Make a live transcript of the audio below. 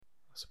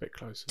That's a bit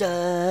closer.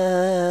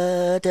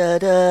 Da, da,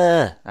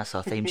 da. That's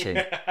our theme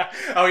tune.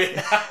 Oh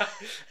yeah,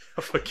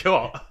 I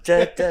forgot.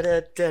 Da, da, da,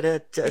 da, da,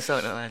 da.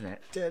 Something like that, isn't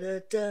it? Da, da,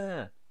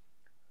 da.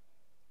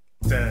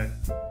 Da,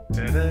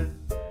 da, da,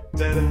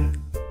 da,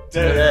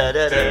 Da,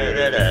 da, da, da,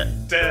 da.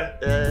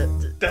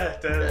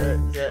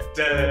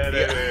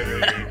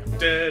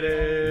 da,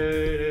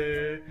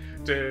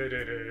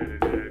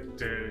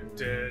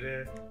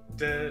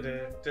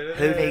 da.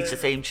 Who needs a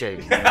theme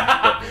tune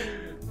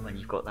when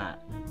you've got that?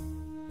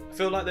 I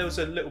feel like there was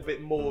a little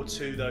bit more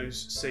to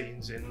those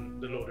scenes in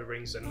The Lord of the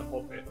Rings than The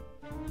Hobbit.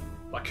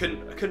 I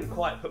couldn't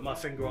quite put my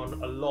finger on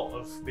a lot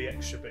of the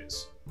extra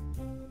bits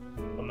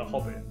on The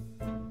Hobbit.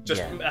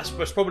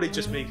 That's probably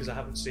just me because I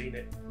haven't seen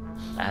it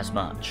As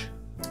much.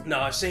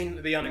 No, I've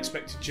seen The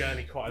Unexpected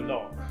Journey quite a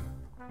lot.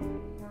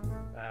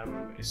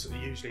 It's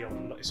usually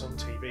on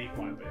TV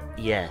quite a bit.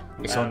 Yeah,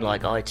 it's on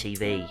like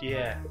ITV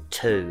Yeah,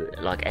 2,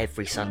 like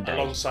every Sunday.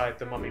 alongside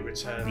The Mummy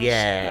Returns.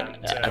 Yeah,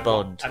 and, a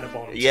Bond. And a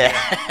Bond. Yeah.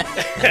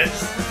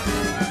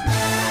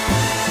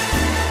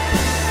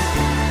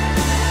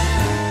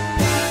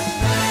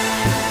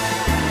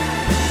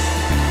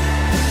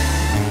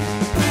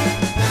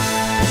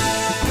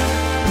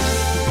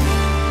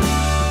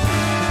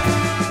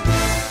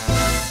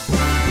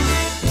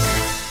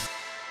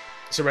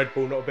 It's a Red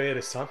Bull, not a beer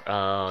this time.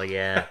 Oh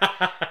yeah,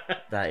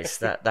 that is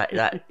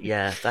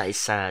that is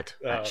sad.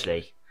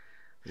 Actually,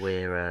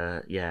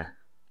 we're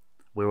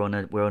on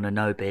a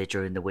no beer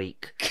during the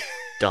week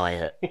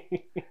diet.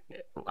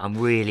 I'm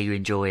really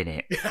enjoying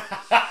it.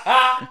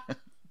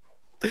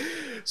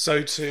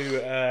 So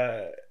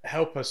to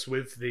help us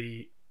with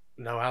the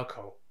no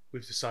alcohol,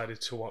 we've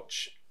decided to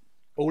watch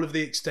all of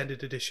the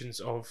extended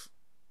editions of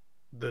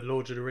The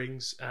Lord of the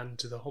Rings and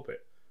The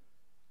Hobbit.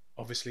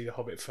 Obviously The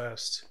Hobbit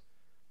first,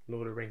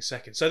 Lord of the Rings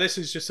second. So this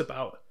is just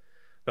about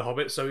The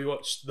Hobbit. So we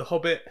watched The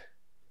Hobbit,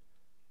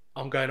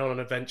 I'm Going on an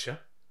Adventure.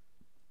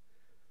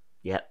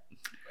 Yep.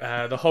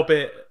 The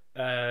Hobbit,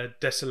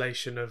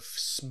 Desolation of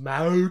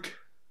Smaug.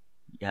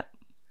 Yep.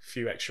 A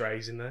few extra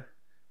A's in there.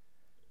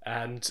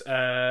 And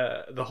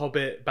The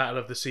Hobbit, Battle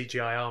of the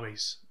CGI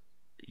Armies.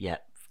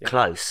 Yep. Yeah.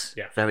 Close.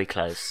 Yeah. Very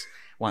close.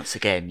 Once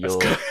again, As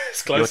your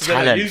close as I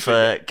talent usually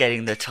for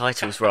getting the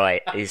titles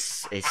right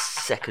is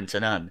second to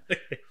none.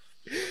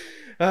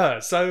 We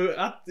start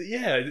at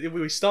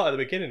the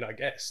beginning, I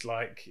guess.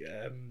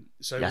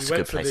 So That's we a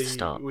went good for place the to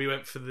start. we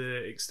went for the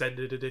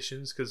extended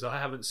editions because I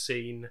haven't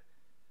seen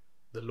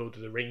the Lord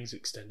of the Rings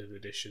extended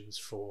editions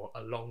for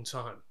a long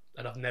time,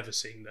 and I've never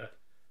seen the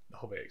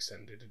Hobbit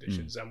extended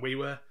editions. And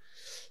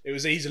it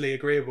was easily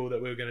agreeable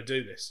that we were going to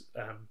do this.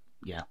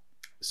 Yeah.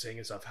 Seeing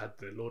as I've had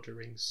the Lord of the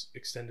Rings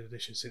extended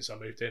edition since I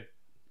moved in.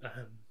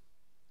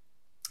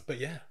 But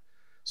yeah,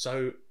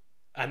 so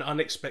An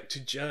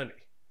Unexpected Journey.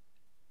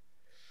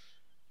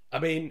 I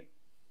mean,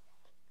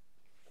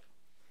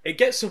 it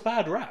gets a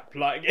bad rap.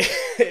 I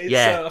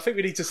think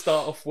we need to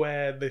start off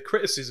where the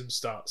criticism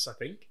starts, I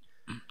think.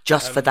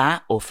 Just for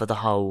that, or for the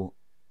whole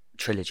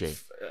trilogy?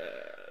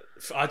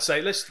 I'd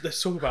say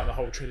let's talk about the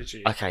whole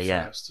trilogy Okay,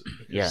 yeah. first.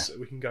 Because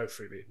we can go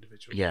through the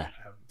individual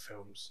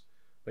films.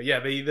 But yeah,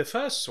 the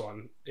first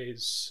one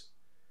is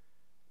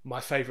my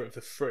favourite of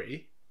the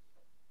three.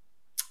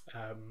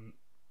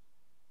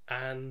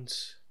 And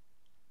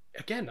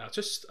again, I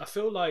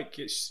feel like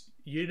it's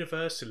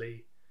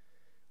universally,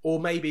 or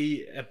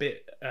maybe a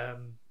bit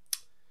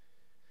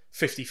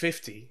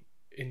 50-50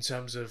 in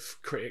terms of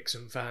critics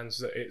and fans,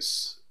 that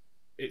it's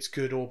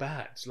good or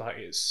bad.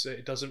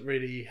 It doesn't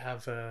really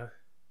have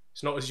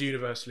it's not as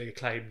universally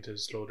acclaimed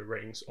as Lord of the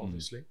Rings,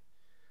 obviously.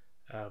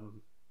 But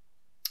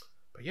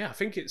yeah, I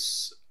think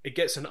it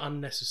gets an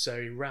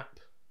unnecessary rap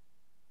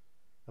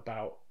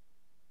about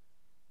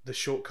the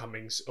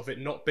shortcomings of it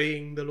not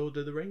being the Lord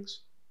of the Rings.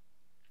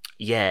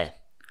 Yeah.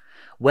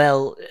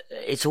 Well,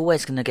 it's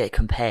always going to get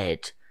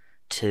compared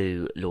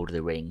to Lord of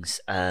the Rings,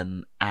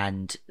 and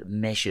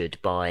measured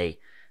by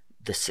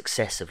the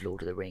success of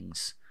Lord of the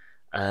Rings.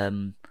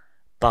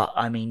 But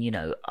I mean,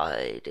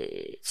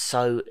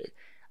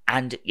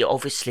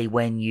 obviously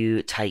when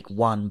you take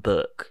one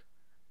book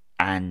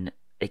and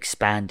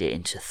expand it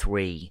into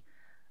 3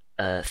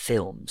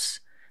 films,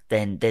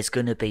 then there's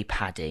going to be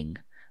padding.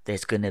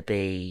 There's going to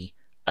be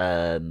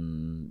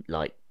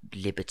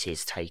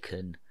liberties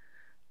taken.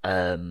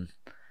 But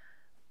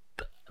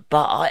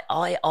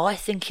I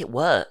think it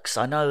works.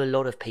 I know a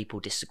lot of people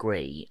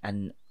disagree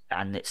and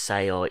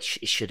say, it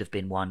should have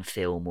been 1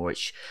 film, or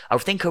I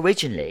think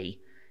originally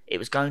it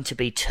was going to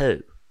be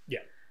 2. Yeah.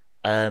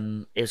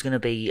 It was going to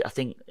be, I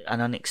think, An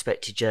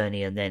Unexpected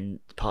Journey, and then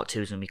part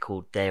 2 was going to be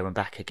called There and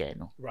Back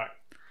Again. Right.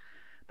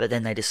 But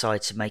then they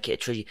decided to make it a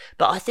trilogy.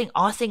 But I think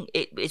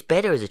it's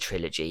better as a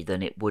trilogy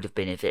than it would have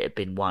been if it had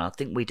been 1. I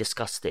think we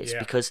discussed this,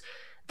 because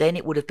then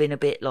it would have been a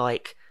bit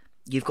like,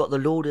 you've got the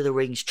Lord of the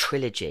Rings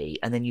trilogy,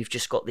 and then you've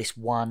just got this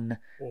 1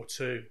 or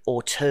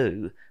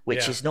two,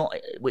 which is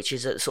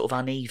a sort of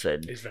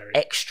uneven,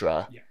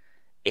 extra. Yeah.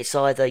 It's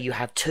either you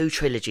have 2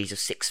 trilogies of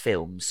 6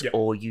 films,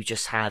 or you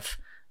just have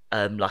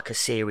like a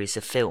series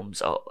of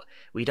films. Or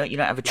you don't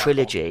have a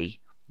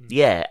trilogy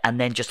Yeah, and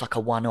then just like a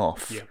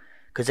one-off. Yeah.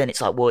 Because then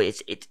it's like, well,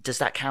 does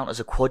that count as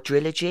a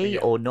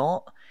quadrilogy or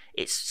not?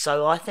 It's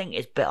so I think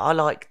it's better. I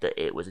like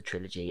that it was a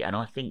trilogy, and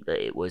I think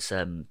that it was.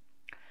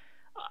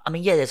 I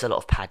mean, yeah, there's a lot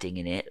of padding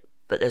in it,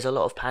 but there's a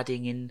lot of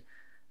padding in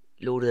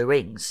Lord of the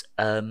Rings.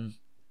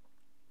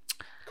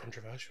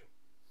 Controversial.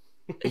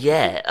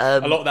 Yeah, a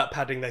lot of that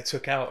padding they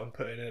took out and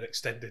put in an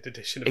extended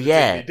edition of the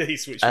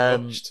DVDs, which you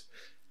watched.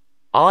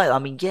 I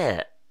mean,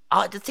 yeah.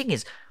 The thing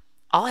is,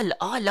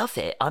 I love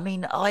it. I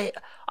mean, I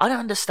don't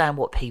understand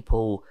what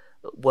people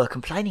were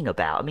complaining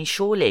about. I mean,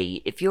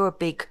 surely if you're a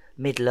big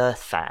Middle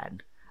Earth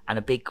fan and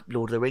a big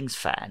Lord of the Rings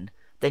fan,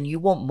 then you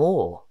want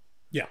more.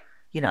 Yeah.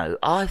 You know,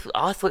 I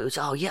thought it was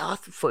I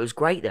thought it was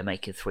great they're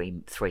making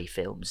three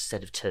films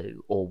instead of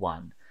two or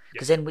one,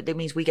 because then that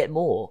means we get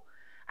more,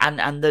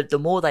 and the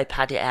more they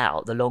pad it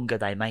out, the longer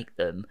they make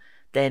them,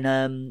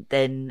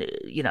 then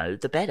you know,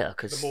 the better,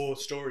 because the more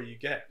story you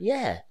get.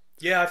 Yeah.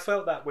 Yeah, I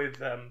felt that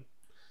with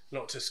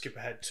not to skip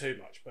ahead too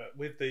much, but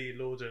with the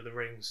Lord of the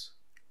Rings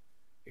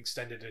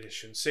extended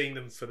edition, seeing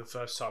them for the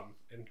first time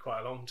in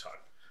quite a long time.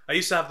 I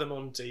used to have them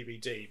on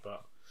DVD,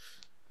 but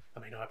I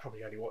mean, I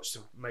probably only watched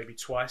them maybe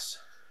twice.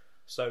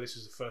 So this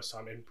is the first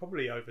time in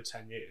probably over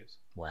 10 years.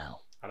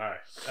 Wow. I know.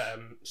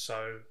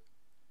 So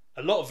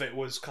a lot of it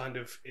was kind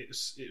of, it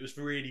was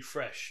really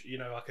fresh. You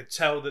know, I could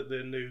tell that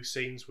the new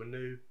scenes were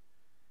new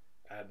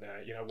and,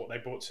 you know, what they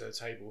brought to the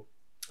table.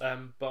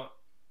 But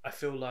I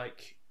feel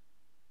like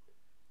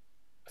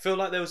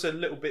there was a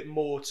little bit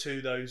more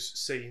to those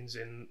scenes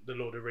in The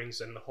Lord of the Rings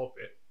than The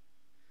Hobbit.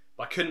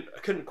 But I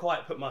couldn't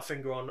quite put my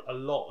finger on a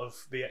lot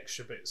of the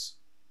extra bits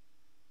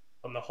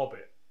on The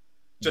Hobbit.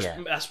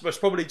 That's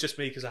probably just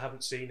me because I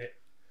haven't seen it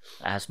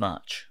as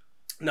much.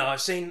 No,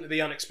 I've seen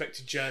The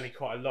Unexpected Journey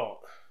quite a lot.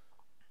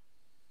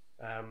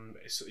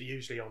 It's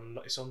usually on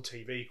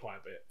TV quite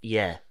a bit.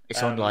 Yeah,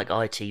 it's on like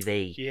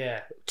ITV.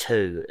 Yeah,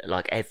 2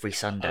 like every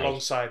Sunday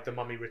alongside The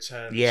Mummy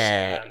Returns.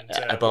 Yeah, and,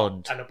 a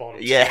Bond. And a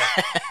Bond. Yeah.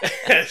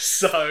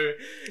 So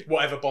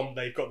whatever Bond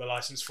they've got the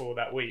license for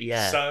that week.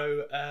 Yeah.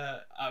 So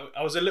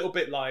I was a little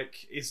bit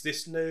like, is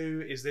this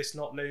new? Is this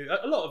not new?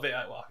 A lot of it,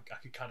 I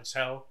could kind of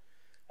tell.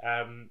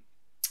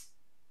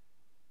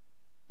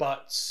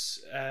 But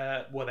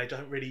well, they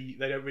don't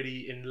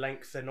really in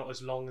length. They're not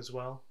as long as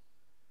well.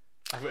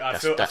 I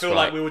feel right.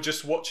 Like we were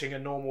just watching a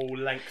normal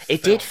length.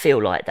 It film. did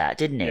feel like that,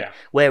 didn't it? Yeah.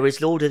 Whereas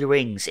Lord of the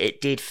Rings,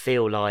 it did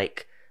feel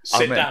like.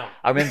 Sit down.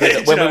 I remember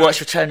that when we watched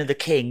Return of the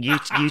King,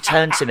 you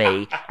turned to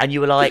me and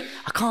you were like,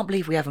 "I can't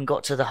believe we haven't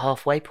got to the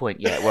halfway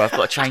point yet, where I've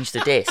got to change the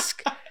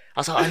disc." I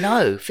was like, "I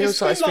know,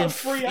 feels like it's been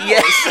 3 hours."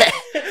 Yeah.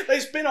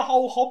 There's been a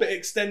whole Hobbit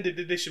extended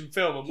edition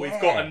film, and we've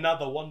got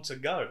another one to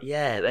go.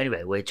 Yeah.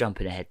 Anyway, we're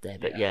jumping ahead there,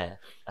 but yeah.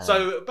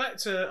 So back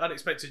to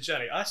Unexpected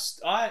Journey. I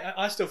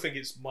still think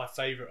it's my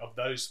favourite of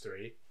those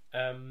three.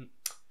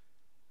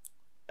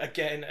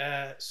 Again,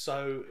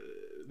 so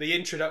the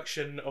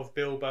introduction of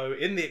Bilbo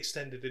in the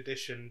extended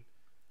edition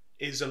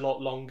is a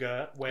lot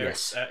longer, where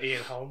it's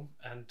Ian Holm,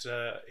 and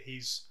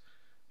he's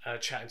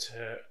chatting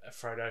to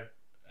Frodo,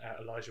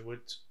 Elijah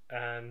Wood,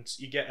 and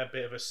you get a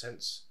bit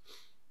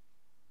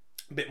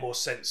more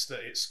sense that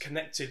it's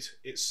connected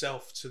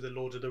itself to the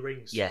Lord of the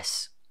Rings.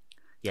 Yes.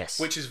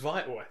 Which is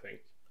vital, I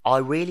think. I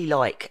really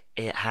like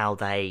it how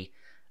they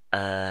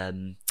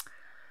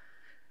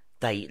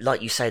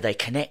like you say, they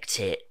connect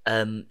it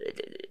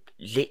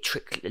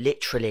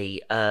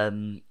literally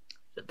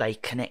they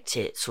connect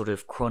it sort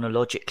of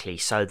chronologically,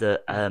 so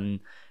that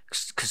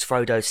because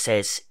Frodo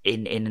says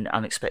in An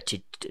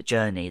Unexpected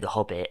Journey, The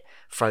Hobbit,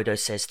 Frodo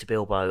says to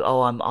Bilbo,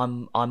 "Oh, I'm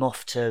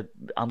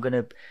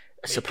gonna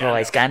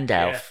surprise Gandalf."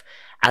 Yeah.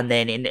 And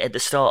then at the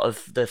start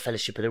of the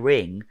Fellowship of the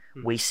Ring,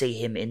 we see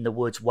him in the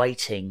woods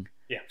waiting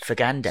for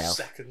Gandalf.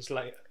 Seconds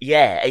later.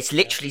 Yeah, it's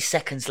literally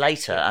seconds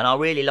later, and I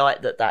really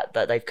like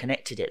that they've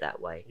connected it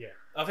that way. Yeah,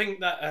 I think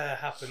that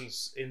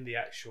happens in the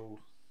actual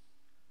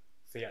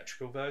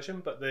theatrical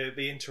version, but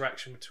the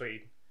interaction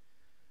between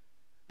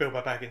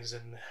Bilbo Baggins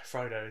and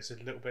Frodo is a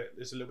little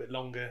bit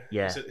longer.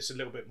 Yeah, it's a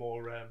little bit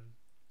more.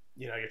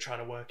 You know, you're trying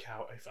to work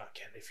out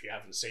if you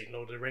haven't seen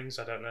Lord of the Rings,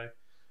 I don't know.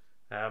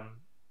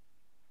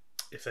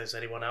 If there's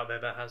anyone out there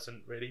that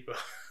hasn't really, but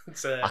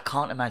I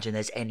can't imagine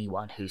there's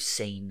anyone who's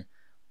seen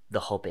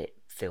the Hobbit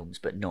films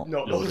but not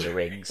Lord of the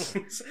Rings.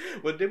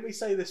 Well, didn't we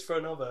say this for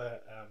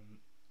another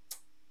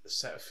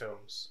set of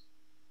films,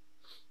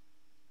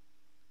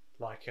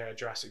 like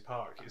Jurassic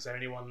Park? Is there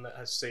anyone that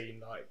has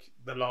seen like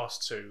the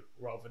last two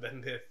rather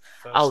than the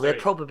first there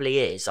three? Probably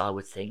is. I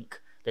would think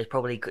there's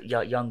probably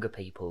younger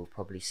people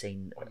probably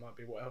seen. Or it might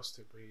be, what else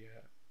did we?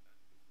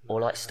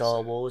 Or like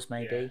Star Wars,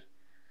 maybe. Yeah.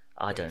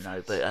 I don't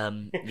know, but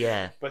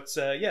yeah. But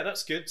yeah,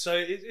 that's good. So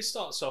it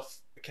starts off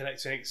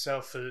connecting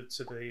itself to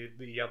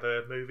the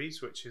other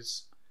movies, which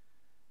is,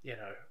 you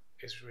know,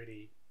 is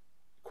really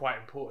quite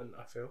important,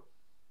 I feel.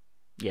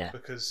 Yeah.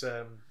 Because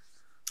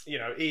you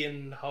know,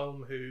 Ian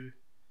Holm, who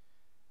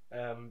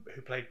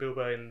played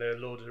Bilbo in the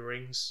Lord of the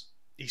Rings,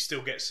 he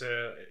still gets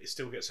a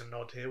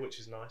nod here, which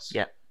is nice.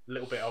 Yeah. A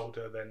little bit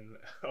older than,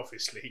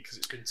 obviously, because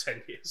it's been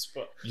 10 years,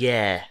 but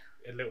yeah,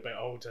 a little bit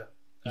older.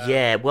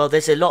 Yeah, well,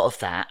 there's a lot of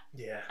that.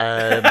 Yeah.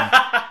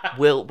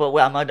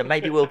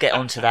 Maybe we'll get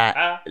onto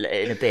that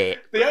in a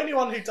bit. The only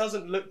one who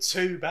doesn't look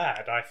too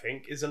bad, I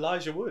think, is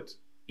Elijah Wood.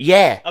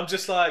 Yeah, I'm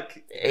just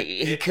like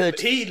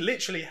he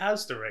literally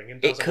has the ring and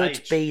doesn't it could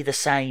age. be the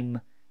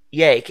same.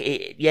 Yeah,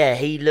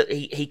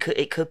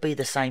 it could be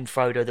the same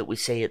Frodo that we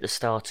see at the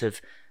start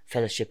of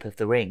Fellowship of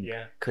the Ring.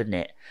 Yeah, couldn't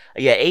it?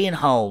 Yeah, Ian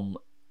Holm,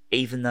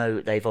 even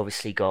though they've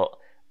obviously got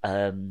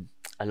a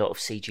lot of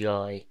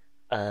CGI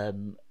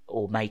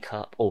or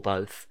makeup or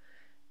both.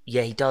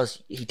 Yeah, he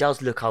does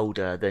look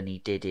older than he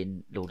did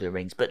in Lord of the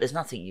Rings, but there's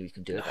nothing you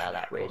can do about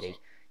that, really.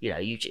 You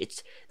know,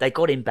 they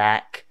got him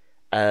back.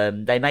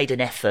 They made an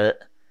effort.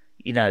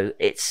 You know,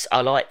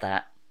 I like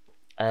that.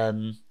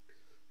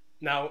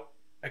 Now,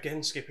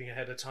 again, skipping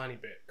ahead a tiny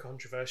bit,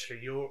 controversially,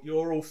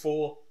 you're all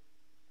for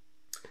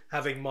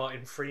having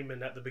Martin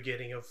Freeman at the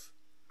beginning of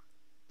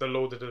the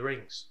Lord of the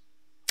Rings.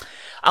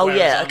 Oh,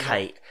 yeah,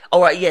 okay.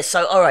 All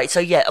right,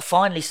 so yeah,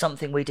 finally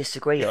something we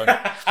disagree on.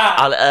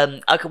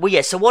 Okay, well,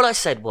 yeah, so what I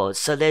said was,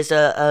 so there's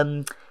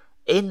at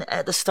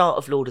the start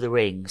of Lord of the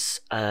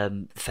Rings,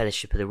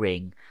 Fellowship of the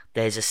Ring,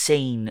 there's a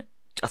scene,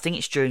 I think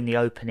it's during the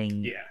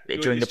opening,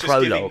 during the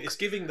prologue. It's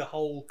giving the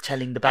whole...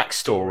 telling the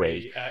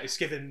backstory. It's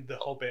giving the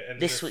Hobbit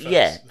and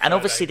and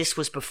obviously this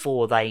was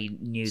before they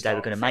knew they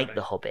were going to make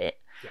the Hobbit.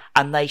 Yeah.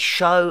 And they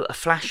show a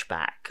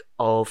flashback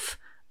of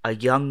a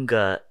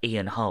younger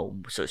Ian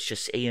Holm, so it's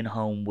just Ian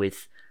Holm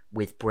with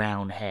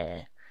brown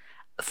hair,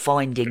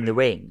 finding the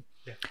ring.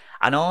 Yeah.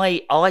 And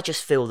I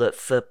just feel that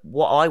for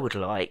what I would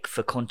like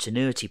for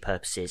continuity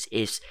purposes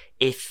is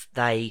if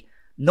they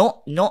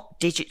not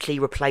digitally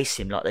replace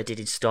him like they did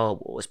in Star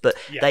Wars, but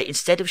they,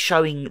 instead of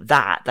showing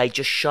that, they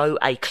just show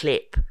a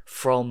clip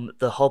from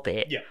The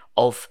Hobbit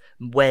of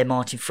where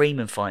Martin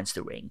Freeman finds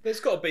the ring. There's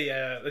got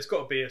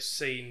to be a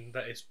scene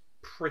that is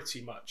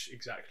pretty much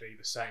exactly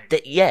the same.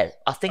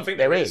 I think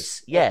there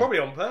is. Yeah, well, probably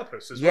on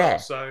purpose as well.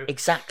 So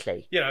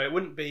exactly. You know, it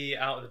wouldn't be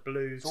out of the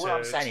blue. So what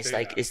I'm saying is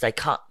they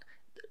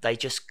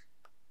just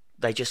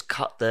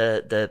cut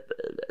the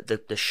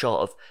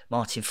shot of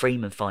Martin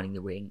Freeman finding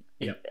the ring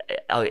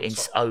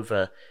instead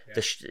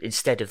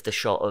of the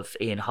shot of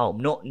Ian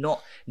Holm,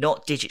 not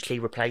digitally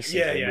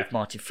replacing him with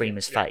Martin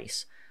Freeman's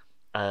face.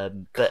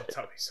 But that'd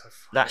be so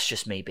funny. That's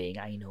just me being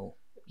anal.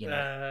 You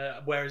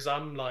know? Whereas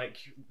I'm like,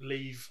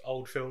 leave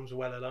old films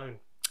well alone.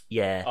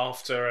 Yeah.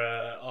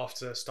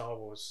 After Star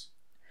Wars,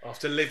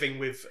 after living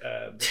with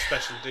the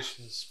special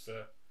editions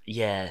for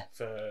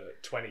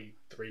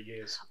 23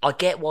 years. I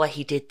get why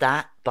he did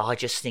that, but I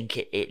just think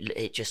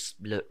it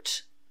just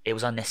looked, it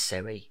was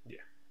unnecessary. Yeah.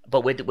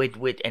 But we're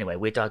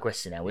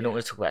digressing now. We're not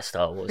going to talk about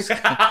Star Wars.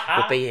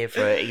 We'll be here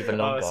for even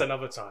longer. It's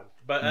another time.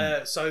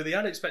 But so the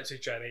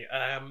unexpected journey.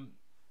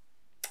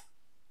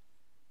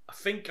 I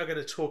think I'm going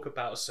to talk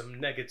about some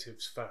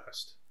negatives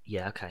first.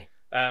 Yeah, okay.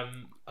 I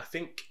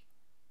think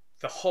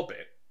the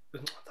Hobbits,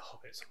 I'm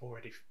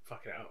already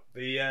fucking it up.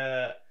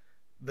 The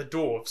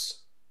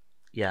dwarves.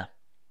 Yeah.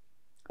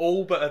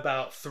 All but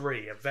about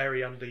 3 are very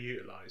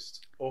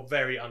underutilized or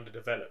very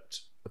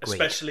underdeveloped. Agreed.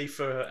 Especially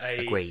for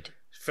a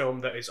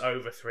film that is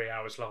over 3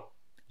 hours long.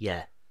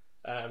 Yeah.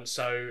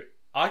 So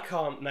I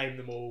can't name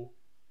them all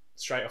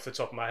straight off the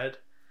top of my head.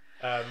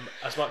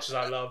 As much as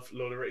I love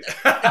Lord of the Rings.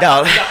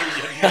 No.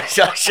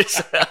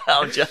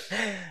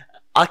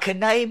 I can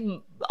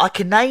name.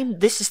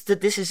 This is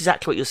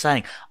exactly what you're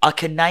saying. I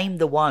can name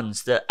the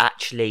ones that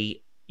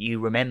actually you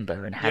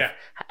remember and have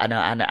and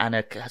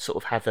a sort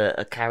of have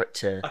a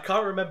character. I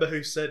can't remember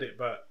who said it,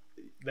 but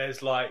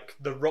there's like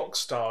the rock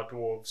star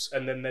dwarves,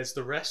 and then there's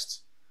the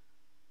rest.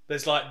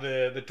 There's like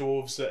the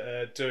dwarves that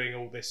are doing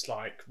all this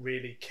like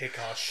really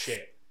kick-ass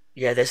shit.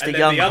 Yeah, there's the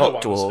young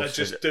hot dwarves.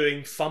 They're just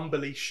doing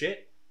fumbly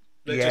shit.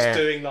 They're just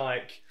doing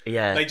like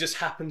they just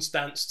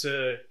happenstance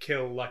to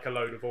kill like a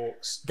load of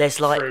orcs. There's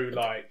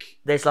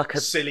like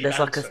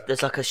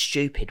a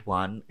stupid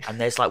one, and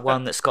there's like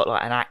one that's got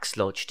like an axe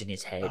lodged in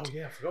his head. Oh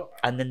yeah, I forgot.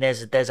 And then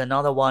there's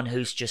another one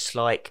who's just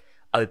like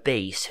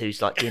obese,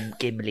 who's like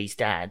Gimli's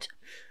dad.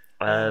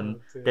 Then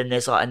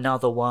there's like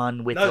another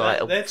one with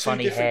a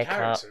funny haircut.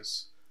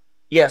 Characters.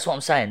 Yeah, that's what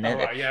I'm saying.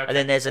 Okay. And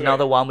then there's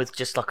another one with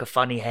just like a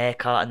funny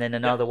haircut, and then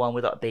another one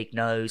with like a big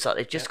nose. Like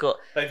they've just got.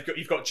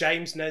 You've got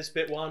James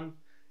Nesbitt one.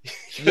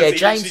 Yeah,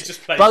 James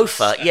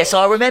Beaufort. Yes, so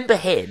I remember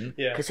him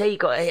because I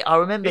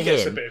remember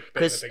him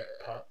because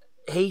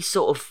he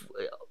sort of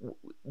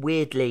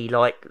weirdly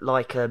like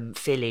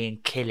Philly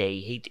and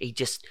Killy.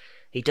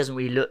 He doesn't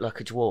really look like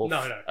a dwarf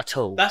at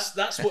all.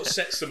 That's what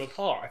sets them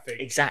apart, I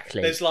think.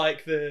 Exactly. There's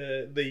like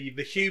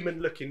the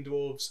human looking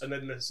dwarves, and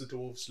then there's the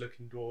dwarves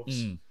looking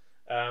dwarves.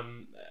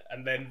 And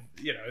then,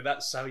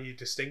 that's how you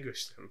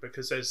distinguish them,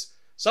 because there's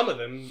some of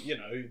them,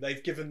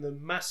 they've given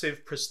them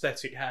massive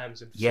prosthetic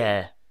hands and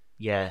feet.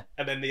 Yeah.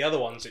 And then the other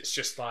ones, it's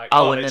just like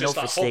and then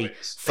obviously like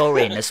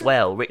Thorin as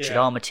well, Richard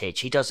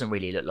Armitage. He doesn't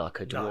really look like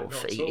a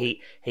dwarf. No,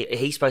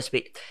 he's supposed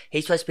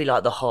to be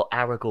like the hot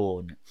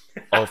Aragorn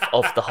of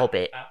the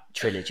Hobbit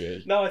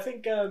trilogy. No, I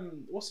think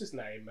what's his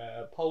name?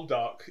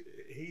 Poldark.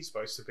 He's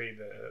supposed to be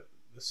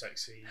the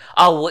sexy.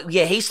 Oh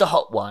yeah, he's the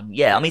hot one.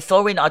 Yeah, I mean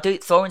Thorin.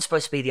 Thorin's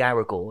supposed to be the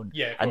Aragorn.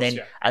 Yeah, of and course,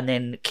 then and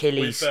then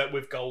Killy's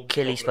with gold.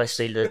 Killy's supposed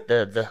to be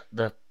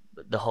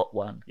the hot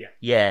one.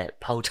 Yeah,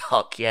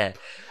 Poldark. Yeah.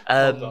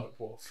 Poldark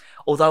dwarf.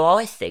 Although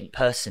I think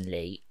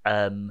personally,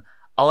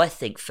 I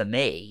think for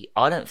me,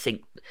 I don't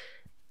think.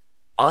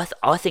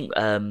 I think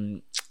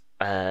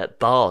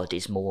Bard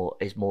is more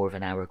of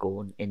an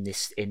Aragorn in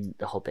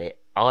the Hobbit.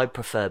 I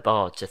prefer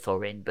Bard to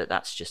Thorin, but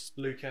that's just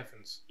Luke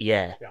Evans.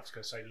 Yeah. I was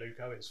going to say Luke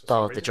Owens. For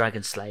Bard the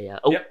Dragon Slayer.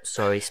 Oh,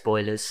 sorry,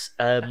 spoilers.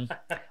 Well,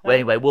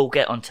 anyway, we'll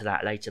get onto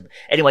that later.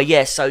 Anyway,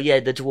 yeah. So yeah,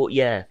 the dwarf.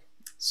 Yeah.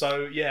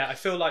 So yeah, I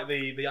feel like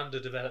the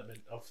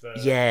underdevelopment of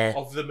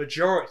the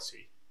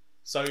majority.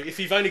 So if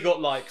you've only got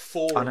like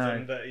 4 of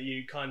them that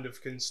you kind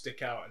of can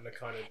stick out and the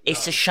kind of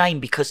it's a shame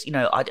because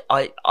I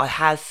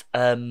have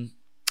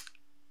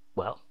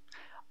well,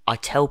 I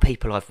tell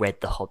people I've read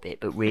The Hobbit,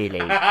 but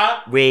really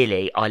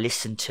I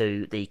listened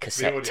to the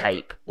cassette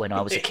tape when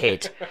I was a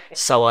kid.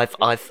 So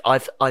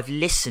I've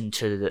listened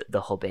to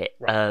the Hobbit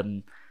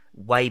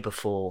way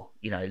before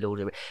Lord of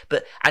the Rings.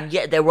 But and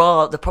yet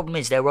the problem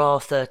is there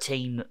are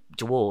 13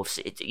 dwarves.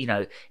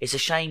 It's a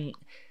shame.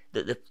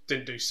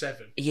 Didn't do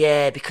 7.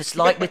 Yeah, because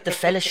like with the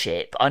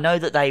Fellowship, I know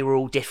that they were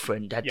all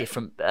different, had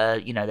different,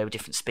 they were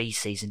different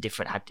species and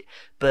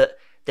but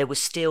there was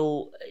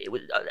still,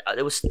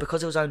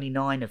 because there was only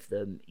 9 of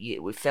them,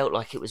 it felt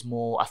like it was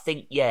more. I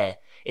think,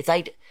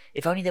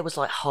 if only there was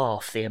like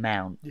half the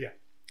amount. Yeah,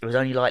 it was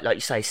only like you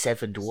say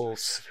 7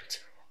 dwarves,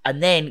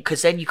 and then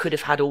because then you could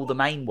have had all the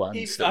main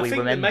ones that we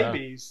remember. I think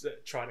maybe he's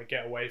trying to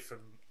get away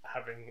from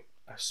having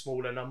a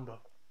smaller number.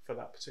 For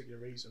that particular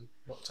reason,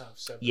 not to have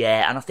 7.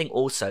 Yeah, and I think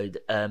also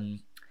the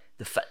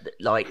fact that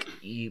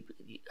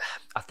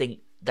I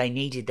think they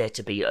needed there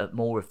to be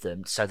more of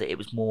them so that it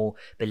was more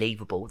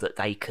believable that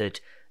they could,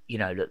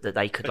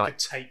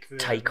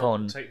 take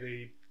on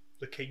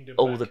the kingdom.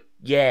 All back.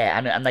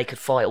 And they could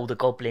fight all the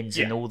goblins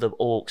and all the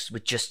orcs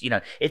with just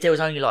if there was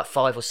only like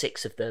 5 or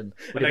 6 of them.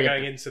 And they're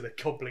going into the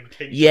goblin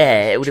kingdom.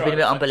 Yeah, it would have been a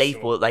bit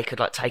unbelievable that they could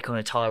take on an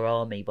entire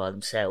army by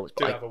themselves.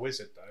 They do have a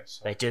wizard though.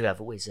 So. They do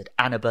have a wizard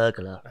and a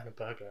burglar.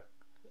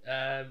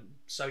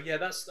 So yeah,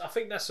 I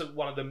think that's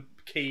one of the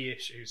key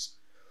issues,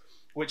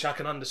 which I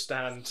can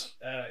understand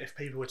if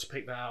people were to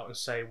pick that out and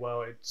say,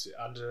 well, it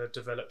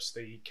underdevelops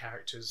the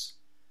characters,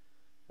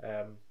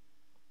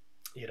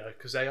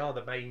 because they are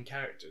the main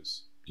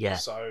characters. Yeah.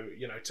 So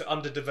to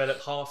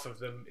underdevelop half of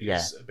them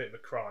is a bit of a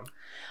crime.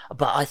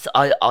 But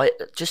I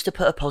just to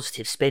put a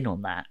positive spin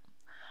on that,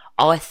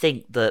 I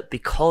think that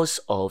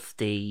because of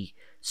the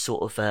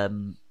sort of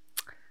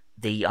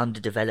the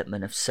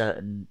underdevelopment of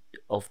certain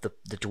of the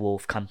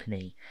dwarf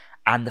company,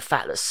 and the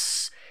fact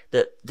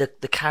that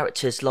the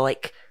characters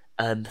like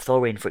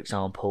Thorin, for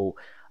example,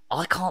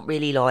 I can't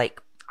really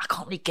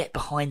get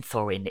behind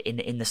Thorin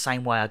in the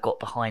same way I got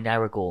behind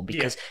Aragorn,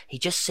 because he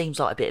just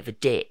seems like a bit of a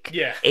dick.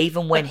 Yeah.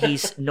 Even when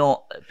he's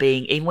not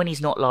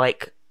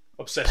like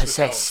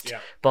possessed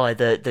by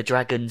the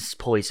dragon's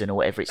poison or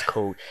whatever it's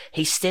called,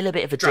 he's still a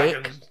bit of a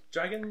dick.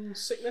 Dragon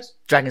sickness.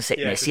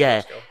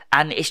 Yeah.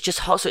 And it's just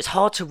hard. So it's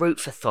hard to root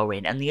for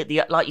Thorin, and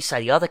the like you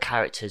say, the other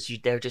characters,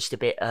 they're just a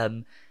bit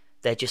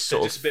they're just a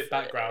bit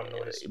background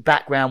noise,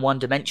 background,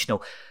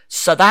 one-dimensional.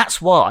 So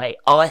that's why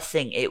I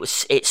think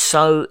it's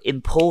so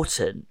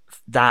important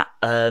that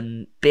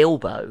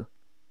Bilbo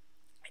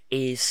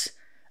is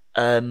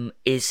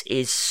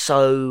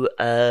so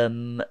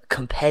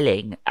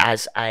compelling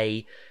as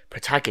a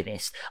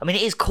protagonist. I mean,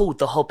 it is called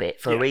The Hobbit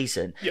for a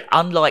reason. Yeah.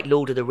 Unlike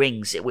Lord of the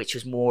Rings, which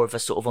was more of a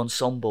sort of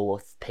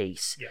ensemble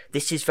piece,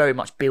 this is very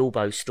much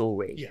Bilbo's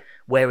story. Yeah.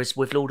 Whereas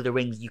with Lord of the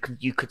Rings, you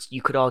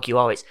could argue,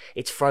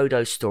 it's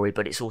Frodo's story,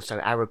 but it's also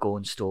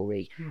Aragorn's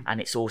story,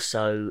 and it's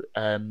also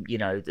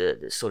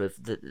the sort of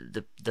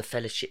the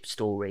Fellowship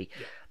story.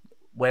 Yeah.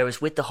 Whereas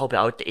with The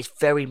Hobbit, it's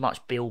very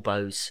much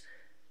Bilbo's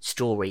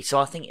story. So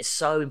I think it's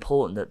so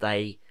important that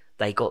they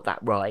got that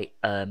right,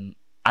 and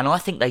I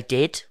think they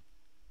did.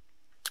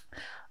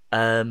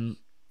 I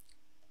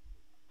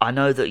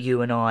know that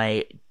you and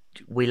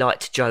we like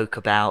to joke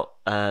about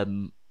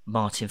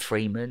Martin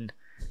Freeman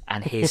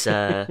and his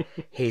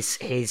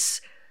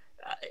his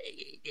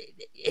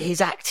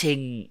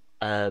acting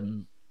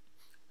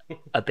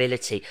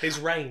ability, his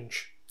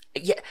range.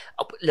 Yeah,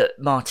 look,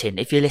 Martin,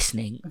 if you're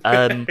listening,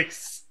 I'm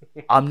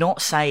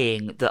not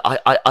saying that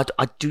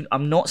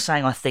I'm not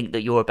saying I think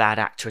that you're a bad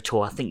actor at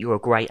all. I think you're a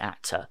great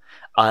actor,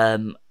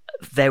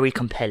 very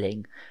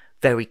compelling,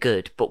 very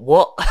good. But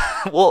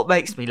what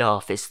makes me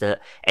laugh is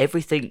that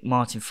everything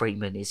Martin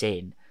Freeman is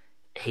in,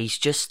 he's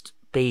just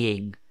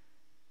being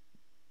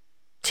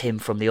Tim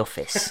from The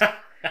Office.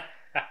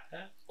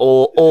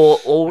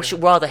 or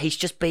rather, he's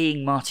just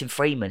being Martin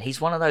Freeman. He's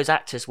one of those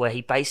actors where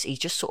he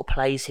just sort of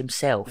plays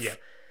himself.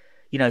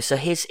 Yeah. So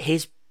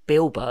his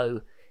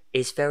Bilbo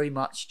is very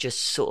much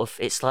just sort of,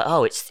 it's like,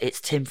 oh,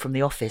 it's Tim from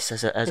The Office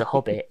as a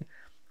hobbit.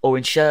 Or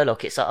in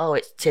Sherlock, it's like, oh,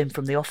 it's Tim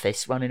from The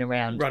Office running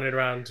around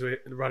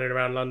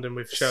London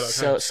with Sherlock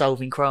Holmes,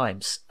 solving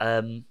crimes.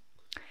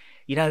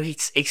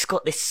 He's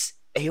got this.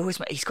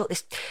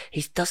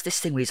 He does this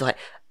thing where he's like,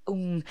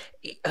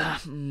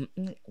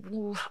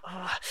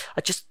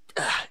 I just.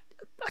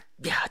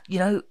 Yeah, you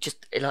know,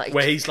 just like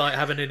where he's like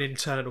having an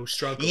internal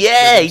struggle.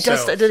 Yeah, with he does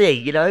himself. that, doesn't he?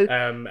 You know,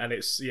 and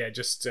it's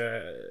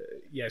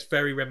it's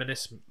very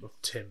reminiscent of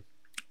Tim.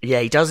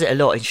 Yeah, he does it a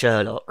lot in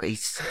Sherlock.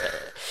 He's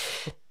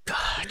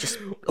just.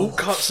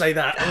 Can't say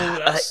that.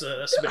 That's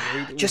a bit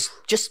rude. Just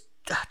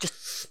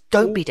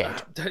don't be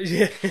dead.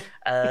 Yeah.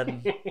 Yeah.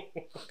 And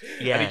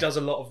he does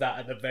a lot of that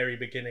at the very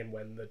beginning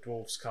when the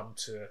dwarves come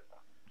to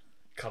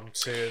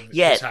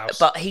yeah, his house.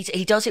 but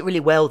he does it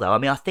really well though. I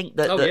mean, I think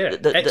that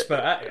expert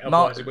at it.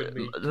 Otherwise it wouldn't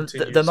be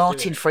the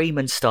Martin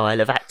Freeman style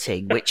of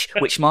acting,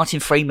 which Martin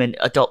Freeman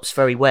adopts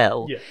very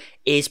well,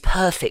 is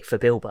perfect for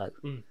Bilbo.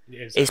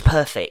 It's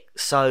perfect.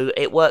 So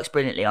it works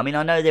brilliantly. I mean,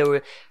 I know there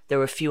were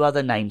a few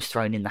other names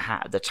thrown in the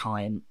hat at the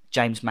time.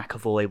 James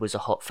McAvoy was a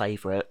hot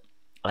favourite.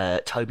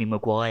 Tobey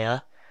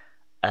Maguire,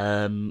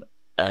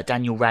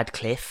 Daniel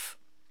Radcliffe.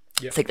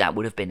 Yep. I think that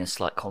would have been a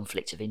slight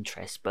conflict of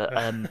interest, but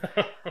I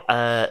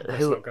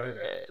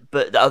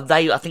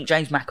think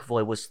James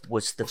McAvoy was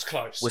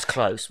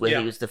close, where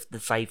he was the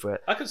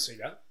favourite. I can see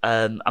that.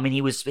 I mean,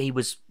 he was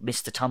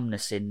Mr.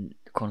 Tumnus in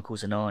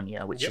Chronicles of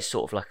Narnia, which is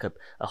sort of like a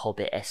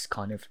Hobbit-esque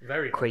kind of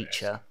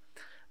creature. Hobbit-esque.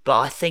 But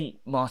I think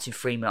Martin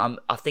Freeman,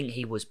 I think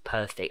he was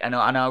perfect, and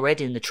I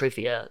read in the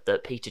trivia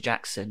that Peter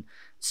Jackson,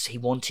 he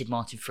wanted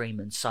Martin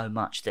Freeman so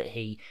much that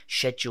he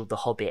scheduled The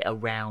Hobbit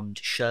around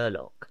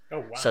Sherlock,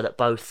 so that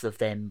both of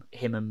them,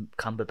 him and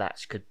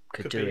Cumberbatch, could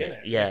do it.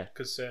 Yeah,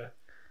 because he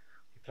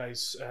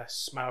plays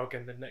Smaug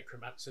and the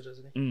Necromancer,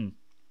 doesn't he?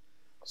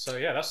 So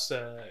that's.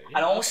 And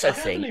I also I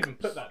haven't even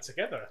put that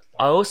together.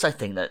 I also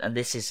think that, and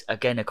this is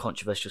again a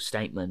controversial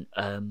statement,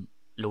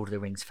 Lord of the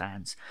Rings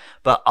fans,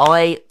 but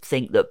I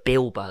think that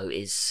Bilbo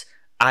is,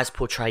 as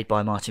portrayed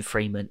by Martin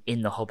Freeman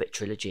in the Hobbit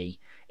trilogy,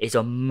 is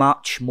a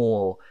much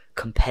more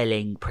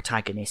compelling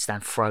protagonist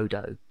than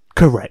Frodo.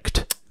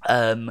 Correct.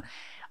 I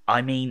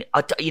mean,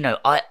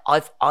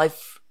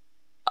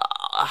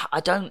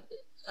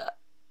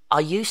 I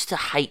used to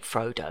hate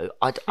Frodo.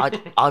 I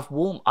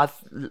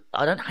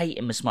don't hate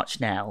him as much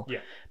now,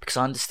 because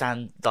I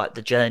understand like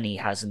the journey he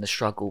has and the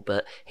struggle,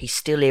 but he's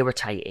still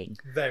irritating.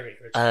 Very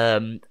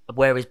irritating.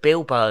 Whereas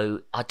Bilbo,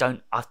 I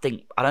don't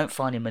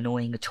find him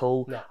annoying at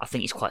all. No. I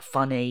think he's quite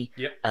funny.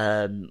 Yep.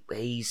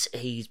 He's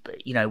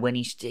when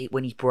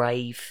he's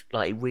brave,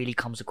 like it really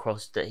comes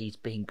across that he's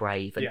being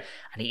brave, and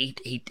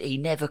he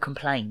never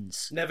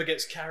complains. Never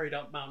gets carried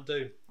up Mount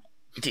Doom.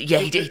 He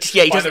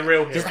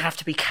doesn't have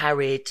to be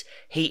carried.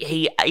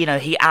 He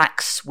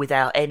acts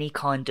without any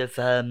kind of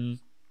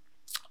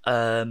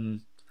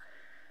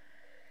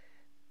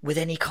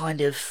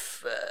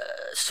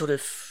sort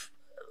of,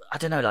 I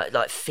don't know,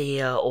 like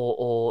fear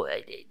or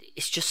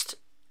it's just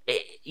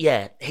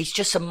he's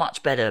just a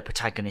much better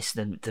protagonist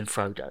than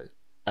Frodo.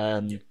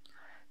 I'm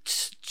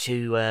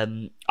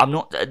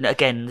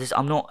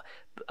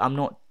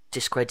not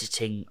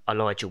discrediting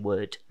Elijah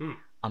Wood.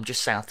 I'm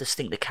just saying, I just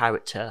think the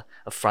character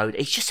of Frodo,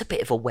 he's just a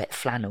bit of a wet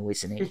flannel,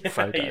 isn't he,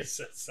 Frodo? Yes,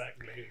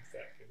 exactly.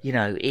 You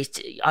know,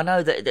 I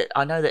know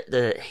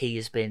that he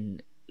has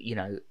been,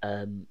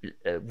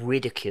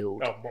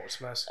 ridiculed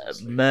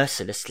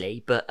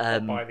mercilessly, but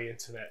by the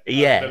internet.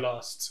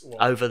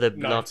 Over the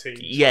last 19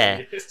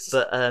 years.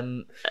 But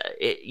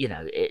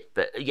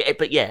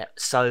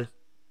So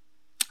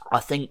I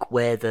think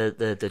where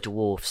the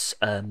dwarfs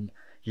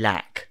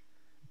lack,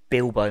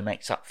 Bilbo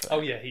makes up for.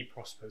 Oh yeah, he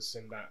prospers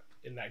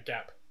in that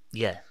gap.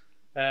 Yeah.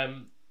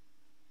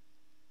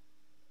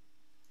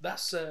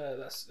 That's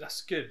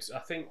good. I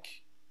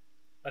think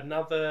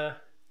another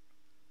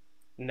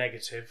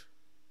negative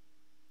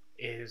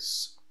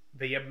is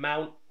the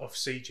amount of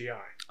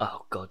CGI.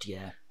 Oh god,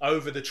 yeah.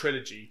 Over the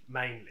trilogy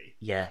mainly.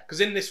 Yeah. Because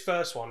in this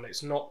first one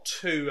it's not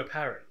too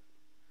apparent.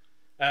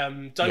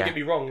 Don't get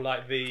me wrong,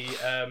 like the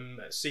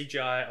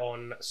CGI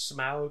on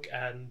Smaug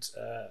and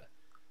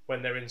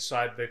when they're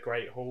inside the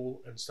Great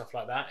Hall and stuff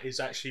like that is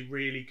actually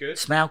really good.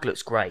 Smaug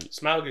looks great.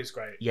 Smaug is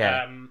great.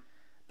 Yeah.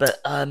 But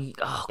like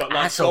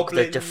Azog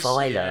the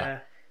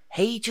Defiler,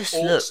 he just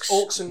looks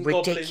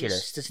ridiculous,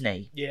 goblins, doesn't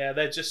he? Yeah,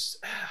 they're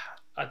just,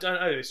 I don't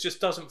know, it just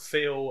doesn't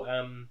feel,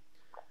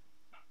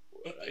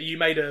 you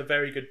made a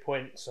very good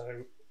point,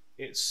 so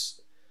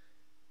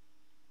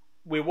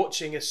we're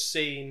watching a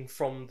scene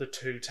from the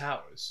Two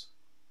Towers,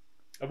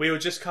 and we were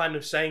just kind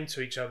of saying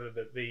to each other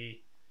that the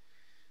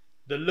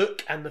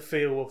look and the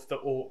feel of the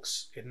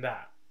orcs in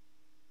that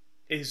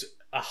is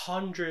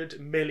 100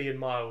 million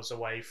miles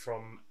away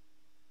from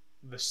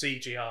the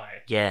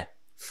CGI. Yeah.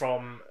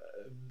 From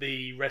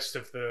the rest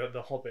of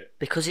the Hobbit.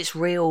 Because it's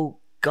real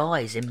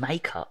guys in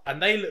makeup.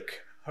 And they look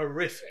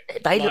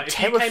horrific. They look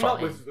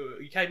terrifying. If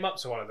you came up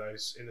to one of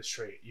those in the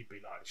street, you'd be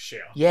like,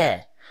 shit.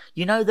 Yeah.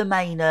 You know the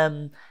main,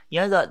 the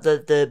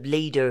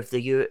leader of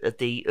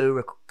the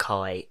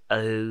Uruk-hai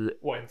who...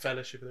 What, in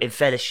Fellowship? In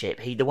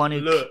Fellowship. The one who...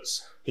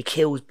 Lutz. He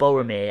kills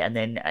Boromir and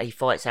then he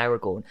fights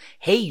Aragorn.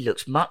 He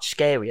looks much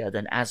scarier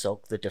than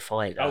Azog the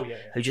Defiler. Oh, yeah.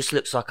 Who just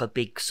looks like a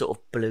big sort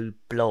of blue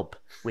blob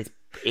with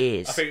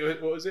ears. I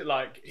think, what was it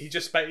like? He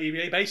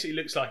basically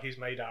looks like he's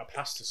made out of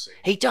plasticine.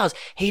 He does.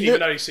 Even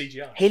though he's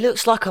CGI. He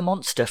looks like a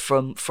monster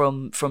from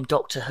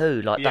Doctor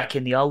Who, like back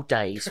in the old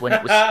days when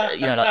it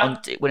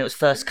was, when it was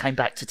first came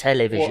back to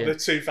television. What, the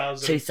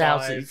 2000?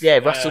 2000, yeah,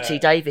 Russell T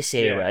Davies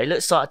era. Yeah. He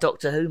looks like a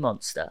Doctor Who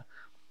monster.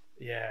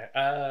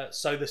 Yeah.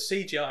 So the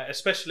CGI,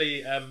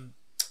 especially,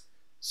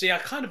 I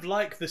kind of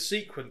like the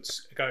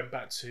sequence going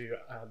back to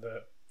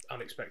the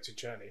Unexpected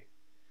Journey,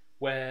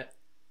 where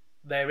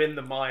they're in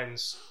the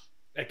mines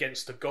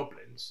against the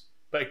goblins,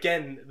 but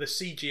again the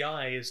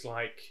CGI is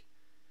like,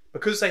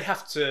 because they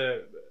have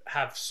to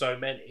have so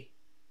many,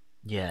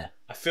 I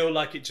feel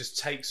like it just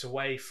takes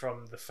away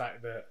from the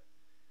fact that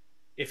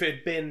if it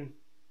had been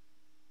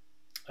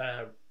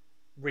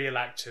real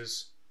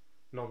actors,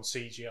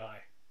 non-CGI,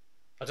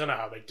 I don't know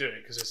how they do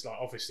it, because it's like,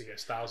 obviously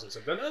there's thousands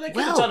of them. They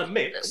could have done a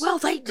mix. Well,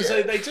 they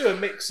do a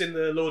mix in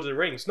the Lord of the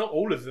Rings. Not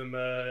all of them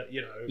are,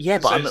 Yeah,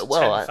 but I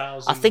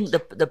think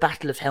the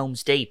Battle of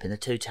Helm's Deep and the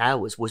Two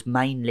Towers was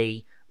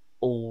mainly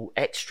all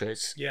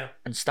extras. Yeah.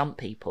 And stunt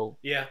people.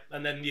 Yeah,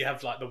 and then you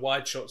have like the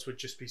wide shots would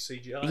just be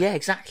CGI. Yeah,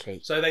 exactly.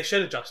 So they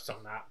should have just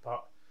done that,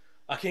 but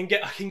I can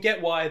get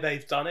why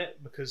they've done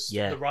it, because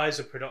the rise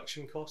of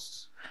production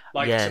costs.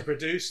 Like to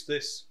produce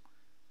this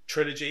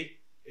trilogy,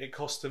 it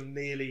cost them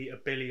nearly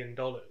 $1 billion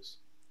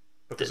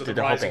because of the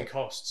rising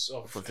costs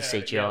of the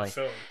CGI.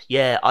 films.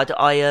 Yeah, I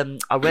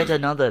read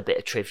another bit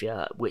of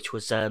trivia, which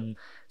was so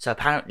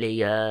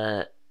apparently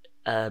in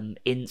the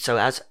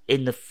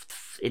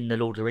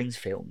Lord of the Rings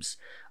films,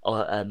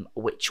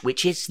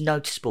 which is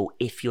noticeable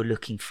if you're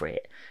looking for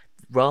it,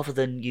 rather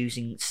than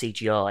using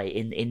CGI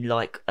in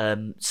like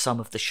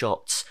some of the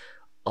shots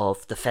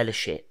of the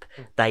Fellowship,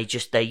 they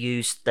just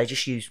use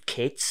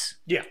kids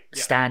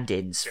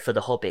stand-ins for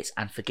the hobbits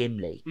and for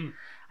Gimli,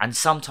 and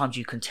sometimes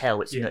you can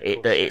tell it's that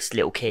it's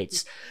little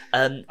kids.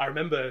 I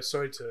remember,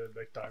 sorry to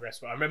digress,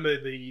 but I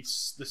remember the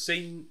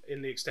scene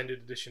in the extended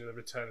edition of The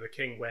Return of the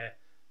King where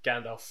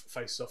Gandalf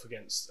faces off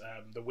against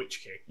the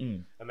Witch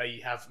King, and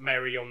they have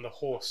Merry on the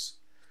horse.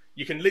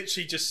 You can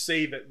literally just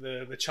see that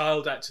the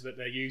child actor that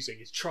they're using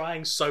is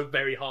trying so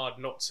very hard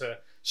not to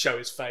show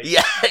his face.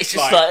 Yeah, it's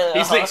just like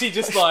he's literally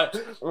just like,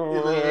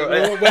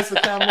 where's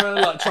the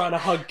camera? Like trying to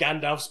hug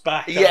Gandalf's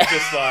back. And I'm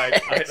just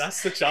like,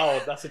 that's the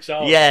child. That's a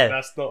child. Yeah,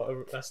 that's not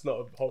a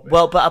Hobbit.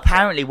 Well, but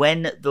apparently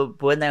when they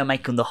were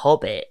making the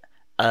Hobbit,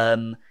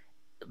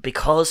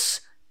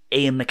 because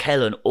Ian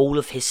McKellen, all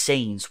of his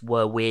scenes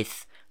were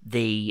with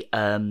the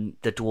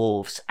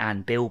dwarves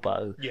and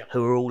Bilbo,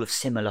 who are all of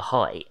similar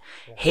height.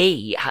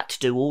 He had to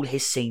do all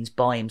his scenes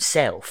by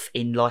himself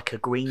in like a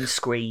green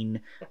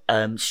screen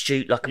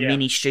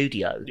mini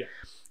studio,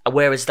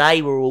 whereas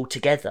they were all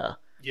together.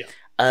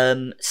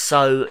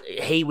 So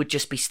he would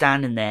just be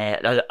standing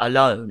there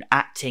alone,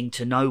 acting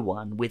to no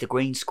one, with a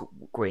green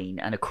screen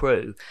and a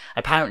crew.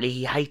 Apparently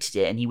he hated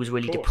it and he was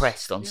really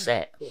depressed on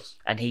set,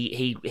 and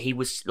he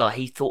was like,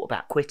 he thought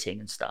about quitting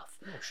and stuff.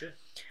 Oh shit.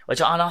 And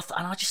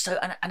I just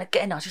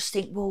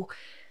think, well,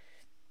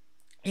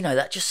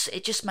 that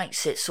just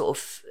makes it sort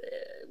of,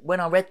 when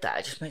I read that,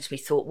 it just makes me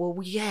thought, well,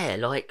 yeah,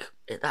 like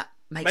that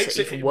makes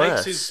it even worse. It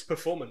makes his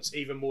performance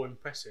even more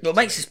impressive. Well, it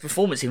makes his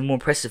performance even more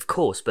impressive, of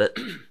course, but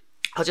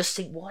I just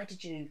think, why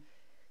didn't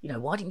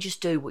you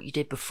just do what you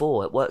did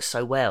before? It works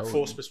so well.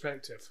 Forced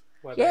perspective.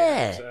 Where they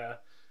had,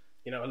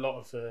 a lot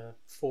of the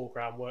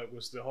foreground work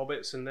was the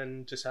Hobbits, and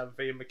then just have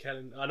Ian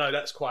McKellen. I know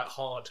that's quite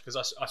hard, because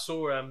I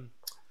saw,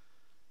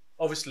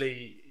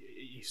 obviously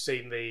you've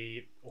seen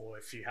or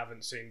if you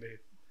haven't seen the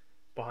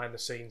behind the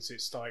scenes,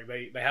 it's like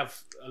they have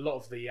a lot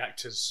of the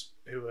actors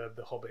who are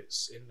the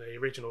Hobbits in the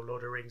original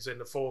Lord of the Rings in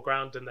the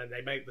foreground, and then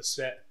they make the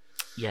set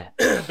a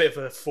bit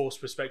of a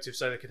forced perspective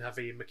so they can have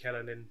Ian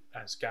McKellen in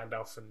as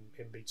Gandalf and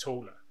him be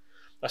taller.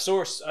 I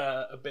saw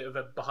a bit of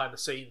a behind the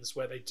scenes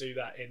where they do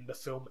that in the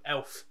film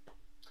Elf,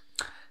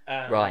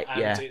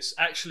 and it's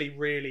actually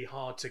really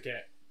hard to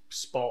get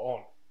spot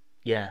on.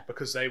 Yeah,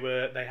 because they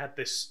had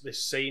this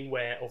scene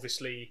where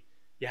obviously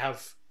you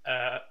have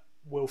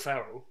Will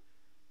Ferrell,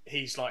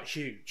 he's like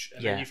huge,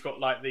 and then you've got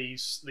like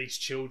these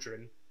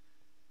children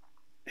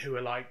who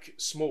are like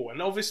small,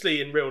 and obviously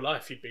in real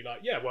life you'd be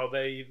like, yeah, well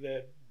they're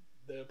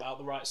about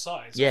the right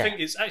size. I think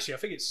it's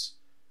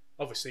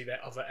obviously they're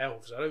other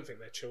elves. I don't think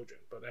they're children,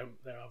 but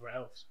they're other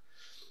elves,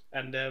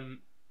 and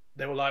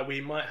they were like,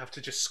 we might have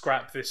to just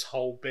scrap this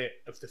whole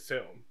bit of the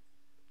film,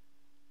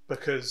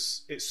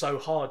 because it's so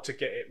hard to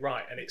get it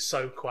right, and it's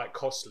so quite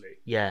costly.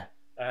 Yeah.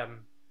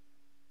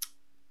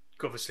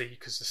 Obviously,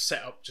 because the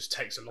setup just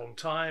takes a long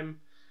time.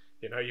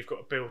 You've got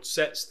to build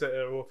sets that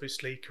are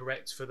obviously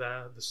correct for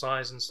the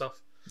size and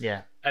stuff.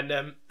 Yeah.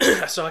 And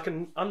so I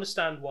can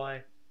understand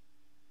why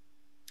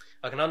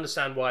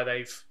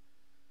they've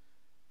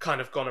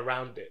kind of gone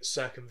around it,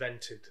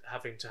 circumvented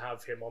having to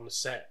have him on the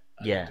set.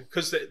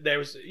 Because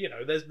they're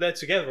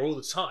together all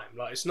the time.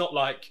 Like, it's not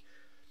like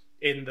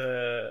in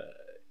the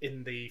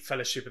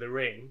Fellowship of the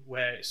Ring,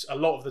 where it's a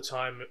lot of the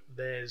time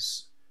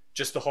there's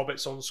just the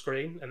hobbits on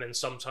screen, and then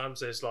sometimes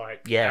there's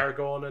like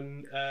Aragorn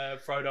and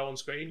Frodo on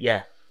screen.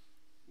 Yeah.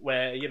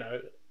 Where,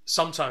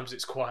 sometimes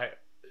it's quite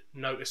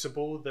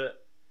noticeable that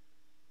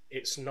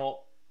it's not.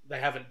 They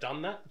haven't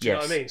done that. Do you know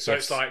what I mean? So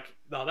it's like,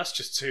 no, that's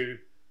just two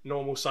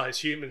normal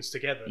sized humans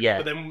together. Yeah.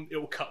 But then it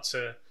will cut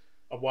to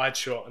a wide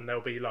shot, and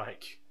they'll be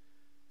like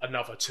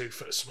another 2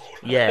 foot smaller.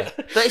 Yeah,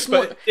 but it's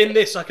but in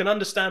this, I can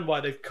understand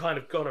why they've kind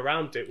of gone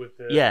around it with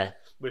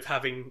with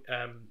having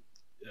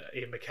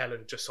Ian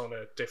McKellen just on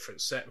a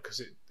different set, because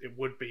it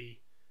would be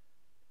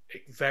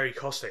very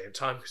costly and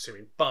time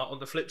consuming. But on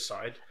the flip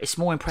side, it's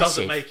more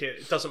impressive.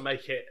 It doesn't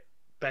make it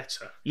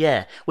better.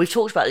 Yeah, we've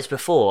talked about this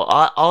before.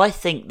 I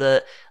think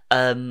that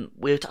I think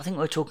we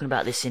were talking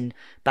about this in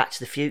Back to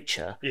the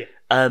Future. Yeah.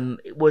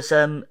 It was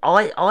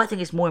I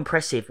think it's more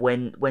impressive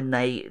when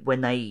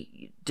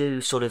they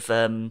do sort of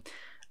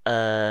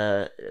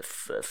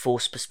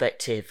forced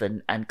perspective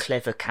and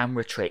clever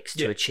camera tricks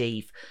to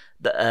achieve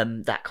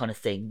that kind of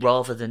thing,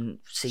 rather than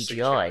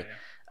CGI.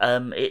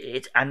 And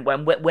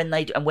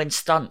when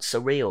stunts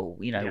are real,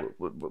 you know,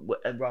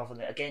 rather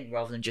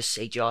than just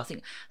CGI, I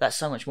think that's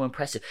so much more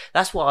impressive.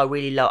 That's what I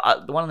really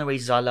love. One of the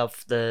reasons I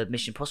love the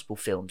Mission Impossible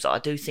films, I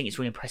do think it's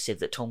really impressive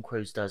that Tom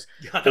Cruise does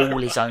all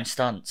his own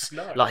stunts.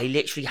 Like, he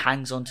literally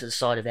hangs onto the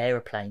side of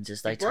aeroplanes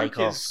as they take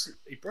off.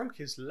 He broke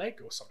his leg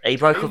or something.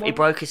 He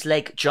broke his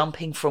leg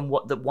jumping from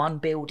the one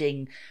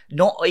building,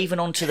 not even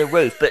onto the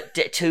roof, but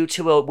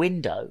to a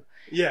window.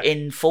 Yeah.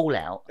 In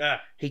Fallout,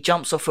 he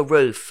jumps off a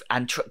roof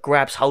and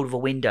grabs hold of a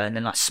window and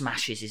then like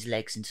smashes his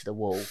legs into the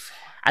wall.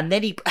 And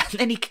then he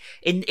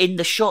in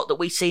the shot that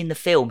we see in the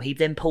film, he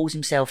then pulls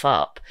himself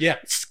up,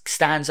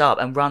 stands up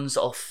and runs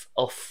off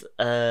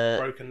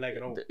broken leg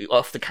and all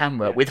off the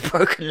camera with a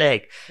broken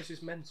leg. This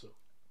is mental,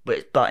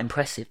 but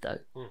impressive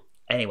though.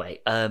 Anyway,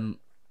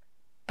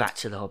 back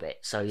to The Hobbit.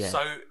 So yeah.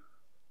 So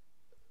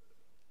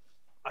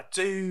I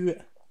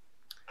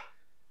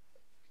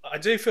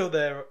do feel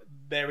there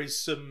is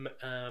some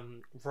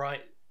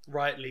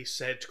rightly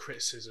said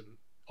criticism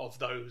of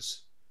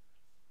those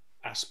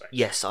aspects.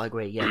 Yes, I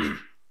agree, yeah.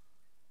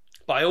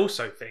 But I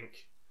also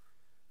think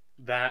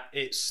that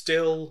it's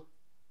still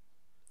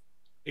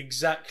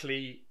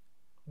exactly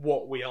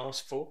what we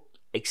asked for.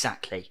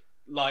 Exactly.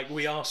 Like,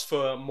 we asked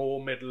for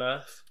more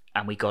Middle-earth.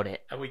 And we got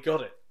it.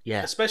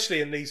 Yeah.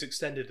 Especially in these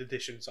extended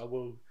editions, I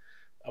will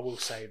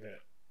say that,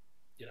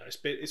 you know,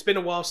 it's been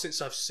a while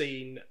since I've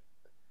seen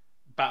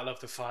Battle of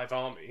the Five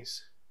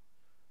Armies.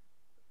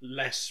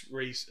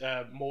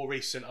 More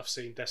recent, I've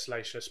seen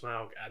Desolation of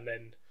Smaug, and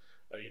then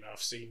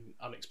I've seen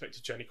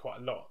Unexpected Journey quite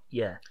a lot.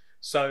 Yeah.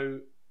 So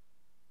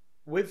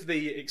with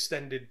the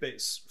extended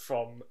bits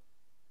from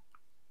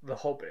The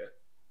Hobbit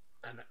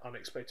and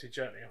Unexpected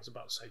Journey, I was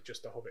about to say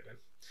just The Hobbit then,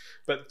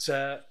 but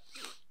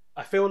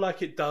I feel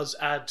like it does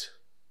add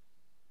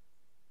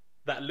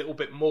that little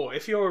bit more.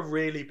 If you're a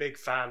really big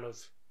fan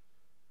of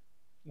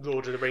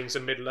Lord of the Rings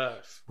and Middle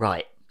Earth,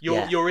 right?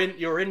 You're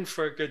in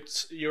for a good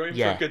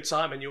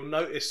time, and you'll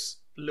notice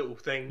little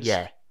things.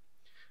 Yeah.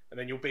 And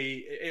then you'll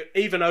be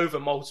even over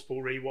multiple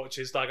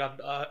rewatches. Like,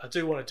 I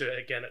do want to do it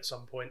again at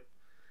some point.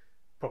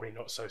 Probably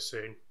not so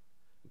soon.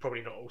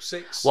 Probably not all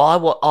 6.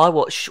 Well, I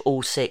watch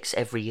all 6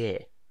 every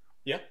year.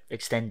 Yeah.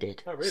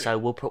 Extended. Oh, really?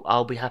 So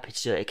I'll be happy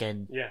to do it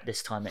again.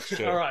 This time next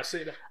year. All right. See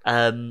you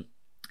then.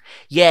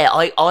 Yeah,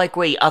 I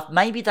agree.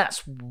 Maybe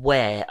that's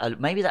where a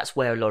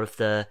lot of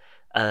the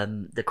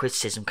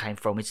criticism came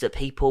from, is that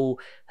people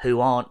who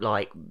aren't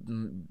like,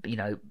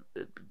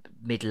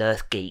 Middle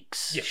Earth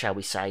geeks, shall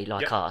we say,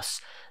 like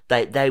us,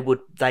 they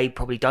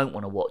probably don't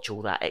want to watch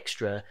all that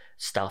extra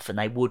stuff, and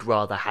they would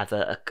rather have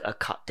a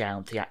cut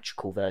down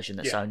theatrical version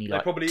that's only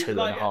like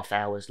 2.5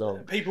 hours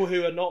long. People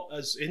who are not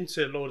as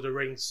into Lord of the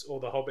Rings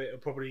or The Hobbit will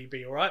probably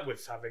be alright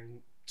with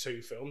having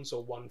 2 films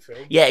or 1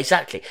 film. Yeah,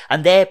 exactly.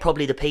 And they're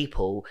probably the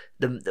people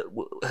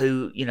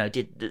who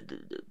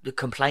did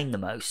complain the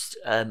most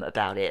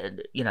about it.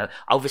 And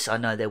obviously, I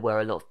know there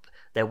were a lot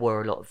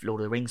of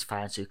Lord of the Rings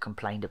fans who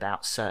complained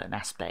about certain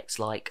aspects,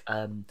 like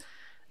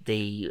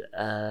the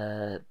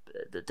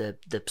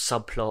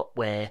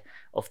subplot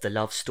of the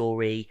love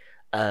story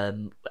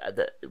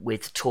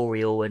with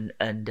Tauriel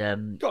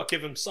and gotta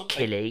give them something.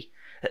 Killy.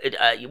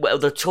 Well,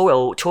 the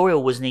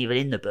Tauriel wasn't even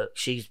in the book;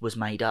 she was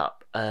made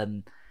up.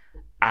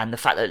 And the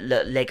fact that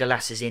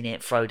Legolas is in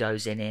it,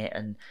 Frodo's in it,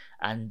 and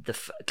the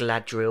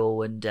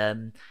Galadriel and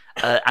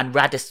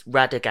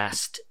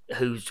Radagast,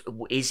 who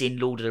is in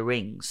Lord of the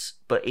Rings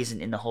but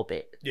isn't in the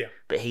Hobbit. Yeah.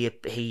 But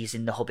he's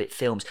in the Hobbit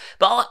films.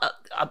 But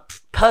I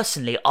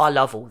personally, I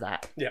love all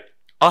that. Yeah.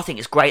 I think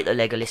it's great that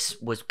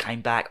Legolas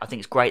came back. I think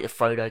it's great that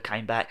Frodo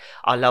came back.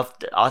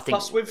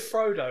 Plus, with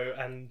Frodo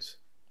and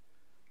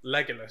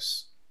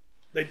Legolas,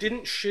 they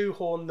didn't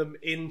shoehorn them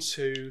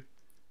into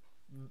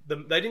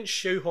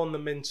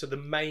the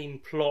main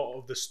plot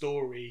of the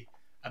story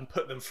and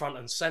put them front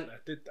and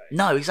centre, did they?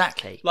 No,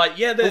 exactly. Like,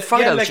 Frodo's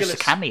Legolas, just a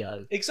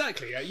cameo.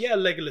 Exactly. Yeah,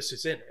 Legolas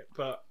is in it,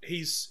 but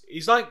he's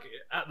like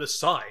at the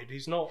side.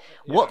 He's not.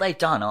 What they've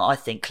done, I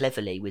think,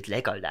 cleverly with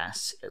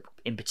Legolas,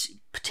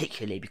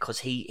 particularly because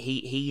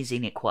he's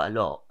in it quite a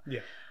lot.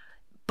 Yeah.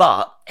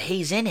 But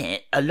he's in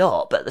it a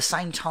lot, but at the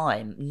same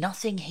time,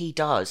 nothing he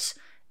does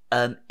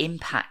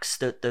impacts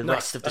the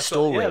rest of the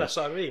story. That's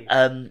what I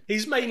mean.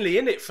 He's mainly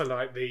in it for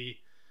like the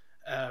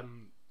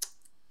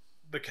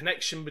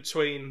connection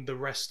between the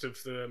rest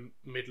of the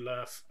Middle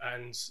Earth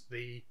and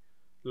the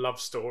love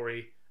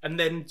story, and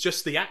then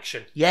just the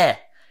action. Yeah,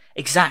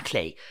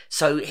 exactly.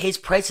 So his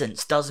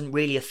presence doesn't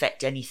really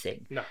affect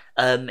anything. No.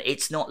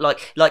 It's not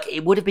like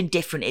it would have been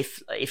different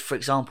if for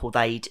example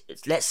they'd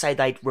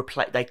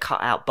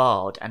cut out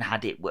Bard and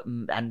had it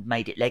and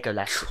made it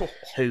Legolas,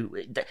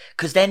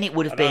 because then it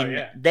would have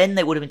been then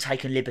they would have been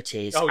taking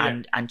liberties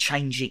and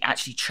changing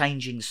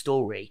the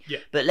story. Yeah.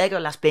 But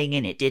Legolas being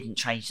in it didn't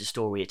change the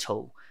story at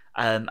all.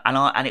 And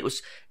it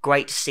was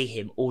great to see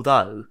him.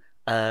 Although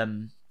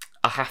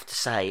I have to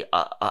say,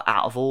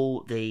 out of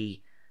all the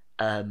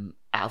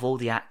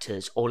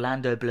actors,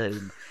 Orlando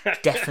Bloom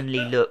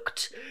definitely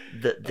looked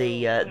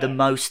the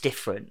most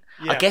different.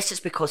 Yeah. I guess it's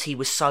because he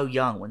was so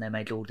young when they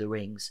made Lord of the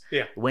Rings.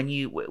 Yeah. When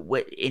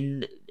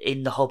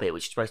in The Hobbit,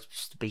 which is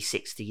supposed to be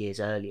 60 years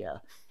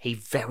earlier, he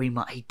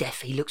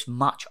looks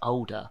much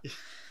older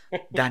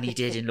than he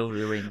did in Lord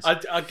of the Rings.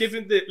 I give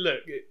him the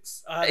look.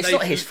 It's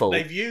not his fault.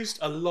 They've used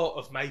a lot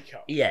of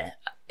makeup. Yeah,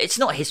 it's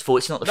not his fault.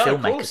 It's not the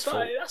filmmaker's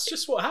fault. That's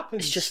just what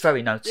happens. It's just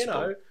very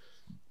noticeable.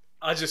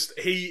 You know,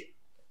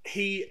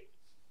 he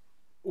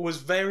was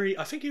very.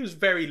 I think he was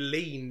very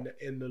lean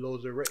in the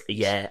Lord of the Rings.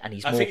 Yeah, and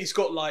I think he's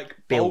got like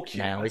built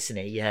bulkier now, isn't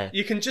he? Yeah,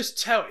 you can just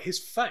tell his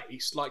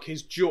face, like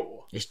his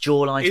jaw. His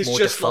jawline's more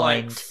just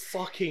defined. Like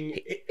fucking.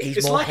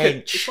 He's more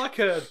hench. It's like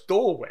a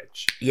door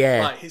wedge.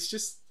 Yeah, like he's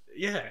just.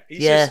 Yeah,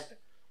 he's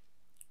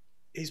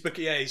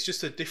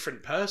just a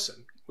different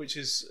person, which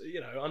is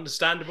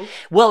understandable.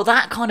 Well,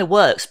 that kind of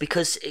works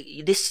because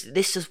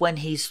this is when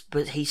he's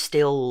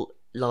still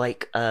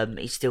like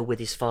he's still with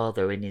his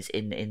father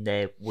in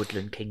their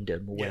woodland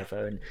kingdom or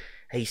whatever, and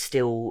he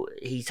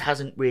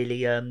hasn't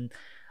really I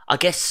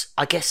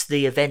guess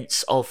the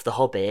events of The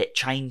Hobbit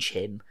change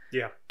him.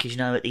 Yeah, because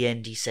at the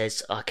end he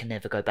says, "I can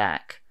never go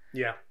back."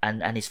 Yeah,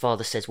 and his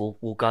father says,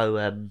 "We'll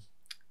go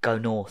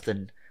north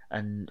and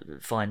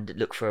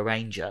look for a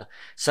ranger."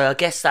 So I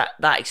guess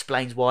that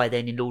explains why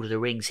then in Lord of the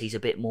Rings he's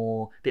a bit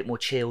more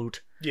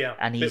chilled. Yeah,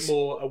 and he's a bit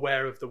more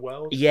aware of the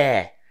world.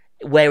 Yeah,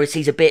 whereas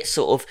he's a bit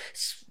sort of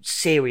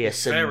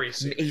serious and very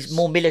serious. He's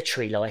more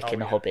military like in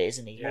The Hobbit,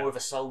 isn't he? Yeah. More of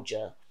a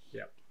soldier.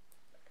 Yeah.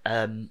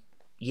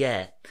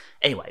 Yeah.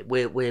 Anyway,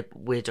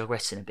 we're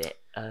digressing a bit.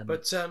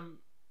 But so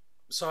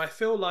I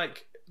feel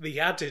like the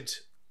added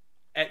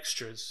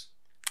extras.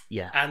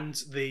 Yeah. And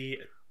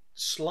the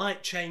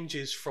slight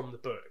changes from the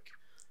book.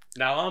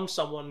 Now, I'm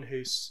someone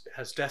who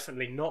has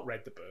definitely not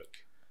read the book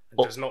and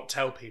does not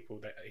tell people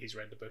that he's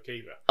read the book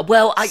either.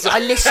 Well, I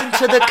listened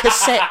to the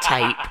cassette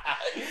tape.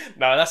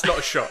 No, that's not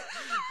a shot.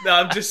 No,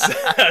 I'm just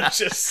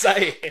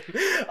saying.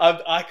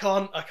 I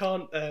can't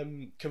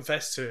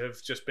confess to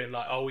have just been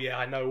like, oh yeah,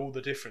 I know all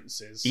the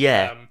differences.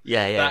 Yeah,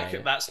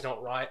 That's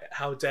not right.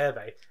 How dare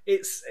they?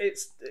 It's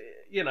it's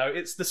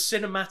the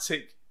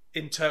cinematic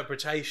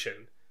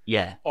interpretation.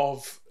 Yeah.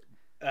 Of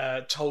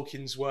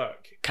Tolkien's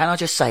work. Can I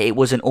just say it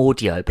was an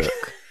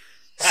audiobook?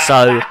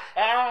 So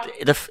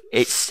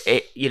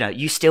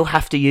you still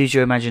have to use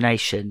your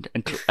imagination,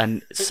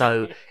 and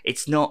so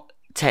it's not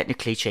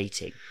technically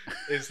cheating.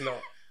 It's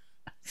not.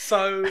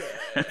 So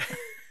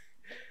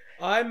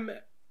I'm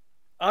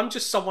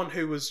just someone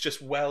who was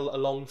just well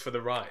along for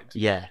the ride.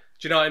 Yeah.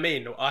 Do you know what I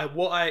mean?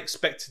 What I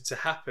expected to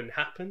happen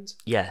happened.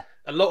 Yeah.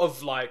 A lot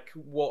of like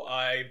what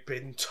I'd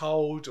been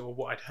told or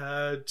what I'd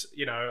heard,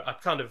 I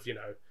kind of,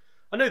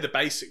 I know the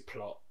basic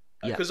plot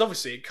because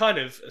obviously it kind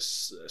of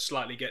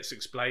slightly gets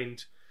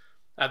explained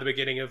at the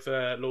beginning of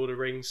Lord of the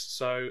Rings.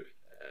 So,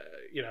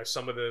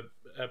 some of the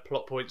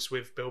plot points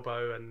with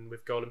Bilbo and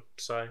with Gollum.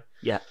 So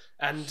yeah,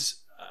 and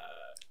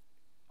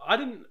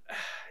I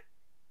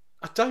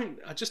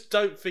just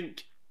don't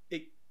think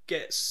it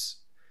just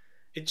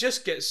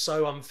gets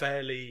so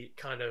unfairly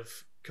kind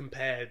of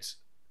compared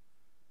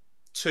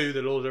to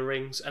the Lord of the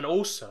Rings, and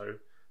also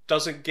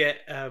doesn't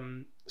get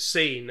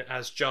seen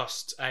as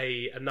just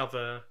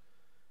another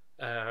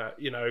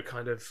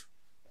kind of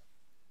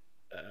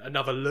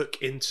another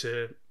look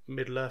into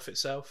Middle Earth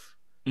itself.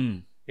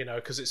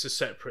 Because it's a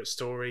separate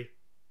story.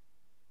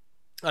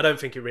 I don't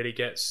think it really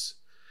gets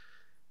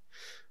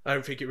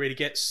the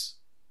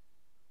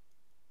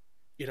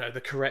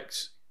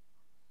correct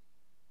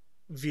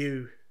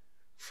view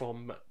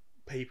from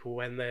people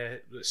when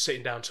they're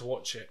sitting down to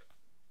watch it.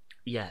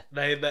 Yeah,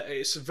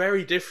 it's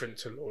very different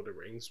to Lord of the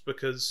Rings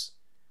because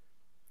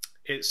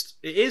it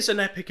is an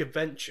epic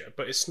adventure,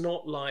 but it's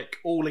not like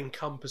all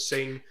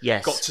encompassing.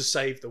 Yes, got to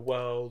save the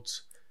world.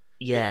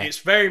 Yeah, it's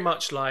very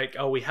much like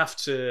we have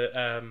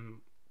to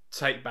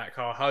take back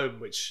our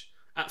home, which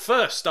at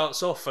first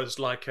starts off as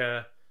like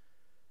a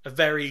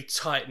very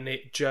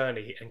tight-knit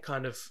journey and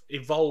kind of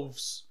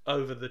evolves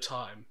over the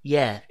time.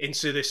 Yeah,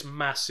 into this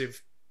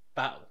massive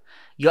battle.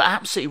 You're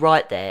absolutely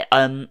right there.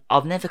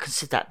 I've never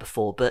considered that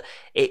before, but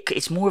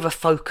it's more of a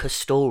focused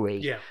story.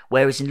 Yeah.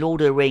 Whereas in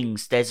Lord of the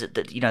Rings, there's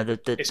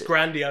it's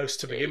grandiose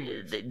to begin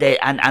with.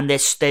 And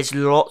there's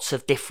lots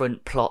of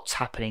different plots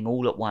happening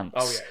all at once.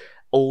 Oh yeah.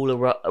 all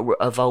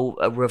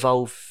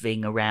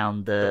revolving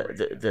around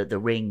the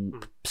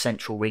ring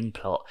central ring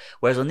plot.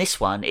 Whereas on this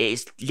one, it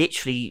is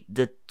literally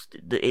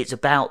it's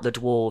about the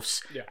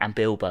dwarves and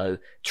Bilbo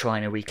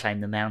trying to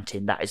reclaim the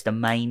mountain. That is the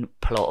main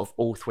plot of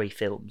all three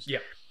films. Yeah,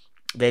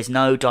 there's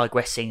no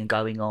digressing and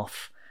going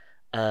off.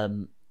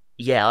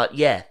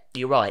 Yeah,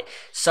 you're right.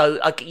 So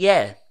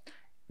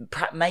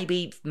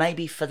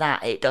maybe for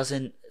that it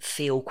doesn't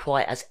feel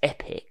quite as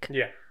epic.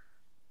 Yeah,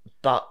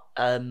 but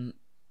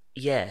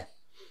yeah.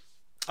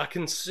 I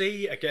can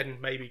see, again,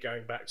 maybe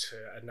going back to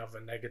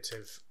another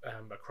negative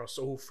across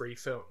all three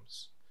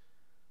films,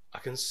 I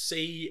can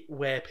see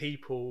where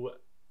people,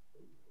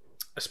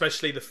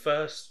 especially the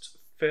first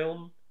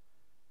film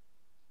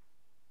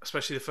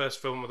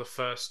or the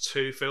first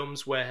two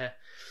films, where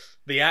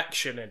the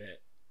action in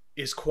it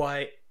is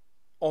quite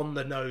on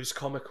the nose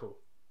comical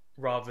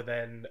rather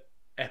than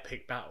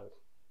epic battle.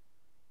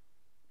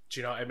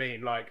 Do you know what I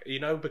mean? Like,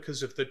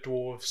 because of the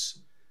dwarves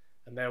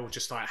and they're all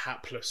just like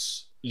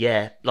hapless.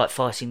 Yeah, like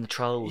fighting the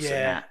trolls and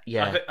that.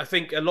 Yeah. I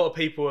think a lot of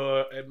people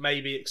are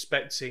maybe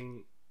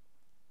expecting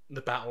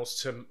the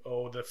battles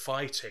or the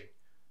fighting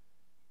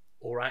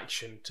or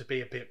action to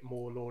be a bit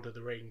more Lord of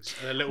the Rings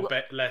and a little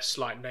bit less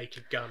like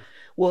Naked Gun.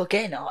 Well,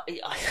 again, I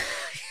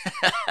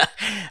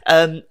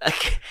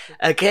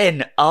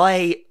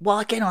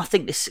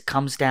think this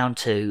comes down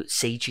to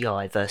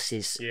CGI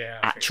versus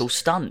actual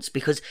stunts,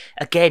 because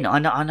again,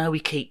 I know we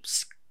keep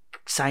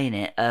saying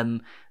it.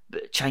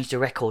 Change the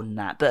record and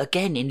that, but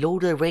again, in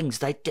Lord of the Rings,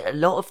 they did a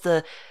lot of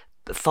the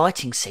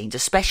fighting scenes,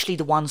 especially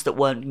the ones that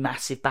weren't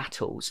massive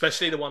battles,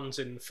 especially the ones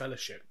in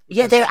Fellowship.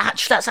 Yeah,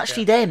 that's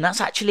actually them. That's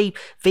actually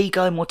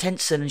Viggo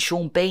Mortensen and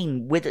Sean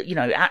Bean with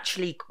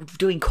actually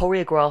doing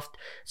choreographed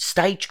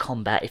stage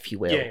combat, if you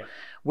will. Yeah.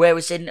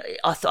 Whereas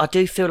I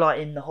do feel like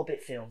in the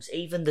Hobbit films,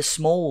 even the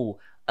small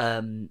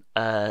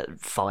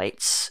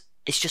fights,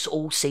 it's just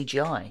all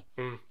CGI.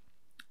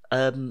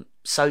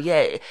 So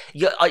you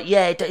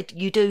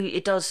do.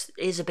 It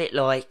is a bit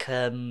like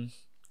they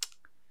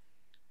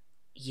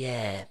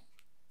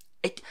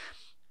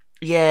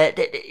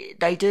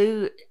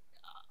do.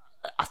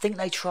 I think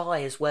they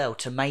try as well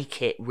to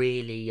make it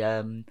really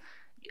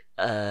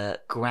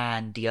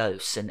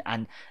grandiose,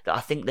 and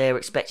I think they're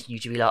expecting you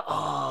to be like,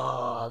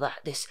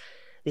 this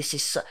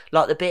is so,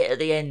 like the bit at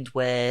the end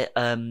where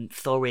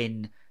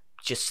Thorin,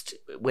 just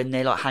when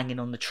they're like hanging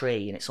on the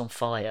tree and it's on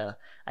fire,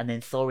 and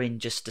then Thorin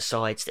just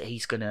decides that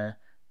he's gonna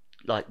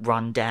like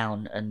run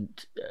down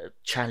and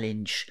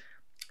challenge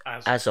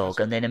Azog,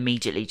 and then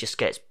immediately just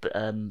gets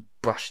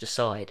brushed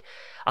aside.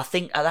 I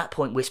think at that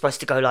point we're supposed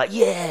to go like,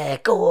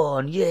 go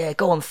on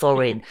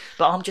Thorin.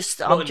 But I'm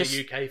just in the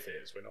UK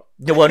theaters, we're not.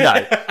 Well,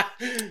 no.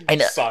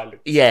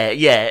 Silent.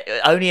 Yeah.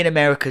 Only in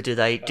America do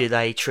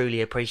they truly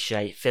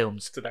appreciate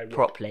films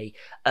properly.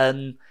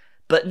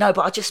 But no,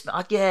 but you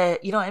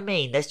know what I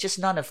mean? There's just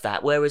none of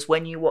that. Whereas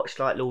when you watch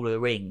like Lord of the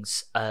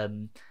Rings,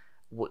 when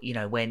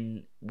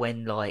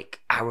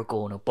like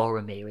Aragorn or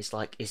Boromir is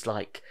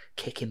like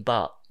kicking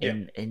butt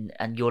in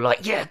and you're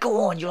like,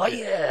 go on, you're like,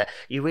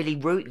 you're really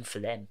rooting for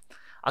them.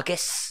 I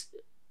guess.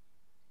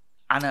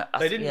 And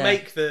they didn't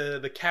make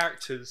the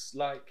characters,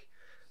 like,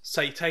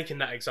 say, taking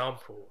that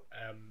example.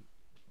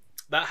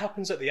 That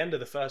happens at the end of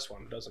the first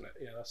one, doesn't it?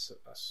 Yeah, that's.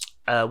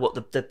 What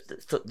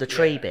the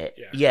tree bit?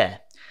 Yeah,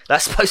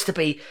 that's supposed to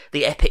be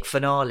the epic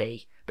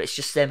finale, but it's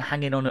just them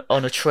hanging on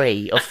a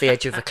tree off the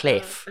edge of a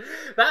cliff.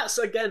 That's,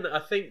 again, I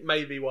think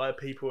maybe why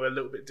people are a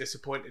little bit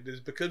disappointed, is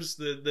because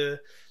the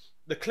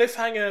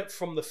cliffhanger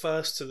from the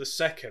first to the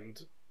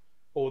second,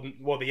 or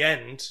the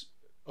end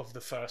of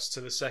the first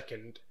to the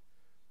second,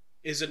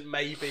 haven't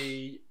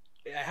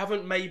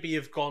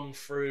gone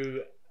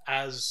through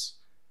as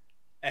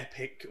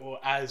epic or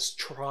as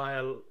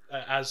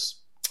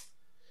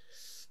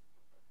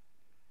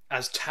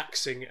as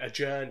taxing a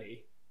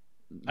journey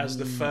as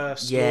the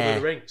first Lord of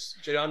the Rings.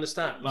 Do you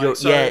understand?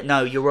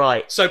 You're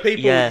right. So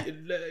people,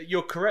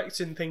 you're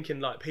correct in thinking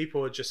like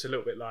people are just a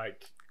little bit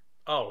like,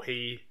 oh,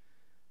 he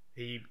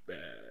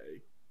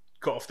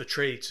got off the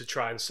tree to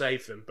try and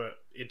save them, but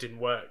it didn't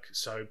work,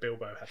 so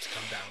Bilbo had to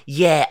come down.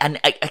 Yeah, and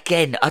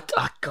again, I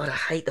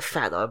hate the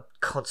fact that I'm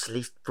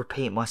constantly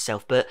repeating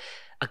myself, but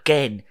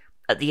again,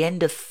 at the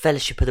end of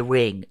Fellowship of the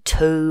Ring,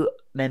 2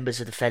 members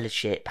of the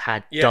Fellowship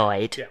had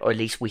died, or at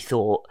least we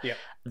thought. Yeah.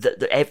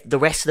 The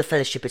rest of the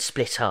Fellowship had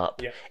split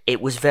up. Yeah.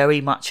 It was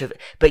very much of,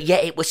 but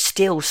yet it was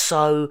still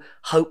so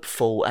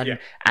hopeful and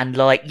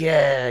like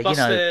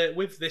Plus,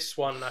 with this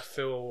one, I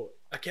feel.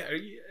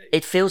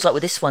 It feels like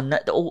with this one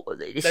that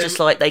it's just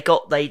like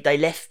they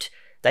left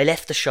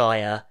the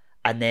Shire,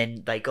 and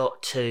then they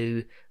got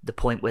to the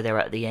point where they're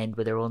at the end,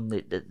 where they're on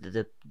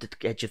the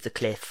edge of the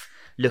cliff,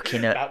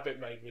 looking at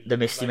the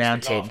Misty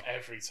Mountain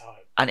every time,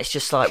 and it's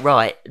just like,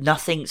 right,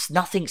 nothing's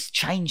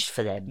changed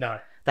for them. No,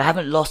 they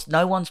haven't lost.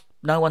 No one's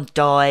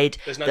died.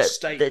 There's no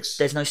stakes.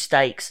 There's no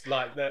stakes.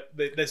 Like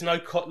there's no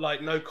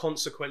no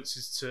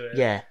consequences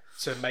to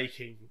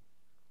making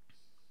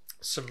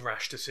some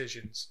rash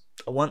decisions.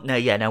 One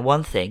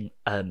thing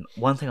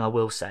I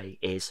will say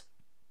is,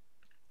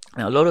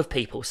 now a lot of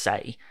people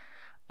say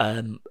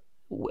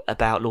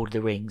about Lord of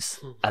the Rings,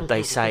 and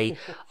they say,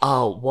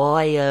 "Oh,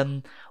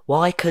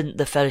 why couldn't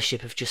the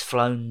Fellowship have just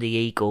flown the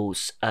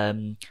Eagles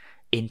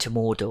into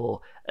Mordor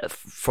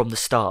from the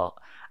start?"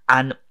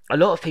 And a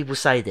lot of people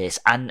say this,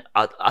 and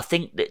I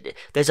think that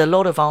there's a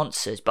lot of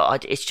answers,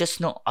 but it's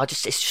just not.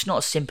 It's just not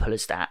as simple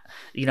as that.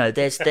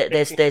 There's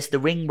the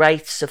ring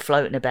wraiths are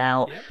floating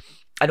about. Yep.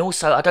 And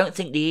also, I don't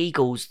think the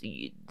Eagles,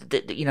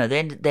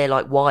 they're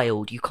like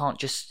wild. You can't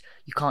just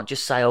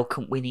say, "Oh,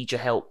 we need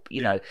your help."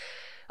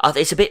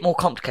 It's a bit more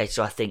complicated,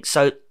 I think.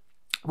 So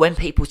when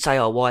people say,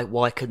 "Oh,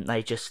 why couldn't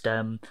they just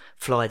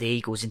fly the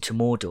Eagles into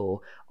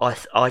Mordor?"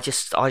 I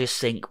just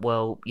think,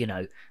 well,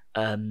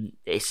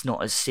 it's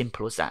not as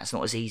simple as that. It's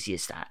not as easy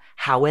as that.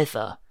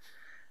 However,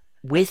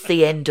 with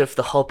the end of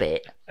The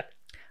Hobbit,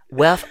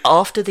 well,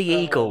 after the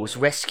Eagles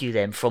rescue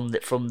them from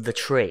the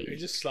tree, he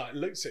just like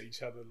looks at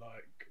each other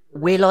like.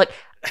 We're like,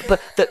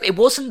 but it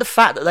wasn't the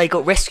fact that they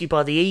got rescued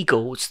by the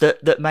Eagles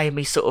that made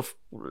me sort of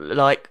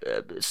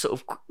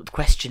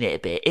question it a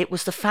bit. It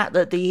was the fact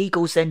that the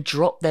Eagles then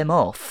dropped them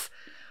off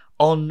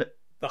on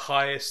the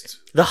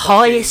highest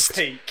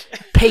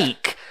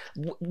peak,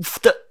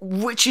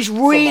 which is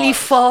really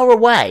far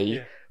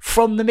away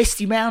from the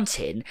Misty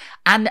Mountain,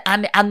 and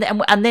then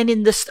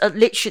in the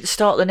literally at the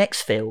start of the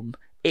next film,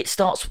 it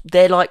starts.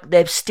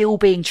 They're still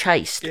being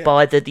chased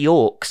by the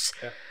orcs.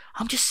 Yeah.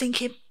 I'm just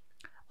thinking.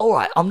 All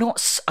right, I'm not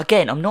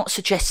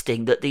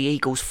suggesting that the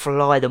Eagles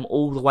fly them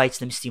all the way to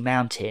the Misty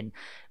Mountain.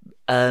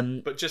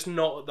 But just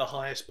not at the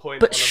highest point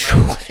but on the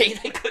mountain. But surely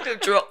they could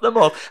have dropped them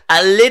off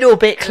a little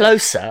bit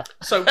closer.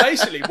 So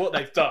basically what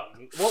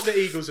the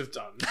Eagles have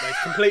done, they've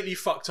completely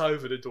fucked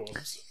over the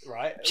dwarves,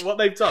 right? What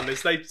they've done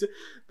is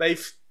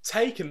they've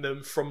taken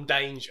them from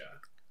danger.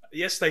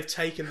 Yes, they've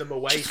taken them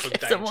away from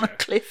danger. Them on a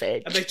cliff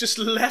edge. And they've just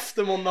left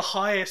them on the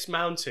highest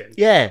mountain.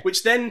 Yeah.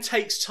 Which then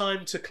takes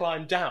time to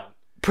climb down.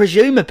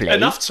 Presumably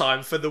enough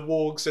time for the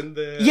wargs and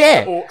the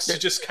orcs to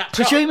just catch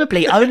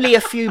presumably up. only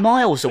a few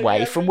miles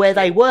away from where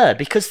they were,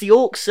 because the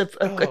orcs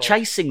are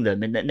chasing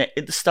them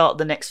at the start of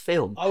the next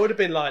film. I would have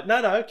been like,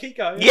 no, keep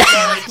going. Yeah.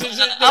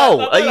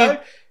 Are you?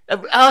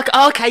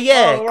 Okay,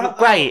 yeah, right,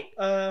 great.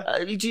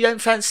 You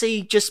don't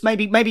fancy just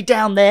maybe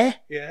down there?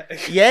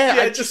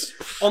 Yeah, just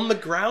on the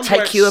ground.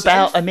 Take you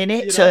about a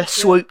minute to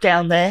swoop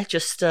down there.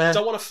 Just I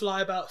don't want to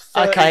fly about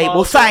 30 okay, miles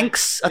well,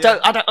 thanks. Yeah.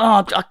 I don't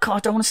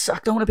want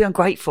to be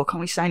ungrateful. I can't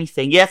really say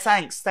anything. Yeah,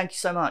 thanks. Thank you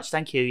so much.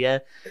 Thank you. Yeah.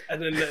 And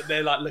then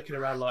they're like looking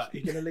around, like, "Are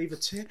you gonna leave a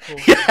tip?" Or...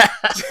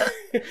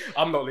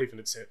 I'm not leaving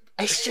a tip.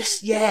 It's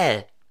just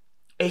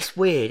it's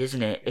weird,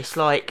 isn't it? It's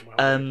like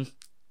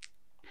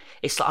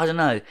It's like, I don't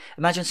know.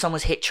 Imagine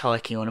someone's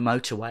hitchhiking on a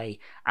motorway,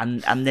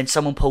 and then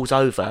someone pulls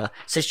over,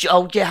 says,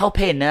 "Oh yeah, hop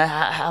in.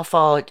 How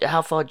far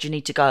do you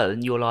need to go?"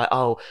 And you're like,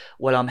 "Oh,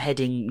 well, I'm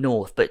heading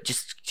north, but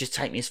just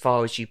take me as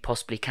far as you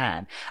possibly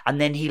can."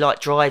 And then he like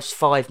drives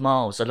 5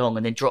 miles along,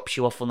 and then drops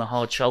you off on the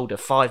hard shoulder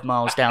 5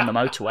 miles down the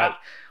motorway.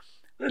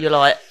 You're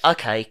like,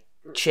 "Okay,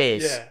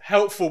 cheers." Yeah,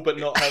 helpful but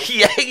not helpful.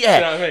 yeah. You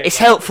know what I mean? It's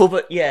helpful,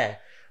 but yeah.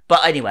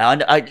 But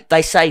anyway,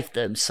 they saved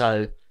them,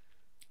 so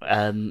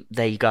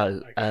there you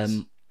go.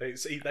 They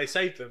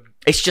saved them.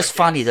 It's just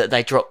funny that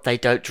they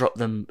don't drop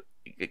them.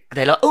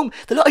 They're like,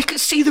 I can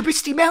see the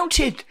Misty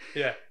Mountain.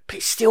 Yeah. But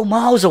it's still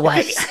miles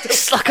away.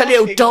 It's like a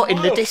little dot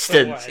in the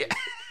distance. Yeah.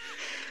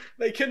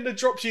 They couldn't have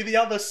dropped you the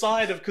other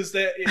side of, because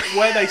they're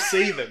where they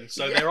see them.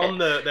 So they're on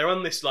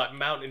this like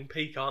mountain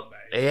peak, aren't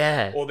they?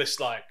 Yeah. Or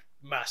this like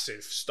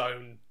massive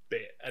stone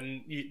bit,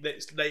 and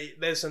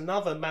there's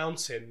another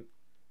mountain.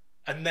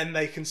 And then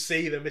they can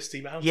see the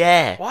Misty Mountain.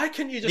 Yeah. Why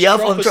can't you just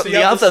drop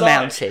the other side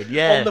mountain?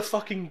 Yeah. On the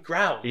fucking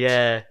ground.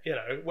 Yeah.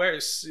 Where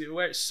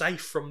it's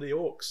safe from the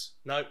orcs.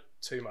 No,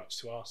 too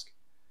much to ask.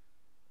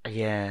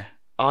 Yeah.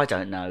 I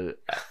don't know.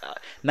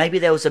 Maybe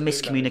there was a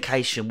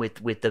miscommunication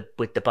with the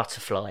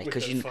butterfly,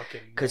 because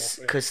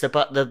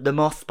the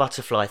moth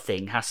butterfly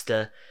thing has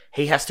to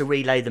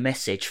relay the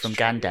message from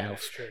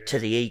Gandalf to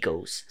the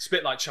Eagles. It's a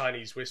bit like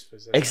Chinese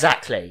whispers.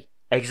 Exactly.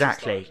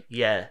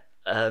 Yeah.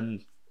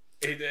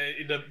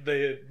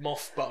 The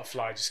moth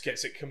butterfly just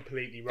gets it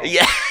completely wrong.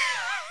 Yeah.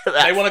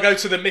 They want to go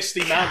to the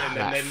Misty Mountain,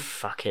 and then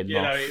fucking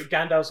moth.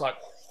 Gandalf's like,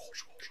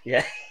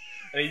 yeah.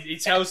 And he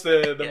tells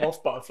the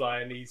moth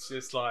butterfly, and he's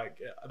just like,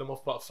 the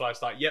moth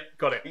butterfly's like, "Yep,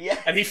 got it." Yeah.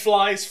 And he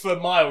flies for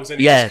miles, and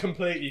he just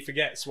completely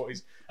forgets what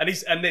he's.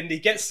 And then he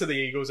gets to the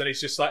Eagles, and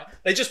he's just like,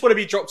 they just want to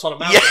be dropped on a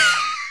mountain.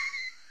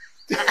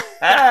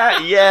 Yeah.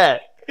 Yeah.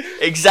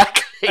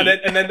 Exactly. And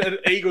then the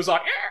Eagles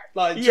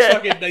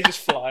fucking, they just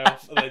fly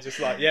off, and they're just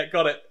like, "Yeah,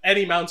 got it.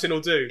 Any mountain will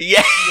do."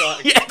 Yeah,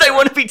 like, they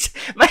want to be.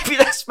 Maybe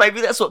that's what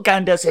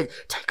Gandalf said.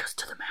 Take us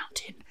to the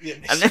mountain. Yeah,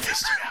 and then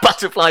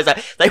butterflies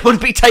like, they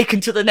want to be taken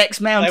to the next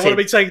mountain. They want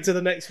to be taken to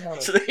the next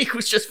mountain. So the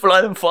Eagles just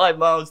fly them 5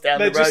 miles down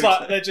the road.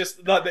 They're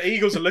just like the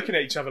Eagles are looking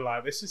at each other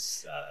like, "This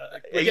is."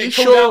 Are you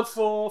sure?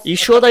 You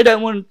sure they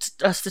don't want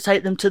us to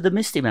take them to the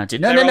Misty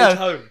Mountain? No.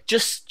 Home.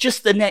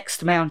 Just the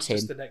next mountain.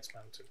 Just the next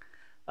mountain.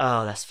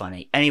 Oh, that's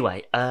funny.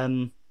 Anyway,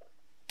 Unexpected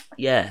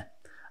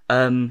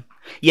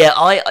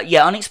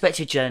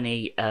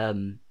Journey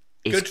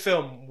is good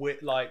film.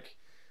 With like,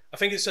 I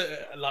think it's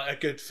a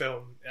good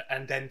film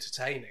and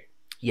entertaining.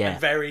 Yeah.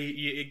 And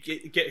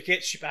it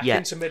gets you back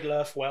into Middle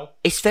Earth well.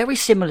 It's very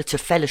similar to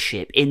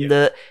Fellowship in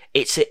that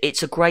it's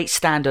a great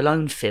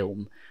standalone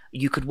film.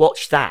 You could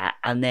watch that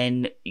and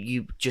then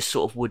you just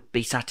sort of would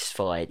be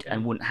satisfied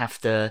and wouldn't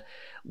have to.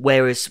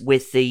 Whereas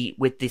with the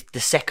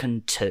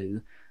second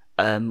two,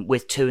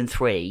 with 2 and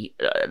 3,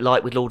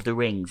 like with Lord of the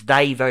Rings,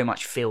 they very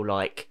much feel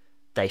like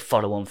they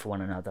follow on for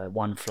one another.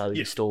 One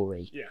flowing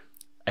story. Yeah.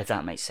 If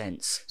that makes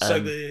sense. So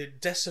the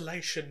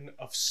Desolation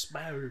of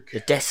Smaug.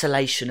 The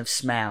Desolation of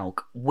Smaug.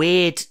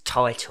 Weird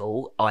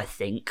title, I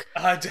think.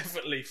 I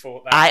definitely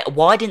thought that.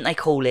 Why didn't they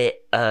call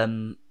it,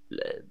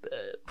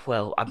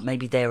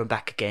 maybe There and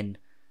Back Again.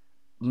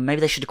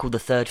 Maybe they should have called the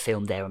third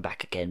film There and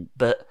Back Again.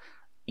 But,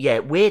 yeah,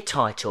 weird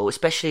title,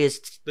 especially as...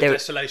 The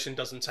Desolation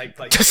doesn't take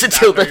place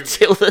until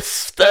the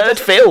third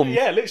film.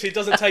 Yeah, literally it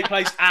doesn't take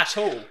place at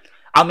all.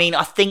 I mean,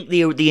 I think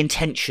the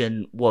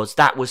intention was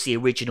that was the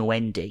original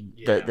ending,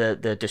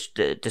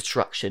 the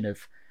destruction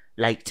of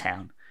Lake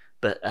Town,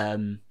 but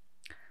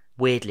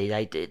weirdly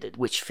they did,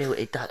 which feel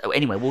it does.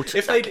 Anyway,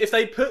 if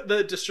they put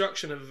the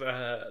destruction of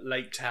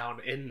Lake Town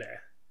in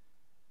there,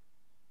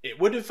 it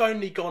would have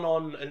only gone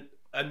on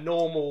a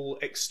normal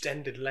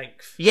extended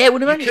length. Yeah, it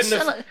would have only you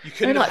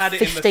couldn't have had it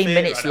 15 in the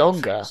minutes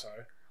longer. So.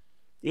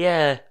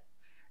 Yeah,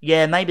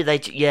 maybe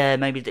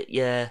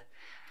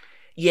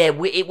Yeah,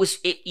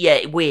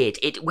 weird.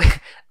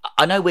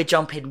 I know we're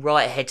jumping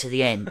right ahead to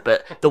the end,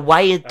 but the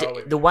way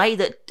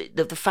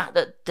the fact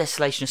that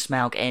Desolation of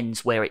Smaug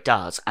ends where it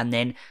does, and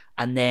then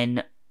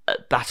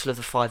Battle of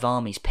the Five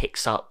Armies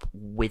picks up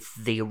with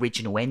the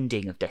original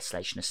ending of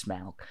Desolation of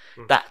Smaug,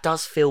 that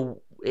does feels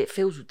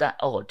that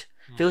odd.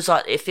 Feels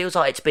like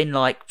it's been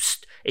like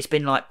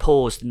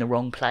paused in the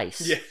wrong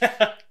place.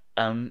 Yeah.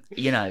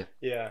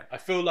 Yeah, I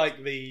feel like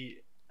I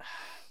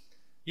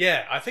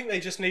think they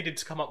just needed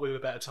to come up with a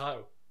better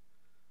title.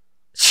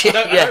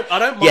 I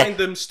don't mind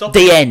them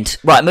stopping the end.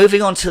 Right,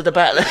 moving on to the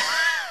battle.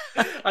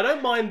 I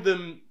don't mind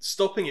them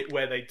stopping it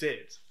where they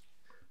did,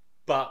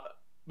 but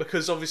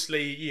because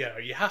obviously, you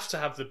have to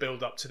have the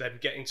build up to them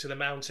getting to the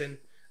mountain,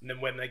 and then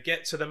when they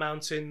get to the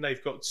mountain,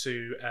 they've got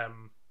to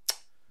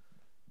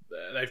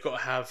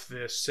have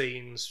the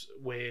scenes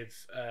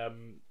with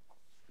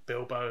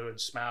Bilbo and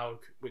Smaug,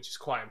 which is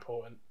quite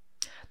important.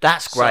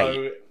 That's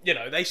great.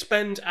 So, they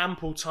spend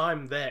ample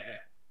time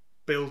there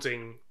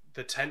building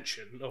the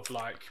tension of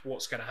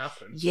what's going to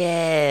happen.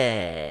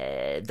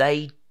 Yeah,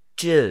 they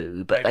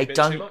do, but they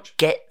don't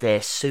get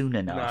there soon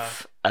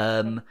enough.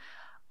 No.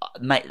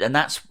 And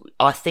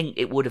I think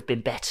it would have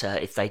been better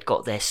if they'd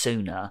got there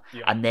sooner,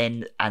 and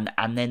then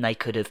they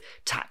could have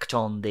tacked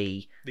on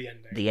the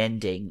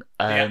ending,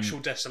 the actual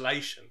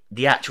desolation.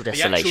 The actual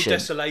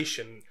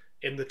desolation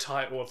in the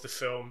title of the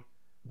film,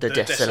 The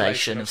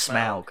Desolation of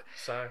Smaug.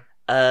 So.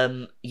 I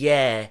mean,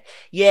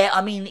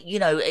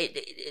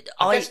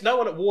 I guess no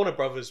one at Warner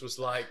Brothers was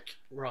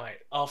right,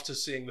 after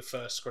seeing the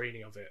first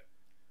screening of it,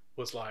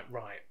 was right,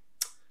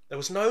 there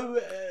was no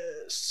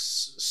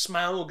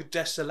Smaug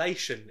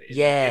desolation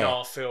in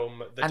our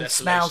film. And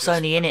Smaug's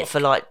only in it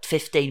for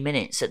 15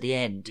 minutes at the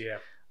end. Yeah.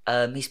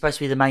 He's supposed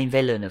to be the main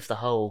villain of the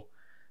whole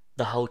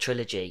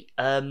trilogy.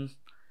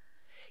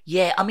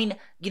 Yeah, I mean,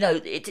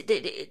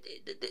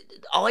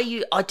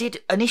 I did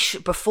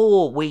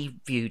before we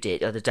viewed it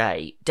the other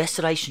day.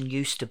 Desolation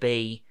used to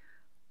be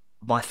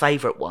my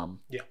favourite one.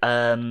 Yeah.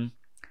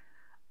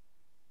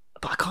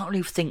 But I can't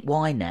really think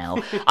why now.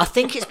 I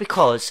think it's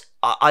because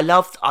it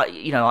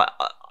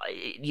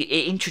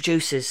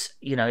introduces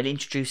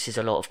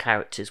a lot of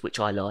characters which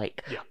I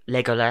like. Yeah.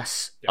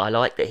 Legolas, I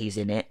like that he's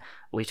in it.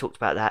 We talked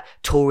about that.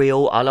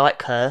 Toriel, I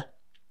like her.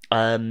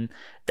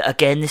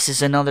 Again, this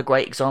is another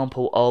great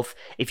example of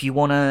if you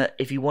wanna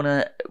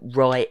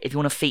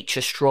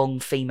feature strong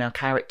female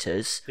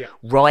characters,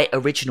 write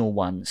original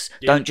ones.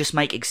 Yeah. Don't just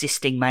make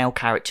existing male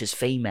characters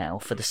female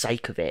for the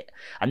sake of it.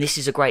 And this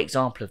is a great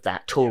example of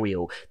that.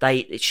 Toriel,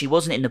 she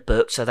wasn't in the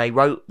book, so they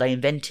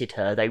invented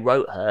her, they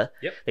wrote her.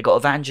 Yep. They got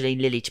Evangeline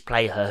Lilly to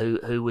play her,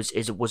 who was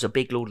a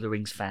big Lord of the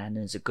Rings fan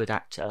and is a good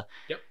actor.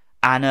 Yep.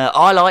 And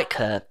I like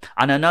her,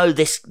 and I know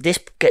this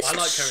gets I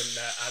like her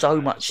in so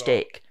much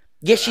stick.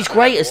 Yeah, she's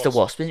great as the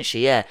Wasp, isn't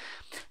she? Yeah,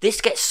 this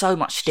gets so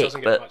much stick, she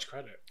doesn't get much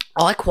credit.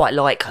 I quite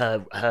like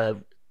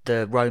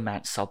the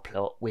romance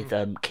subplot with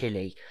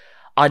Killy.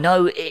 I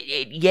know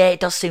it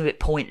does seem a bit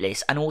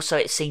pointless, and also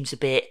it seems a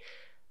bit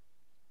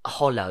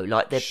hollow.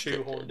 Like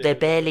they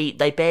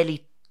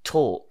barely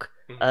talk.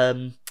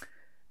 They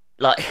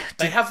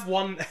have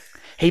one.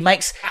 He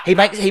makes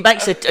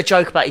a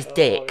joke about his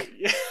dick,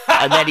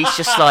 and then he's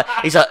like,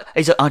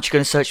 aren't you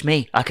going to search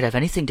me? I could have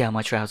anything down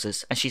my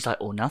trousers, and she's like,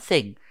 or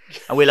nothing,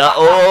 and we're like,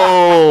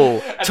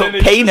 talk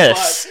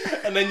penis,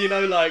 and then do you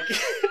know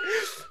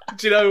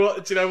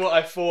what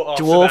I thought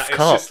after dwarf that?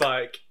 cock. It's just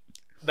like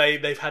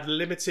they've had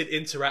limited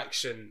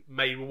interaction,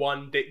 made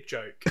one dick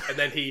joke, and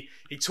then he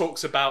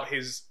talks about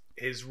his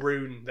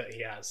rune that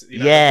he has, the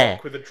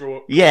rock with a draw,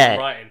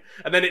 writing,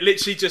 and then it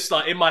literally just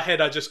in my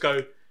head I just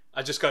go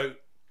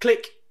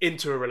click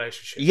into a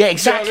relationship. Yeah,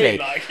 exactly. You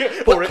know what I mean?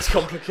 Like, or it's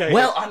complicated.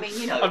 Well, I mean,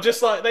 you know, I'm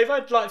just like, they've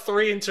had like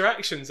 3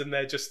 interactions and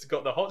they're just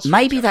got the hot.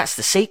 Maybe that's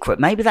the secret.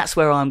 Maybe that's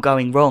where I'm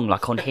going wrong,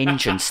 like on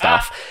Hinge and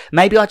stuff.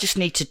 Maybe I just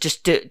need to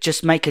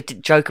just make a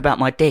joke about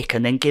my dick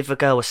and then give a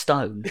girl a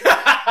stone.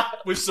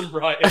 With some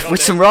writing on With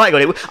it. some writing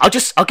on it.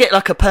 I'll get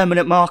like a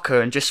permanent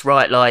marker and just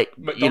write like,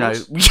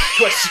 McDonald's? you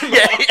know,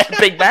 yeah,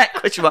 Big Mac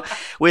question mark.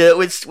 We're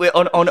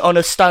on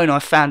a stone I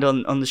found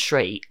on the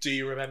street. Do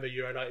you remember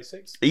Euro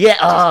 96?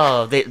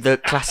 Yeah,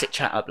 the classic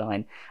chat up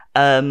line.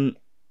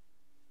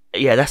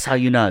 Yeah, that's how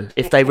you know.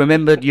 If they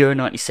remembered Euro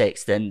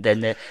 96, then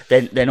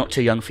they're not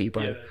too young for you,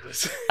 bro.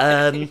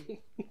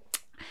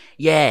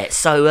 Yeah,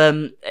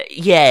 So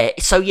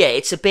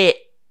it's a bit.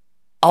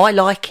 I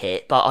like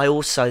it, but I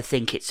also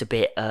think it's a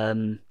bit.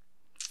 There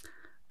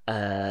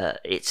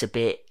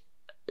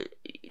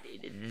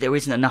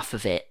isn't enough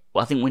of it.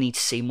 I think we need to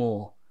see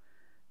more.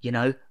 You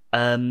know,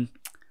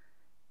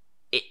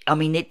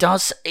 it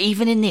does.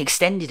 Even in the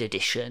extended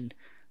edition,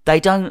 they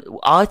don't.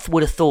 I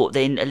would have thought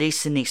that at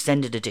least in the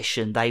extended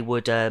edition, they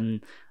would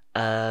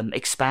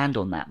expand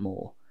on that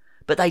more.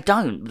 But they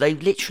don't. They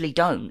literally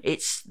don't.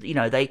 It's, you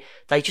know, they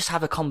just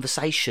have a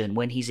conversation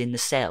when he's in the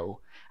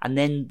cell. And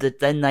then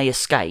they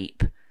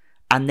escape,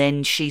 and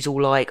then she's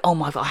all like, "Oh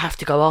my! I have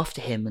to go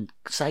after him and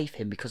save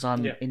him because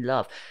I'm in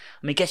love."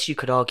 I mean, I guess you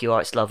could argue,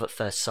 it's love at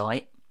first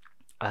sight.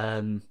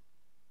 I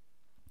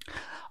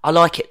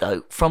like it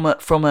though,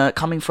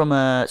 coming from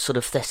a sort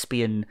of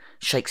thespian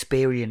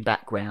Shakespearean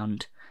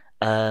background.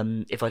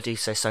 If I do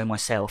say so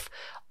myself,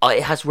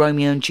 it has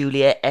Romeo and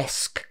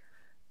Juliet-esque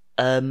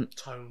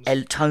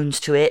tones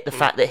to it. The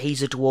fact that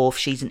he's a dwarf,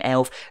 she's an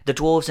elf. The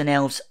dwarves and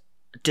elves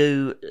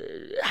do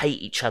hate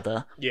each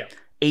other. Yeah.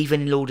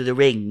 Even in Lord of the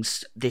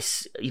Rings,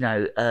 this, you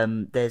know,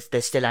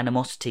 there's still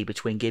animosity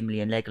between Gimli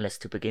and Legolas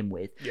to begin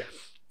with. Yeah.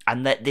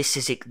 And that this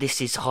is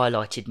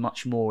highlighted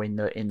much more in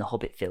the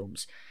Hobbit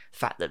films. The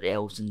fact that the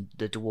elves and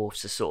the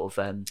dwarves are sort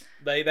of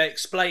they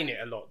explain it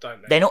a lot,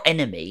 don't they? They're not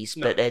enemies,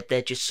 but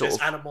they're just sort There's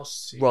of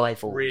animosity,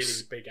 rivals. Really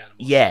big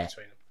animosity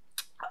between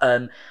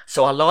them.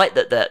 So I like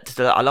that.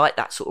 I like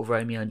that sort of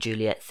Romeo and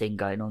Juliet thing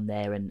going on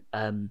there, and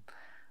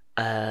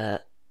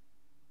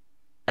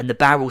the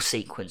barrel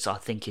sequence I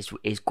think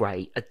is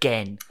great.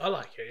 Again, I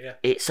like it. Yeah,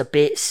 it's a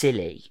bit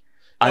silly.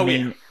 I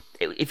mean,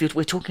 if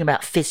we're talking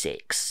about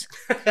physics,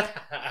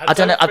 I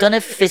don't know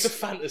if it's a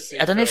fantasy.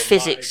 I don't know if film,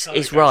 physics like, it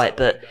is right,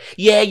 but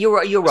yeah, you're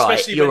right.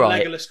 Especially you're when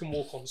right. Legolas can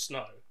walk on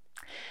snow,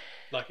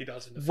 like he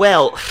does in the film.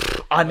 Well,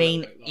 I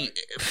mean,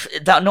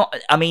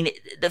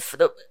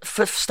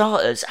 for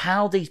starters,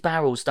 how these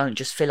barrels don't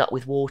just fill up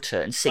with water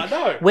and sink.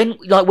 I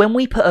know. When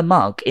we put a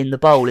mug in the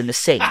bowl in the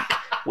sink,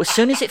 as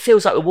soon as it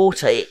fills up with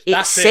water,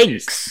 it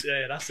sinks.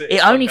 That's it.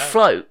 It only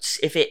floats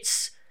if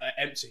it's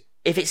empty.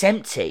 If it's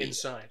empty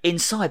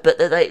inside, but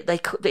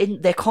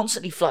they're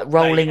constantly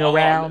rolling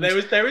around.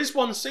 There is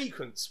one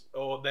sequence,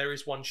 or there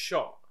is one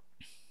shot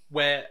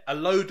where a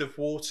load of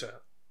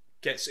water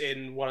gets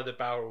in one of the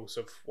barrels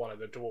of one of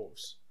the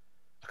dwarves.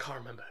 I can't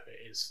remember who it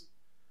is.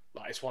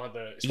 Like, it's one of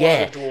the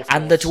dwarves.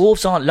 And the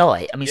dwarves aren't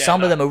light. I mean,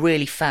 some of them are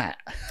really fat.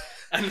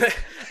 And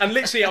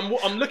literally,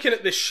 I'm looking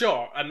at this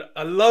shot, and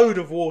a load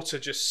of water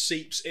just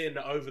seeps in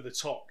over the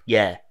top.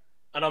 Yeah.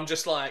 And I'm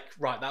just like,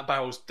 right, that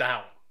barrel's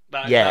down.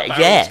 That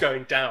barrel's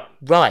going down.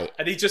 Right.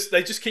 And they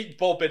just keep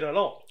bobbing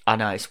along. I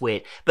know, it's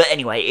weird, but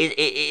anyway,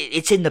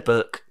 it's in the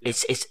book. Yeah.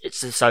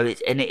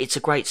 It's a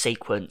great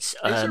sequence.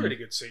 It's a really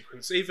good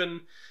sequence.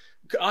 Even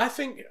I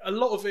think a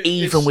lot of it,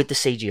 even with the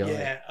CGI.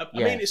 Yeah, I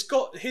mean, it's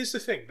got. Here's the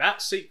thing: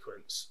 that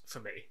sequence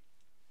for me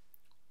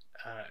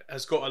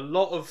has got a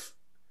lot of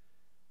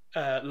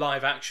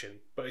live action,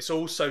 but it's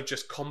also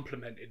just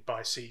complemented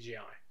by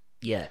CGI.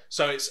 Yeah.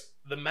 So it's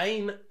the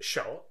main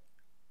shot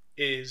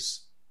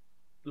is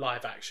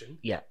live action.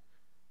 Yeah.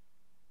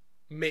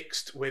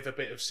 Mixed with a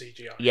bit of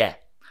CGI. Yeah.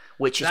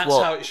 Which is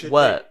what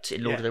worked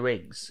in Lord of the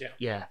Rings.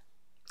 Yeah.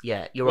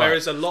 Yeah, you're right.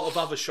 Whereas a lot of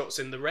other shots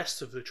in the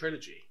rest of the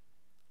trilogy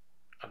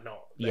are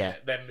not.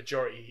 They're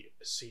majority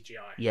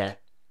CGI. Yeah.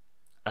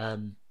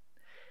 And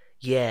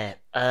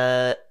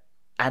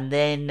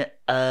then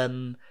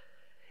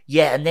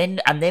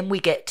we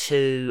get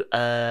to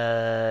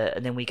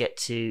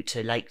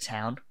Lake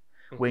Town.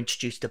 We're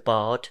introduced to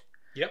Bard.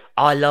 Yep.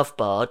 I love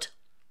Bard.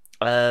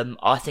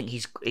 I think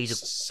he's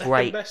a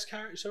great best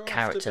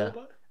character.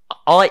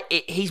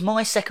 He's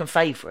my second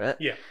favourite.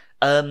 Yeah.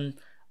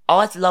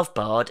 I love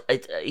Bard.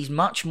 He's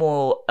much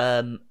more.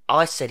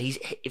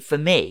 For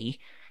me,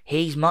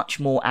 he's much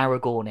more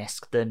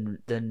Aragorn-esque than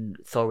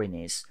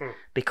Thorin is,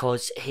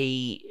 because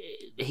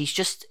he's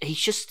just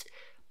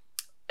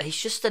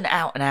an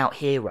out and out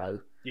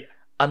hero. Yeah.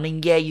 I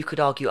mean, yeah, you could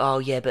argue,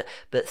 but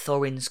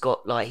Thorin's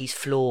got, like, he's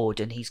flawed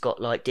and he's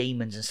got, like,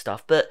 demons and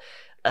stuff. But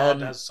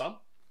Bard has some.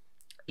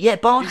 Yeah,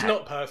 Bard. He's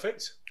not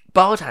perfect.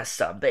 Bard has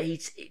some, but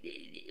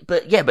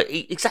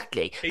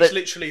exactly. He's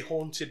literally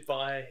haunted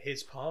by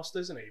his past,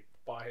 isn't he?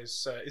 By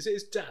his, is it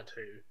his dad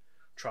who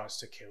tries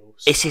to kill.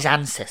 It's his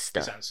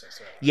ancestor. His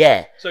ancestor. Right?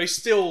 Yeah. So he's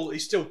still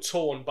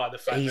torn by the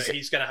fact that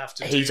he's going to have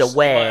to. He's he might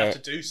aware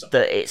have to do something.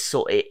 that it's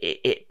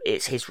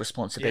his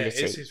responsibility.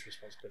 Yeah, it's his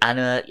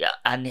responsibility.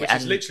 And which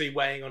is literally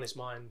weighing on his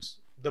mind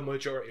the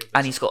majority of the time.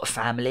 And he's got a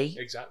family.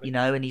 Exactly. You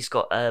know, and he's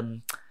got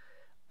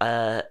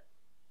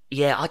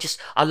yeah,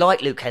 I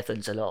like Luke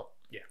Evans a lot.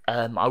 Yeah.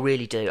 I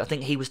really do. I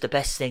think he was the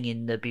best thing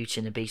in the Beauty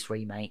and the Beast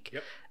remake.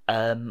 Yep.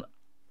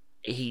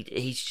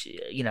 He's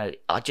you know,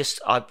 I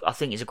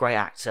think he's a great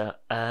actor.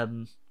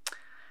 And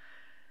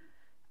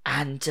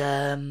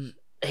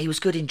he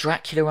was good in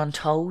Dracula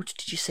Untold.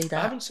 Did you see that?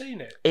 I haven't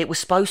seen it. It was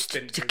supposed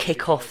to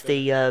kick off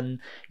the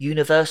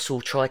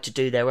Universal tried to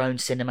do their own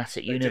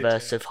cinematic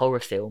universe of horror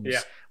films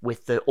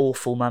with the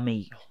awful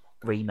Mummy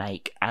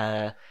remake.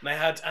 They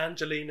had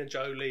Angelina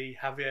Jolie,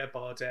 Javier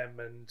Bardem,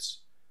 and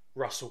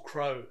Russell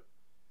Crowe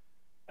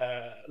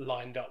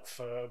lined up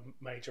for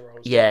major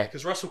roles. Yeah,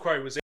 because Russell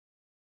Crowe was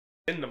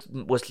in them.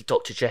 Was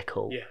Dr.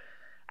 Jekyll. Yeah,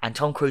 and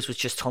Tom Cruise was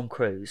just Tom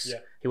Cruise. Yeah,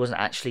 he wasn't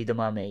actually the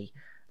Mummy.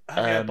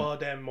 Javier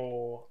Bardem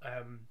or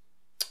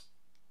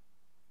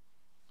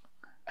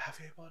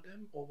Javier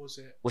Bardem, or was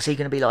it? Was he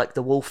going to be like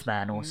the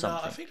Wolfman or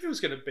something? No, I think he was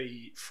going to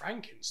be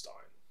Frankenstein.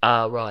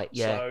 Ah, right,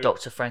 yeah, So,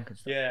 Dr.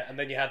 Frankenstein. Yeah, and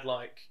then you had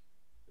like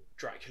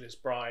Dracula's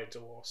Bride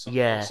or something,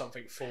 Yeah. or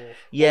something for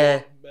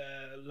Yeah.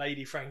 or,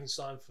 Lady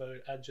Frankenstein for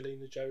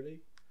Angelina Jolie.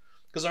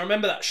 Because I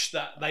remember that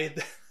they.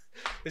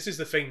 This is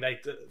the thing,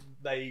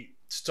 they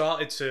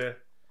started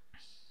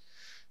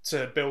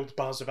to build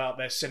buzz about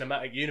their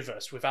cinematic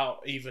universe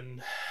without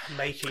even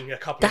making a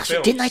couple of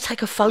films. Didn't they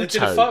take a photo? They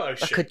did a photo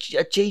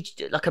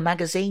shoot. Like a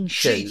magazine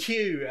shoot.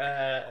 GQ.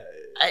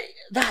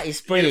 That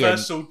is brilliant.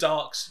 Universal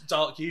Dark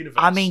Universe.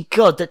 I mean,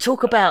 God,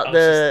 talk about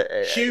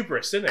the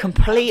hubris, isn't it?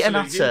 Complete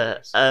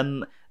Absolute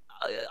and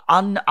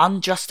utter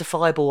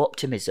unjustifiable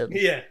optimism.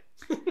 Yeah.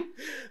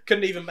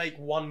 Couldn't even make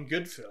one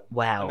good film.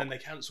 Wow. And then they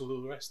cancelled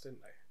all the rest,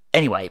 didn't they?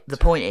 Anyway, the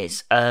point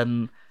is,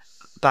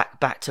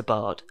 back to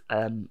Bard.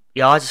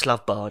 Yeah, I just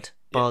love Bard.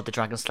 Bard the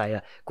Dragon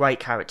Slayer. Great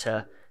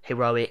character,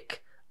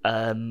 heroic.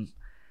 Yeah,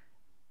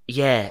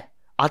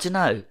 I don't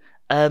know.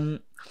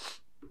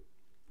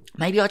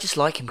 Maybe I just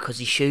like him because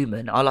he's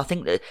human. I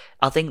think the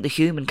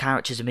human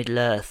characters of Middle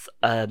Earth,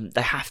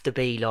 they have to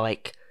be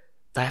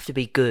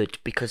good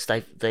because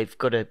they've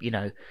got to, you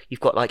know,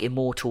 you've got like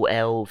immortal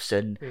elves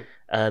and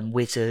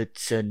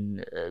wizards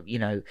and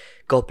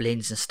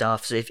goblins and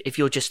stuff. So if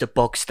you're just a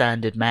bog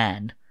standard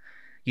man,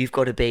 you've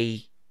got to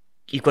be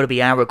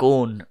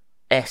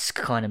Aragorn-esque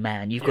kind of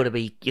man. You've got to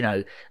be, you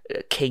know,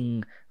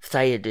 King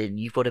Theoden.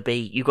 You've got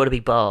to be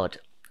Bard.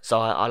 So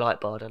I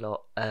like Bard a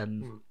lot.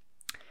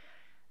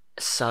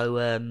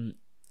 So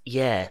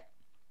yeah.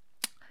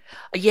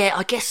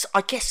 I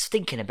guess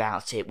thinking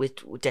about it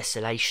with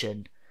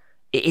Desolation,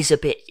 it is a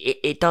bit.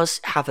 It does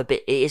have a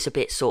bit. It is a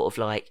bit sort of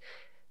like,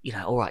 you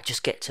know, all right,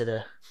 just get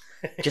there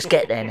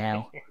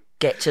now.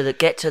 Get to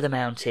the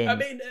mountain. I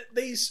mean,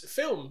 these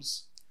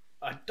films,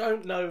 I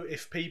don't know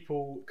if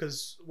people,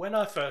 because when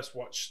I first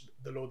watched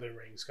The Lord of the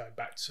Rings, going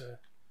back to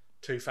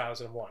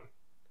 2001,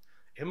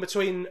 in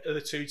between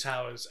The Two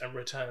Towers and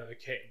Return of the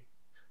King,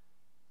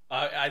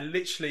 I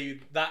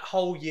literally, that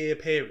whole year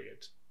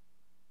period,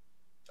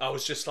 I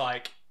was just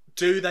like,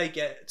 do they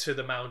get to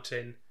the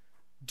mountain?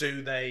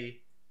 Do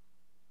they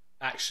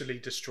actually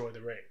destroy the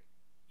ring?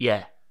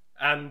 Yeah.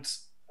 And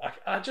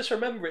I just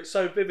remember it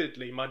so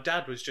vividly. My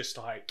dad was just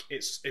like,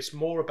 it's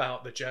more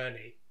about the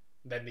journey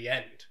than the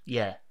end.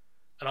 Yeah.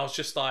 And I was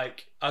just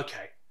like,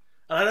 okay.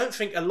 And I don't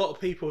think a lot of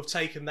people have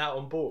taken that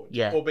on board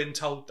or been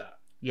told that.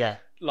 Yeah.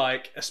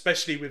 Like,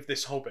 especially with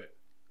this Hobbit.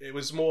 It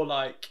was more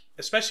like,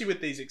 especially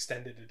with these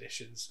extended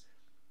editions,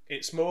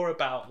 it's more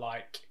about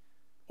like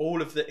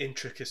all of the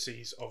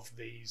intricacies of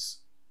these,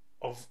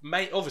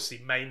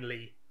 obviously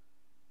mainly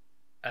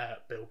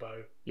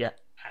Bilbo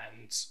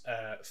and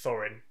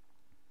Thorin.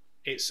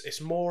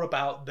 It's more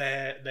about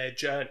their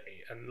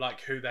journey and like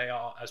who they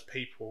are as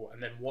people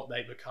and then what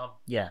they become.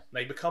 Yeah.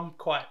 They become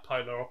quite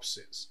polar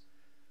opposites.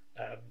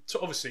 So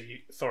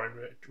obviously Thorin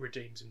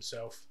redeems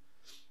himself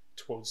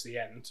towards the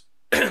end,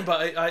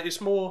 but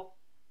it's more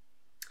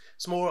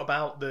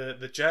about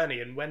the journey.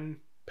 And when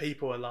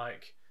people are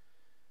like,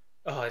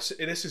 oh,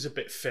 this is a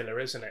bit filler,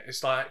 isn't it?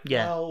 It's like,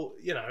 well,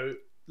 you know,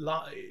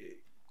 like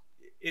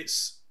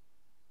it's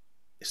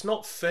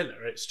not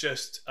filler. It's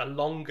just a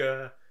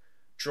longer,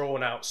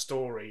 drawn out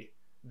story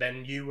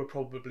than you were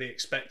probably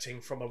expecting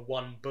from a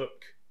one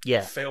book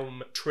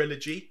film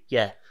trilogy.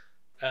 Yeah.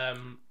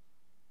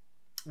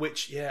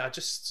 Which I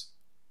just,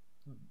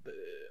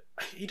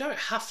 you don't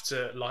have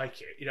to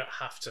like it, you don't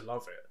have to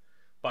love it,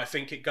 but I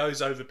think it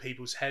goes over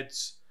people's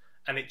heads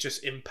and it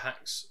just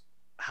impacts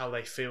how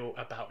they feel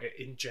about it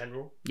in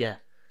general. Yeah.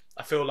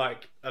 I feel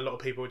like a lot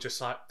of people are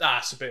just like,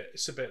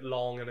 it's a bit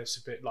long and it's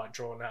a bit like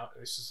drawn out.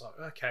 And it's just like,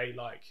 okay,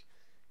 like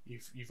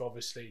you've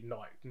obviously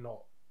not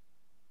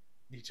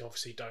you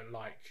obviously don't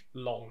like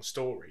long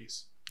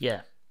stories.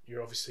 Yeah.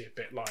 You're obviously a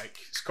bit like,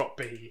 it's got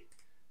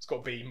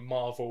to be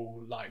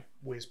Marvel, like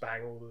whiz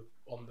bang all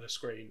on the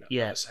screen at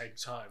the same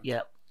time.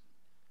 Yeah.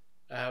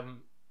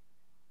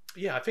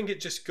 I think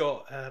it just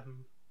got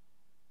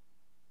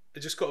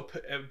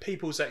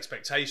people's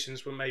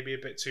expectations were maybe a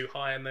bit too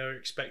high, and they were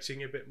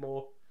expecting a bit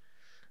more.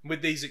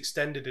 With these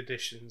extended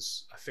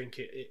editions, I think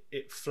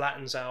it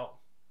flattens out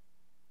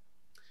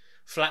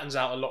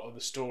a lot of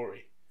the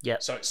story. Yeah.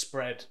 So it's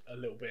spread a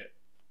little bit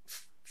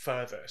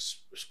further,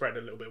 spread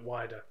a little bit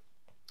wider,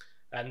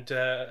 and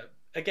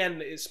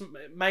again, it's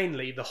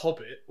mainly The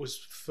Hobbit was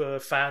for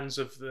fans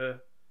of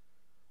the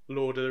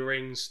Lord of the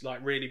Rings,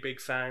 like really big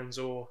fans,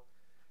 or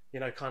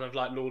kind of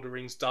like Lord of the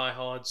Rings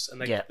diehards,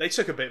 and they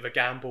took a bit of a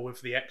gamble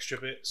with the extra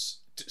bits.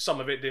 Some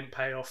of it didn't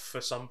pay off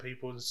for some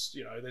people.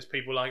 There's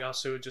people like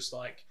us who are just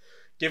like,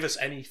 give us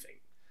anything,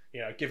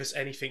 give us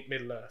anything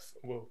Middle Earth,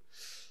 and we'll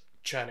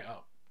churn it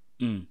up.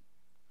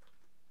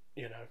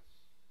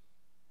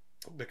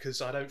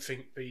 Because I don't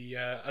think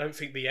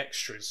the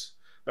extras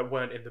that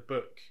weren't in the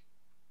book.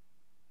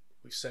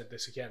 We've said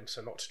this again,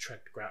 so not to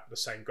tread the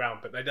same ground,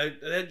 but they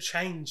don't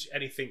change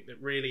anything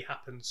that really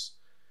happens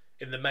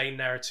in the main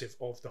narrative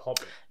of The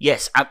Hobbit.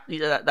 Yes,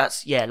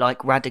 that's like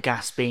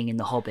Radagast being in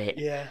The Hobbit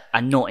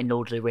and not in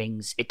Lord of the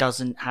Rings. It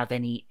doesn't have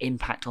any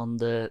impact on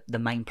the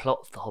main plot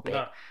of The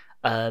Hobbit,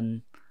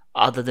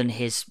 other than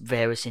his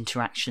various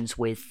interactions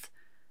with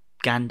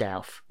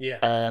Gandalf.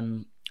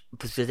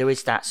 Because there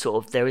is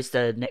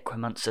the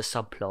Necromancer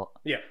subplot.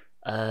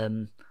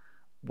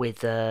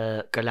 With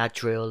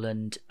Galadriel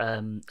and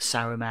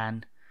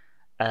Saruman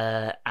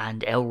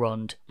and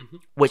Elrond,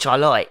 which I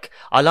like.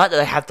 I like that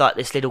they have like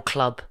this little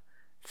club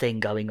thing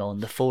going on.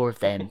 The four of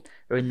them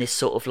are in this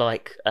sort of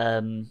like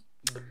the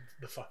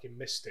fucking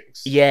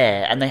mystics.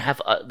 Yeah, and they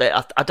have. I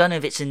don't know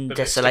if it's in the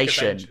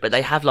Desolation, but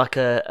they have like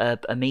a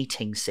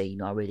meeting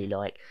scene I really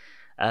like.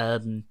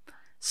 They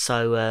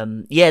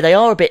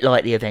are a bit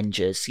like the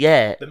Avengers,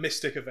 the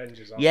Mystic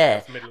Avengers,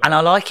 and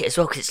I like it as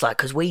well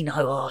because we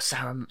know,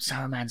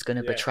 Saruman's going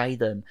to betray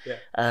them,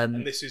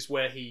 and this is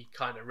where he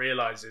kind of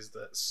realizes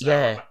that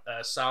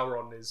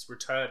Sauron is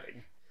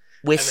returning,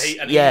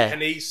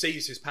 and he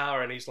sees his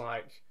power and he's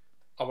like,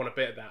 I want a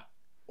bit of that,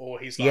 or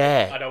he's like,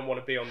 I don't want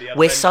to be on the other.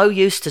 We're so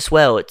used to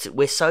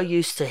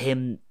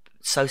him,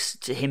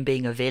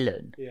 being a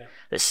villain,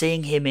 that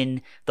seeing him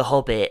in The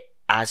Hobbit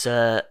as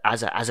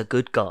a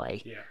good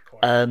guy.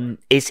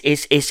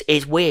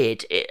 Is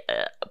weird,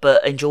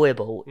 but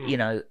enjoyable.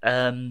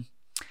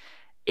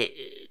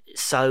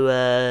 It's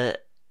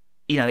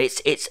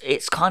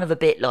kind of a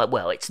bit like,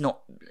 well, it's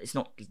not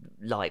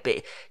like,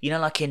 but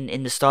like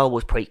in the Star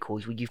Wars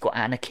prequels, you've got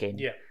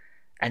Anakin,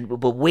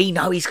 but we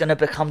know he's going to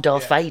become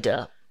Darth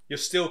Vader. You're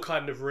still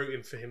kind of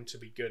rooting for him to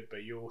be good,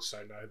 but you also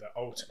know that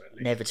ultimately,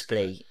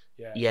 inevitably,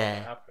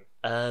 happen.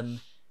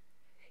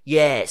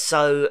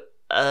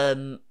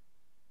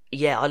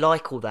 I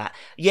like all that.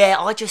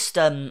 I just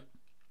I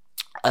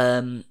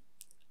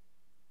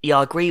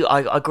agree.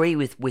 I agree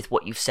with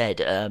what you've said.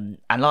 And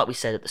like we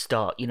said at the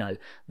start,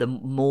 the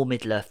more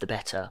Middle Earth, the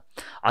better.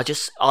 I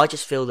just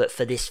feel that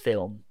for this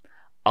film,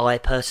 I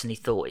personally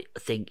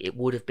think it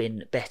would have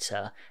been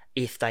better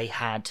if they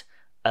had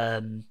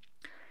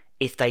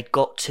if they'd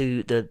got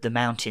to the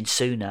mountain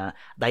sooner.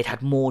 They'd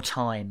had more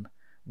time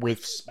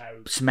with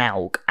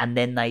Smaug, and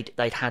then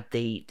they'd had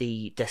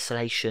the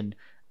Desolation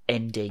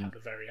ending at the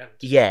very end,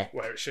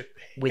 where it should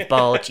be, with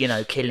Bard,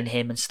 killing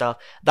him and stuff.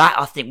 That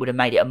I think would have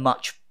made it a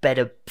much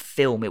better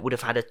film. It would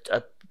have had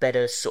a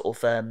better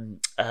sort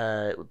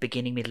of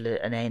beginning, middle,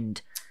 and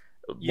end,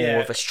 more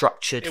of a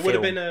structured. It would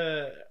have been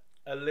a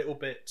little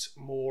bit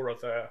more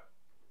of your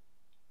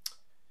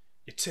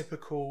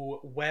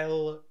typical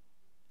well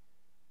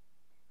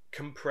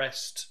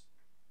compressed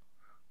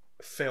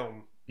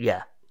film.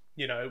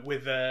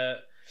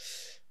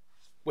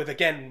 With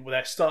again,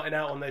 they're starting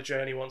out on their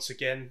journey once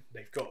again.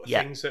 They've got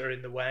things that are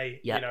in the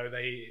way.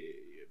 They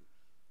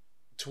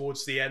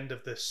towards the end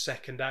of the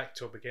second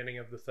act or beginning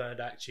of the third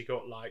act, you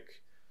got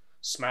like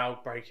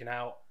Smaug breaking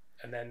out,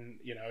 and then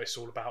it's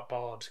all about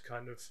Bard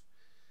kind of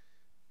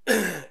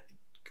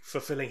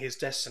fulfilling his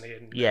destiny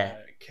and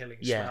killing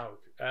Smaug.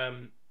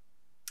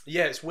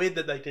 It's weird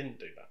that they didn't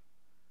do that.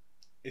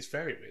 It's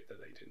very weird that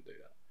they didn't do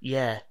that.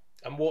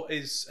 And what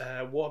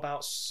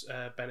about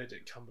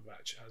Benedict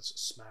Cumberbatch as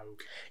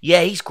Smaug?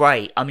 He's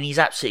great. I mean, he's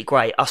absolutely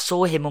great. I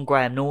saw him on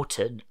Graham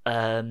Norton,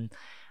 and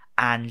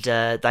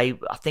I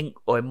think,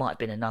 or it might have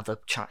been another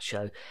chat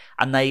show,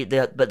 and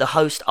but the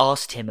host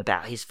asked him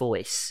about his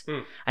voice,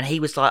 and he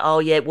was like, "Oh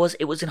yeah, it was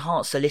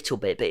enhanced a little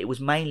bit, but it was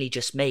mainly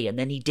just me." And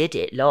then he did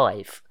it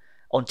live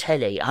on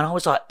telly, and I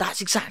was like, "That's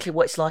exactly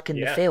what it's like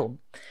in the film."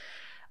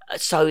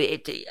 So I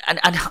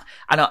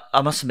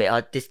must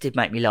admit, this did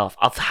make me laugh.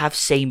 I have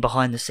seen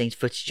behind the scenes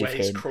footage of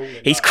him.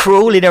 He's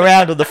crawling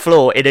around on the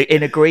floor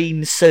in a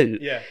green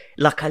suit,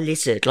 like a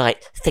lizard,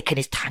 like sticking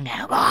his tongue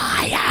out.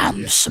 I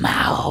am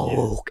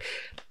Smaug.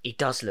 He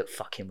does look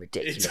fucking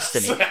ridiculous,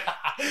 doesn't he?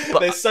 But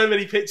there's so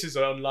many pictures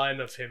online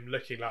of him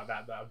looking like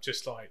that I'm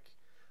just like,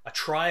 I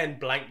try and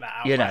blank that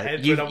out in my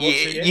head when I'm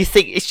watching it. You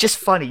think it's just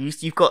funny.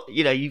 You've got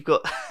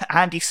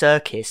Andy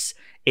Serkis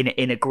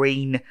in a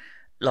green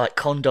like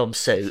condom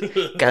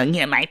suit, going,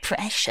 "Yeah, my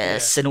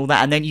precious," and all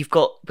that, and then you've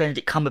got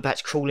Benedict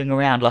Cumberbatch crawling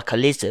around like a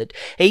lizard.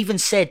 He even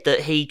said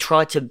that he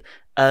tried to,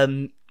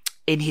 in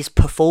his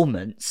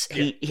performance,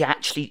 he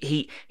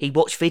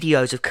watched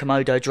videos of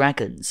Komodo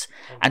dragons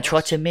and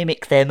tried to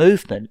mimic their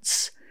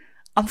movements.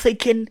 I'm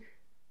thinking,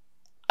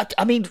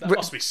 I mean, that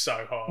must be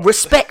so hard.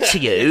 Respect to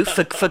you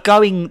for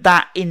going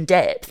that in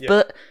depth,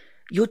 but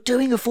you're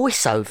doing a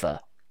voiceover.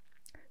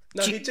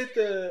 No, he did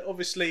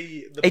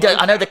obviously.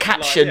 I know the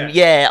caption. Like,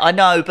 I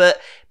know, but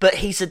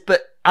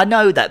I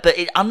know that.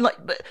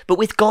 But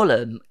with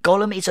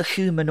Gollum is a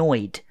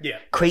humanoid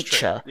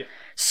creature. Yeah.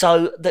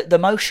 So the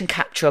motion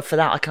capture for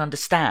that I can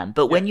understand.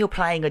 But when you're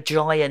playing a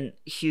giant,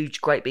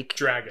 huge, great big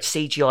dragon,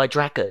 CGI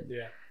dragon,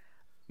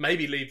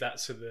 maybe leave that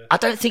to the. I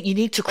don't think you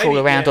need to crawl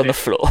around on the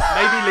floor.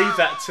 Maybe leave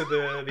that to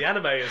the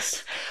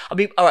animators. I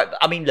mean, all right.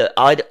 I mean, look,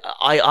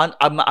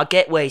 I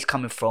get where he's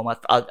coming from.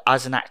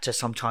 As an actor,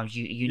 sometimes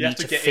you need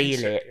to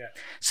feel it. Yeah.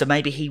 So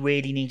maybe he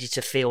really needed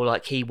to feel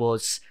like he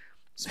was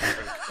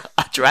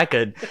a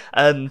dragon.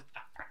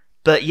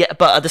 But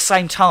at the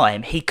same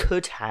time, he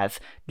could have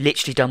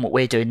literally done what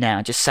we're doing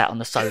now, just sat on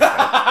the sofa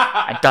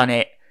and done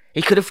it.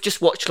 He could have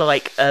just watched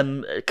like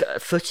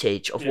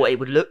footage of what it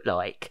would look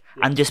like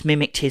and just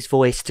mimicked his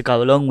voice to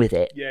go along with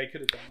it. Yeah, he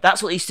could have done.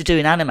 That's what he used to do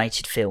in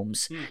animated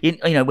films. You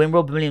know, when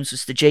Robin Williams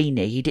was the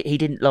genie, he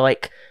didn't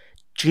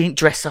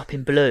dress up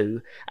in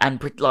blue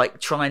and like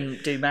try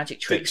and do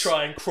magic tricks. Didn't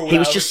try and crawl. He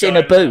was just in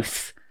a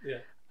booth.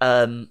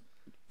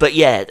 But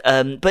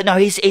no,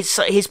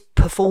 his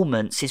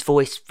performance, his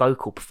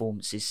vocal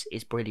performance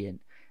is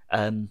brilliant.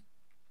 Like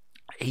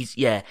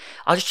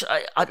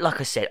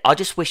I said, I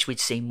just wish we'd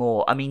seen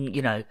more. I mean,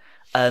 you know,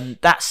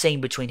 that scene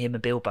between him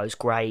and Bilbo's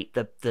great.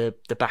 The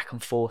back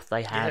and forth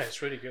they have,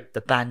 it's really good.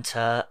 The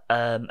banter,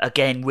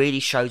 again, really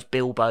shows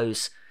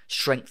Bilbo's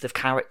strength of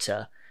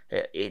character.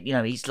 You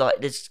know, he's like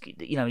this.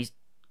 You know, he's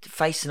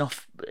facing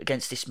off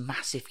against this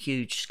massive,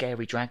 huge,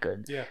 scary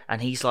dragon,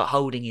 and he's like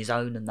holding his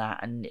own and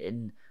that,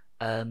 and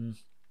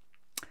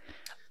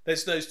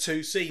there's those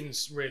two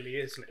scenes, really,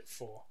 isn't it,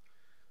 for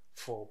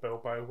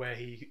Bilbo, where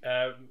he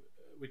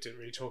we didn't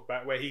really talk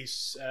about, where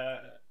he's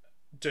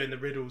doing the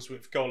riddles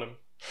with Gollum.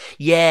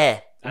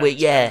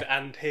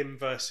 And him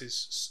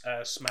versus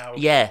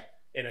Smaug.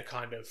 In a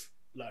kind of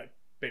like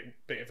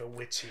bit of a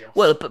witty.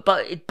 Well, but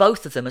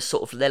both of them are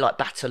sort of, they're like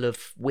battle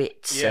of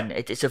wits, and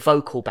it's a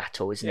vocal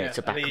battle, isn't it? It's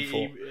a back and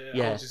forth. He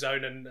holds his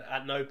own, and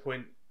at no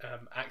point,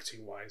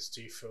 acting wise,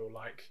 do you feel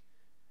like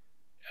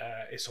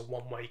it's a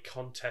one-way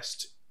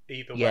contest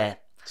either way.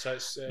 So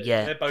it's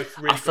they're both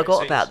really. I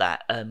forgot about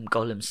that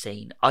Gollum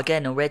scene.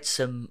 Again, I read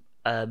some.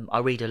 I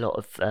read a lot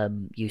of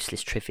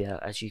useless trivia,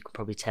 as you can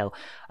probably tell.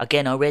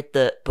 Again, I read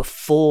that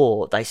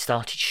before they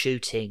started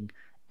shooting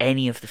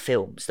any of the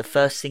films, the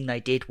first thing they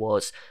did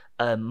was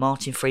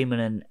Martin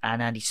Freeman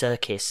and Andy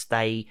Serkis.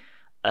 They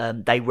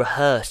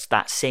rehearsed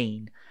that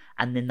scene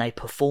and then they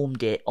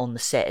performed it on the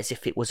set as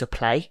if it was a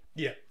play.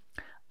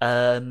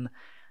 And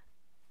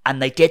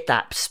they did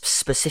that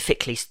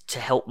specifically to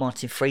help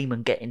Martin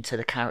Freeman get into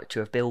the character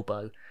of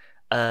Bilbo.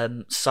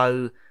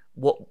 So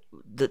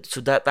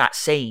that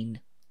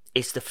scene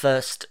is the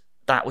first.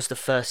 That was the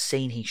first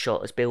scene he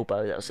shot as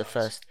Bilbo. That was the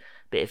first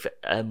bit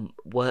of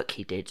work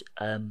he did.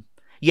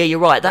 You're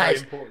right. That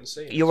is important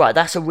scene. You're right.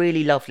 That's a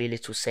really lovely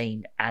little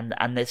scene, and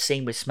the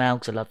scene with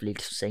Smaug's a lovely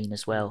little scene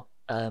as well.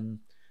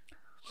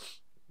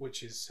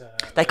 Which is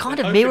they kind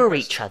of mirror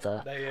each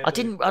other.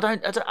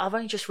 I've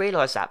only just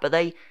realised that, but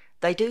they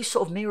do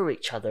sort of mirror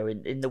each other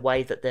in the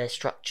way that they're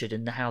structured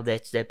and how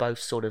they're both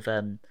sort of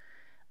in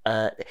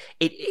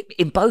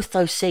both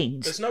those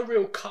scenes. There's no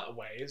real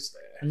cutaway, is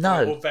there?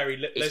 No, or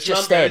very it's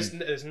just them.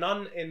 There's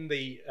none in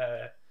the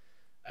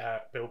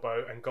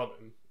Bilbo and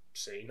Gollum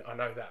scene. I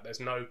know that there's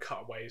no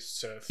cutaways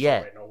to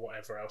Thorin or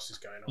whatever else is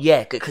going on.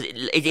 Yeah, because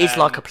it is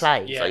like a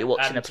play. It's like you're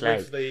watching a play.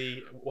 With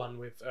the one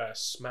with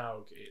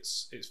Smaug,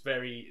 it's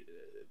very.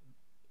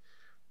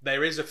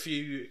 There is a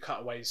few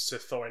cutaways to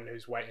Thorin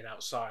who's waiting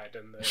outside,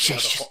 and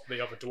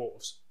the other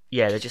dwarves.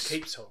 Yeah, they just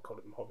keep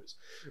calling them hobbits.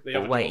 The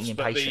other waiting dwarves,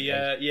 impatiently.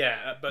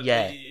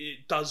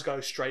 It does go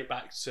straight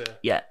back to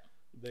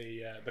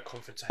the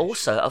confrontation.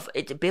 Also,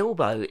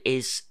 Bilbo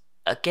is,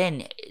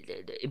 again,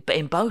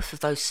 in both of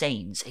those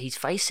scenes, he's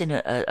facing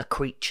a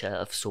creature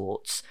of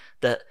sorts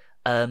that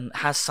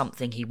has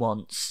something he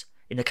wants.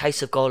 In the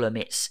case of Gollum,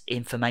 it's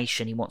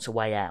information. He wants a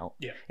way out.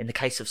 Yeah. In the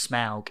case of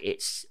Smaug,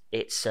 it's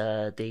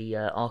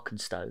the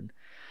Arkenstone.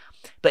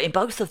 But in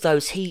both of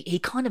those, he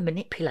kind of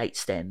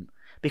manipulates them,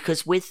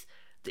 because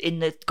in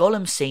the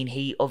Gollum scene,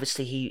 he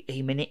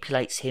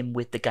manipulates him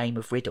with the game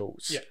of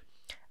riddles. Yeah.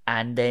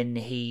 And then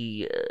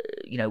he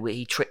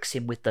tricks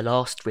him with the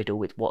last riddle,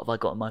 with what have I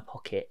got in my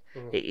pocket,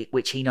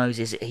 which he knows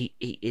he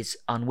is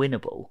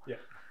unwinnable. Yeah.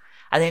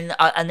 And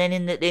then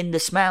in the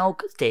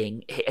Smaug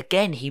thing,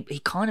 he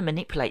kind of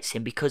manipulates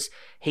him, because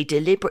he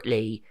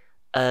deliberately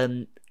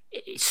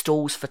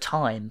stalls for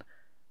time.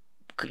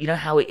 You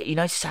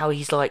notice how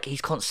he's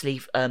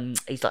constantly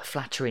he's like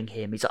flattering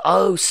him. He's like,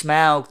 "Oh,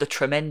 Smaug the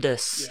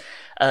tremendous,"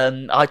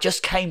 I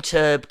just came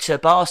to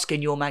bask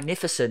in your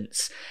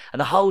magnificence. And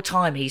the whole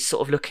time he's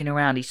sort of looking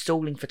around, he's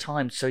stalling for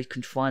time so he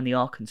can find the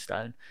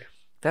Arkenstone. Yeah.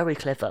 Very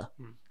clever.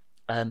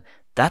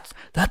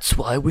 That's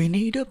why we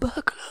need a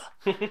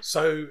burglar.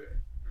 So,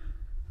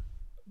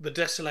 the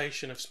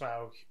desolation of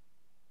Smaug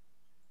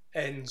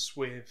ends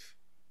with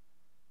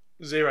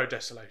 0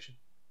 desolation.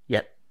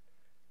 Yep.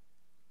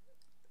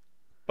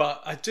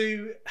 But I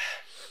do...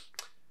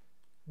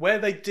 Where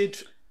they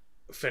did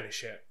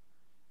finish it,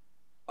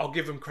 I'll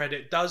give them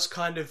credit, does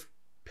kind of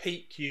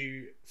pique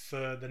you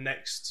for the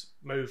next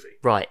movie.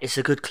 Right, it's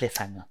a good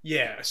cliffhanger.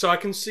 Yeah, so I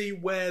can see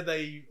where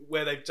they've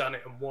done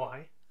it and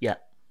why. Yeah.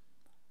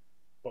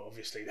 But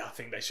obviously, I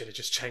think they should have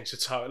just changed the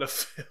title of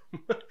film.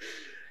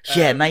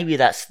 Yeah, maybe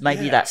that's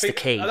the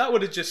key. That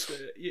would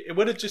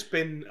have just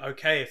been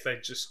okay if they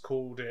just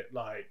called it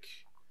like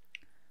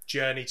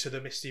Journey to the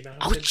Misty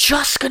Mountain. I was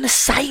just gonna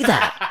say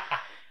that.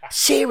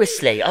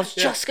 Seriously, I was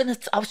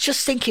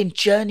just thinking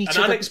Journey to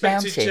the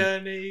Unexpected Mountain.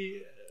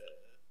 Journey.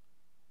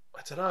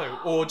 I don't know,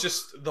 or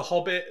just The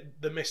Hobbit,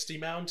 the Misty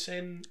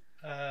Mountain.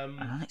 An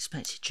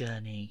Unexpected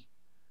Journey.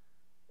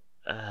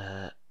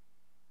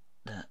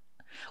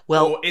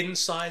 Or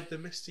Inside the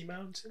Misty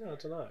Mountain. I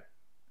don't know.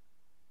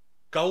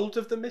 Gold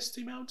of the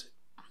Misty Mountain.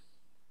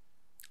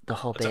 The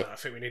Hobbit. I don't know, I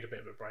think we need a bit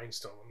of a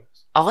brainstorm on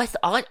this.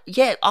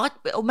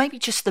 Or maybe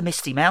just the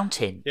Misty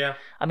Mountain. Yeah.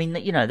 I mean,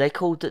 you know, they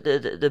called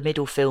the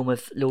middle film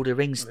of Lord of the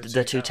Rings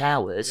the Two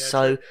Towers. Yeah,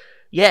 so, true.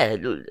 yeah,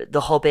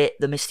 The Hobbit,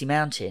 the Misty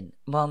Mountain.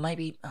 Well,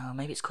 maybe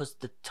it's because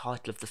the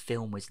title of the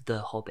film was The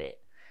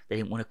Hobbit. They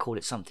didn't want to call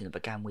it something that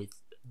began with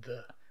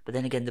the. But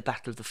then again, the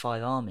Battle of the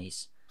Five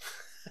Armies,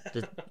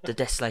 the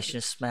Desolation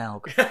of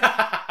Smaug,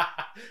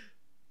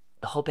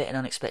 The Hobbit, An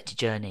Unexpected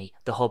Journey,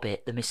 The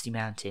Hobbit, the Misty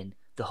Mountain,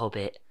 The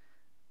Hobbit.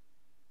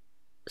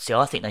 See,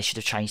 I think they should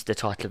have changed the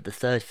title of the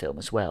third film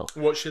as well.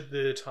 What should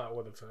the title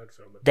of the third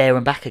film be? There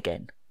and Back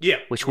Again. Yeah.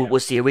 Which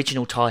was the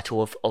original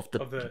title of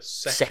the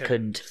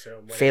second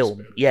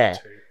film. Yeah.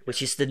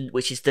 Which is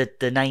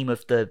the name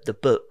of the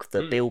book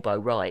that Bilbo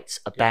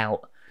writes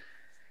about.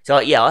 So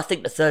yeah, I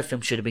think the third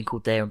film should have been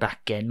called There and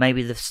Back Again.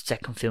 Maybe the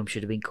second film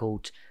should have been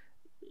called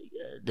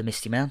The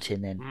Misty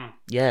Mountain then.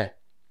 Yeah.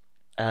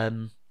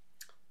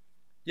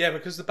 Yeah,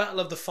 because the Battle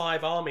of the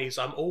Five Armies,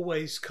 I'm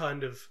always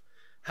kind of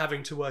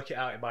having to work it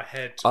out in my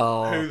head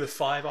who the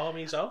 5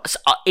 armies are. So,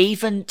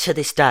 even to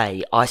this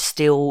day, I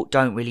still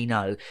don't really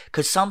know,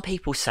 because some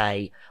people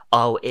say,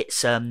 "Oh,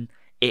 it's the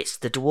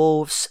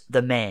dwarves,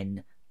 the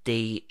men,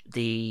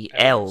 the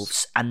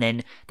elves, and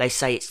then they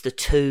say it's the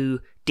 2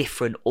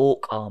 different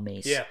orc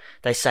armies." Yeah,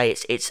 they say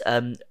it's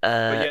but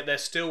yet they're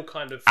still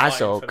kind of fighting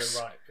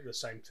Azogs. for the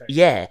same thing.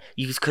 Yeah,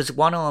 because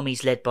one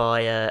army's led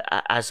by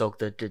Azog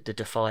the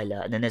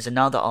Defiler, and then there's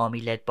another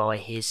army led by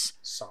his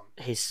son,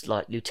 his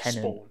like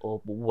lieutenant Spawn.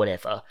 or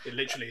whatever. It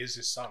literally is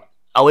his son.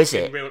 Oh, is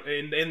it?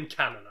 In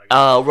canon, I guess.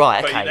 Oh,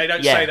 right, okay. But they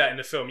don't say that in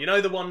the film. You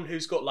know the one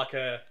who's got like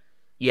a...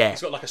 Yeah.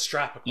 He's got like a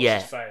strap across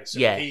his face.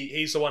 And yeah.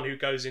 He's the one who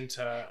goes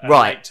into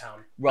Lake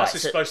Town. Right.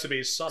 That's supposed to be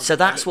his son. So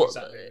that's what...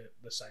 Exactly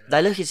the same.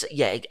 They look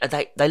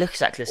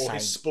exactly the same. Or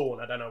his spawn,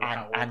 I don't know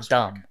how it and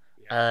dumb.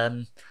 Yeah.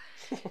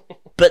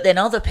 But then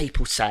other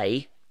people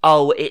say,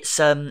 oh, it's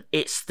the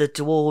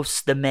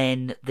dwarves, the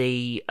men,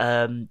 the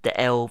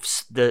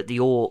elves, the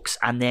orcs,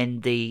 and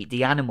then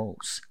the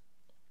animals.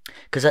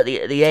 Because at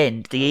the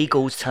end, the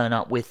eagles turn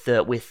up with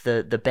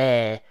the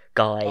bear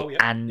guy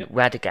and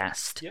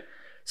Radagast. Yep.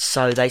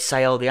 So they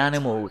say, oh, the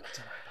animal.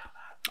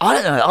 I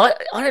don't know.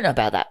 I don't know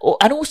about that.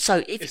 And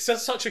also, it's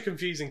such a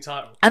confusing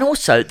title. And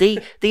also,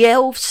 the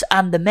elves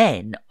and the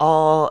men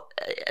are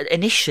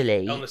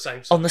initially on the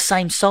same side. On the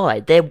same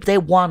side. They're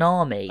one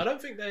army. I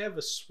don't think they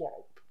ever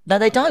swap. No,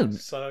 they don't.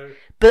 So,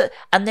 but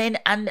and then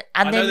I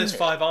know there's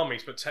 5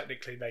 armies, but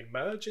technically they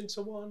merge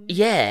into one.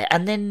 Yeah,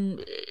 and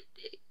then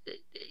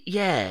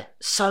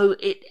so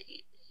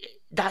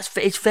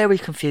it's very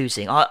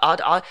confusing.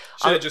 I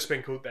should have just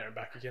been called There and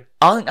Back Again.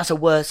 I think that's a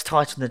worse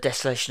title than The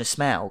Desolation of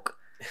Smaug,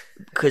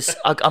 because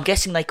I'm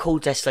guessing they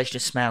called Desolation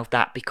of Smaug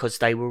that because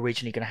they were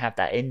originally going to have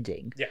that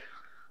ending. Yeah.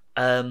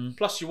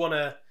 Plus, you want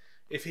to,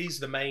 if he's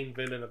the main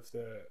villain of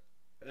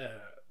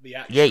the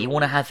actual... Yeah, you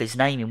want to have his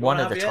name in one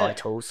of the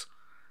titles.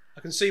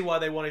 I can see why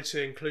they wanted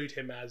to include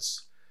him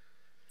as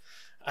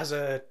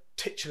a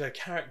titular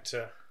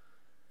character.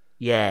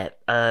 Yeah.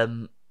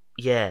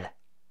 Yeah.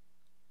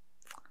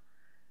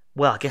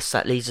 Well, I guess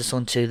that leads us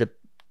on to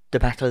the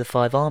Battle of the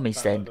Five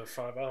Armies then. The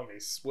 5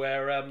 armies,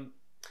 where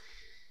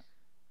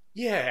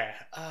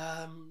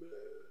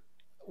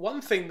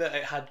one thing that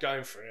it had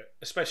going for it,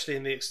 especially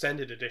in the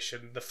extended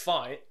edition, the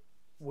fight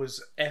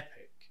was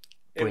epic.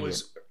 Brilliant. It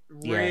was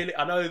really,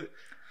 I know,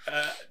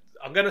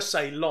 I'm going to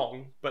say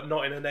long, but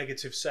not in a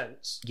negative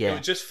sense. Yeah.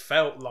 It just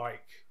felt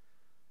like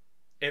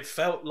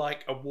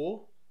a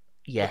war.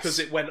 Yes. Because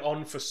it went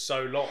on for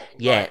so long.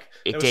 Yeah,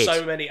 it did. There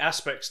were so many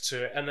aspects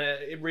to it, and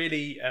it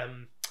really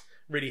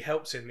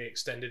helps in the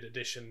extended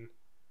edition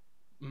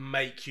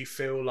make you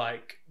feel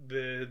like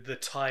the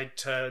tide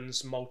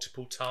turns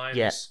multiple times.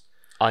 Yeah,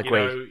 I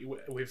agree.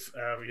 With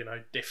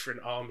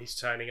different armies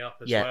turning up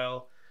as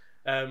well.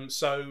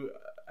 That's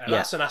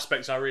an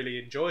aspect I really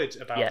enjoyed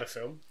about the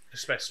film,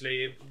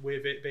 especially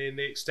with it being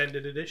the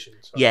extended edition.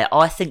 So. Yeah,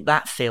 I think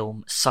that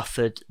film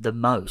suffered the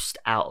most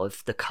out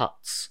of the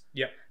cuts.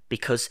 Yeah.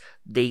 Because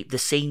the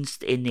scenes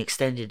in the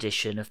extended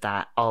edition of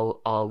that are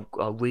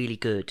really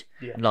good.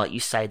 Yeah. And like you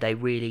say, they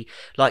really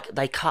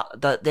they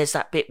cut. There's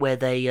that bit where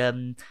they're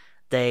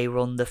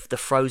on the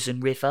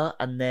frozen river,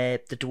 and the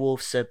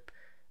dwarves are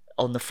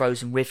on the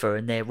frozen river,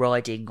 and they're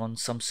riding on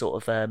some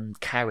sort of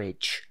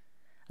carriage,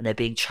 and they're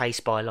being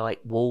chased by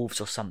like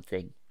wolves or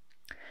something.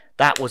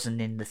 That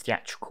wasn't in the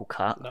theatrical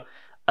cut.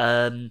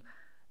 No.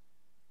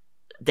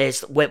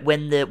 There's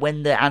when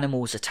the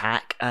animals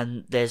attack,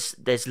 and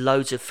there's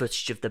loads of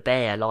footage of the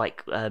bear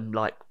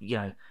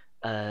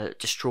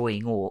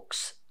destroying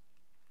orcs.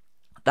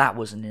 That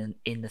wasn't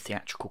in the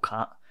theatrical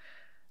cut.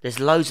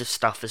 There's loads of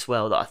stuff as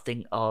well that I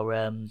think are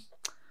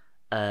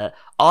I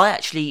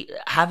actually,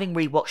 having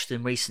rewatched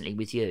them recently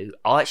with you,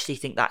 I actually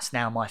think that's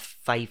now my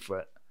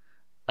favourite.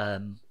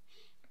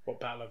 What,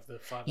 Battle of the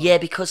Five? Yeah,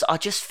 because I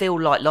just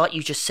feel like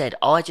you just said,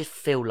 I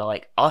feel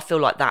like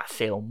that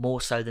film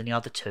more so than the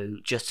other two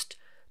just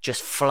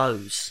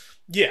flows.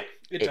 Yeah,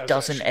 it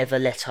doesn't ever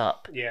let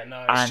up. Yeah,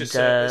 no, it's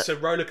it's a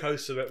roller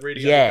coaster that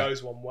really only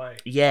goes one way.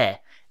 Yeah,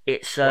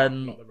 it's not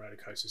the roller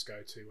coasters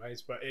go two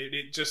ways, but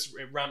it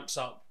ramps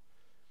up.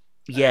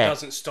 Yeah, it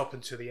doesn't stop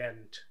until the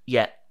end.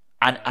 Yeah,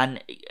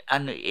 and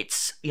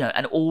it's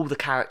and all the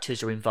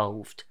characters are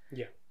involved.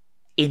 Yeah,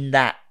 in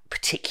that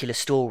particular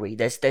story,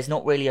 there's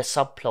not really a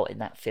subplot in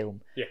that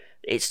film. Yeah.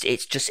 It's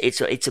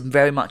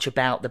very much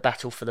about the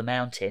battle for the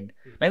mountain.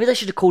 Maybe they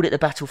should have called it the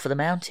Battle for the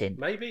Mountain.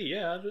 Maybe,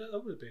 yeah,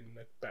 that would have been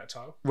a better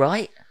title.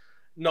 Right?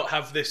 Not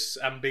have this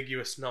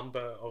ambiguous number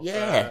of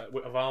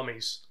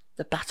armies.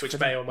 The battle, which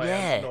may or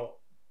may not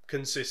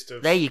consist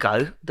of. There you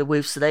go. There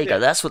you go.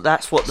 That's what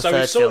the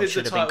third film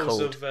should have been called.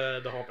 So we've sorted the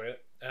titles of The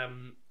Hobbit.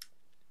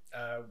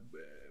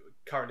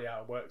 Currently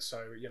out of work, so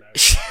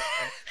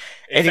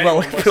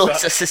anyone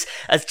employs us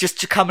as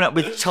just coming up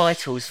with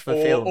titles for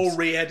films, or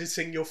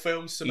re-editing your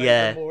films to make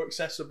them more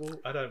accessible.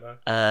 I don't know.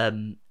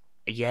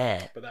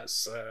 Yeah. But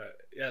that's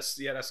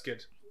that's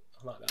good.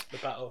 I like that.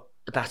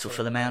 The battle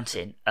for the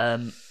mountain.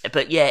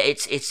 But yeah,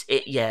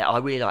 I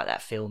really like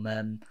that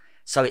film.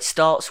 So it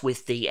starts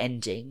with the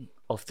ending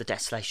of The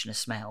Desolation of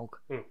Smaug,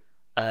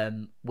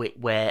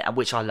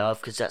 which I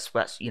love because that's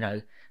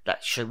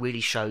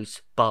really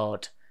shows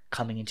Bard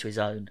coming into his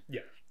own.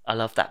 Yeah, I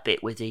love that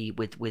bit with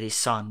his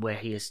son where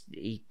his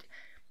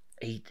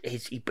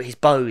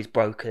bow is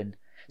broken,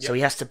 so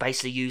he has to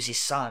basically use his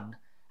son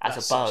as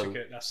a bow.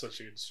 That's such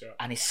a good shot.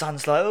 And his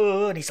son's like,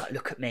 oh, and he's like,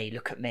 look at me,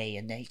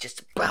 and then he's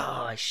just,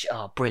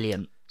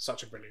 brilliant.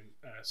 Such a brilliant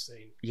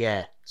scene.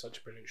 Yeah, such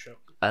a brilliant shot.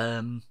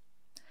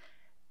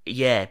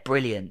 Yeah,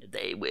 brilliant.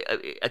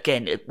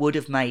 Again, it would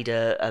have made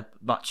a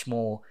much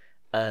more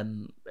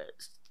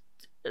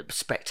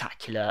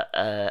spectacular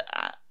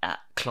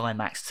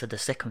climax to the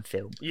second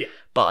film. Yeah,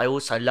 but I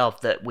also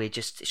love that we're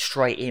just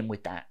straight in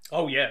with that.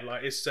 Oh yeah,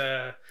 like it's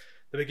the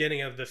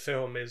beginning of the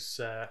film is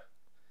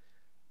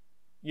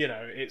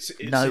it's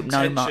no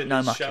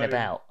mucking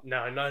about.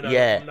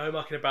 No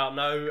mucking about.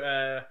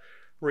 No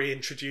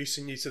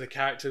reintroducing you to the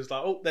characters.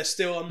 Like, oh, they're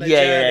still on their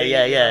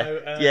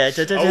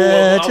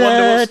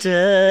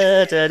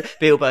journey.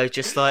 Bilbo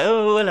just like,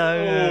 oh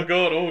hello. Oh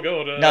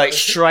god. No, it's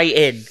straight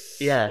in.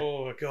 Yeah.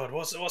 Oh god,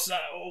 what's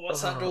that? Oh,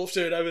 what's that dwarf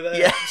doing over there?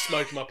 Yeah.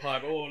 Smoking my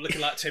pipe. Oh, looking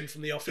like Tim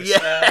from The Office.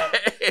 Yeah.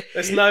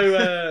 There's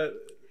no.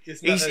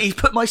 He's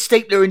put my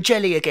stapler in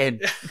jelly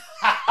again.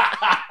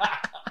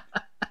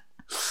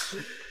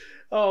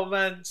 Oh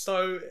man,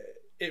 so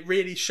it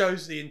really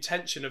shows the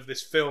intention of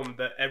this film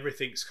that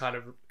everything's kind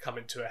of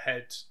coming to a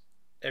head.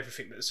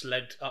 Everything that's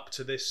led up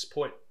to this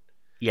point.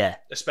 Yeah.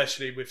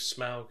 Especially with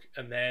Smaug,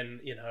 and then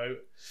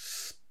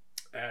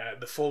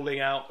the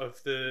falling out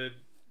of the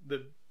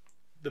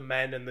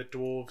men and the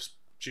dwarves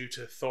due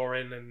to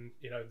Thorin, and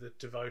the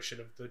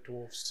devotion of the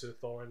dwarves to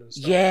Thorin and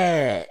stuff.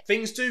 Yeah.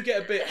 Things do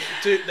get a bit.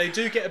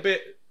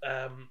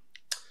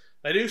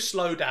 They do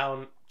slow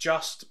down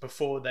just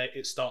before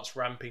it starts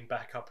ramping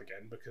back up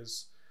again,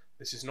 because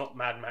this is not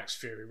Mad Max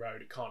Fury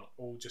Road. It can't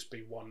all just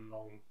be one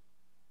long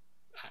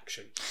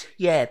action scene.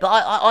 Yeah, but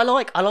I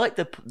like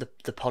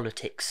the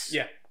politics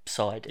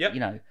side.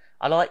 Yep.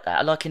 I like that.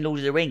 I like in Lord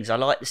of the Rings. I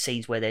like the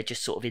scenes where they're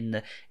just sort of in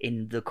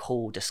the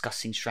hall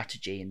discussing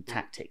strategy and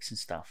tactics and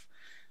stuff.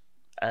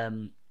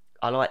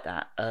 I like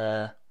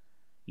that.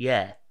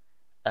 Yeah.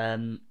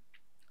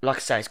 Like I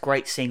say, it's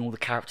great seeing all the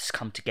characters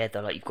come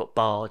together. Like you've got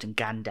Bard and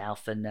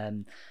Gandalf and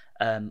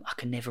I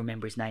can never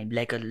remember his name.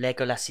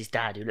 Legolas's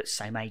dad, who looks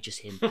the same age as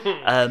him.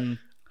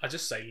 I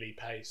just say Lee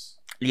Pace.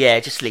 Yeah,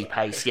 just Lee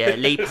Pace. Yeah,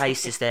 Lee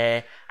Pace is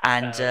there,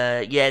 and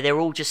they're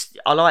all just.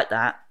 I like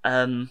that.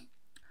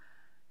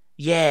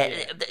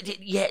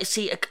 Yeah.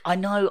 See, I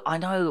know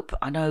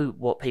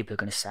what people are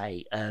going to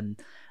say.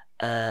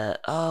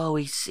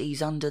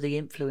 He's under the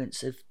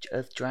influence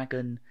of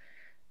dragon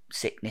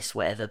sickness,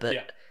 whatever.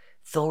 But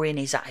Thorin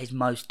is at his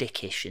most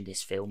dickish in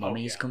this film. I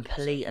mean, he's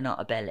complete and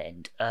utter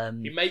bellend.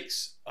 He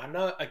makes. I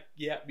know.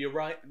 Yeah, you're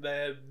right.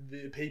 The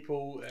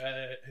people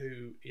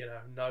who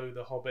know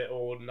The Hobbit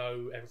or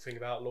know everything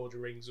about Lord of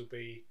the Rings will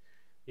be,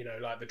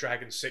 like the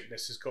dragon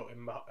sickness has got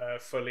him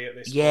fully at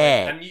this point.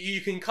 And you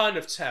can kind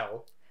of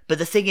tell. But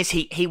the thing is,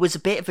 he was a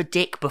bit of a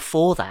dick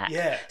before that.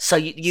 Yeah. So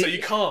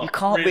you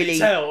can't really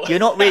tell. You're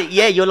not really.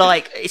 Yeah, you're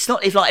like, it's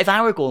not if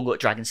Aragorn got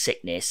dragon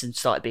sickness and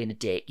started being a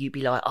dick, you'd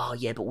be like, oh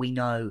yeah, but we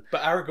know.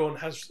 But Aragorn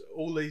has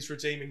all these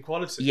redeeming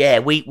qualities. Yeah,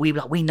 we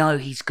know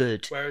he's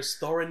good. Whereas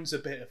Thorin's a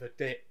bit of a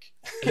dick.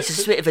 He's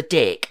just a bit of a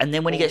dick, and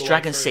then when he gets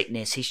dragon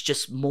sickness, he's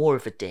just more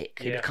of a dick.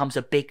 He becomes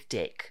a big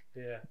dick.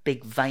 Yeah.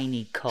 Big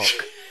veiny cock.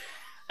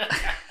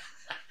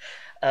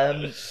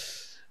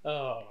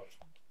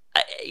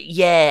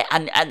 Yeah,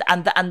 and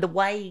the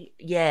way,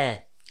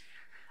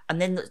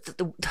 and then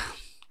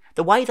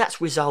the way that's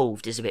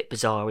resolved is a bit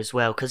bizarre as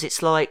well, because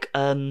it's like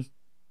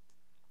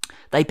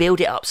they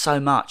build it up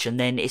so much, and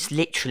then it's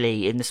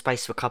literally in the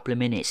space of a couple of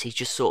minutes, he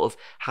just sort of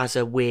has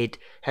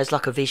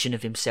like a vision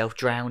of himself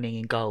drowning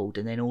in gold,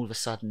 and then all of a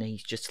sudden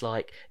he's just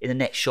like, in the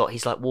next shot,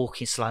 he's like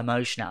walking slow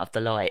motion out of the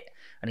light,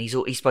 and he's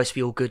supposed to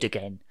be all good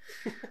again.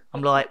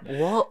 I'm like,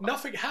 what?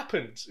 Nothing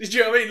happened. Do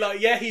you know what I mean?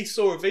 Like, yeah, he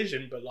saw a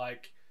vision, but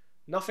like,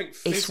 nothing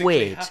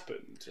physically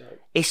happened.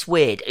 It's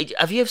weird.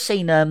 Have you ever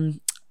seen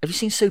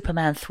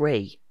Superman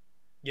 3?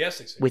 Yes,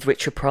 exactly. With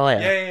Richard Pryor.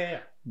 Yeah.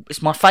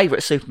 It's my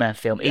favourite Superman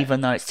film,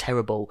 even though it's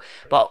terrible.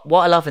 But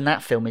what I love in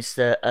that film is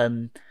that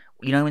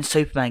when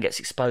Superman gets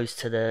exposed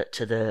to the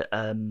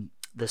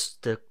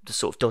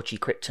sort of dodgy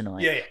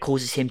kryptonite,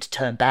 causes him to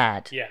turn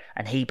bad,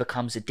 and he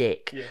becomes a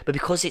dick. Yeah. But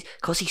because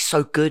he's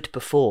so good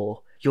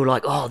before, you're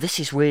like, oh, this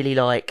is really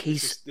like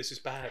this is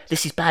bad.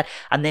 This is bad.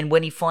 And then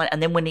when he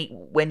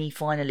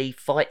finally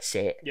fights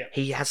it,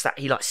 he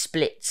like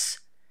splits.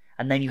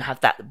 And then you have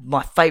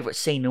my favourite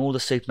scene in all the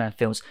Superman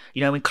films.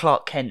 When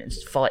Clark Kent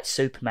fights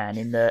Superman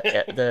in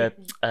I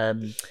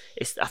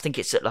think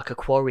it's at like a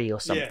quarry or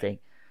something. Yeah.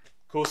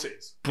 Of course it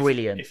is.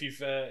 Brilliant. If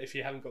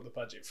you haven't got the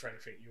budget for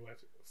anything, you'll have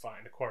to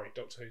fight in a quarry.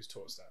 Doctor Who's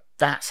taught us that.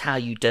 That's how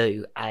you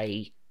do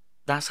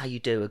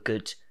a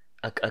good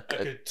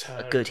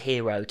a good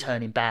hero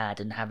turning bad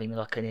and having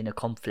like an inner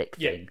conflict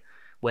thing.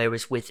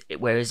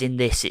 Whereas in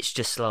this, it's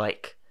just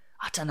like,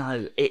 I don't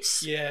know.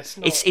 It's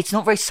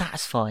not very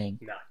satisfying.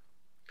 No.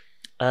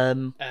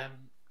 And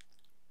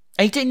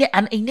he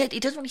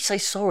doesn't really say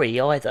sorry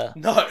either.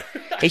 No.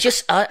 He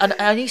just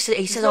and he says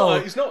he's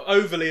not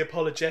overly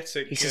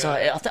apologetic. He says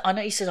I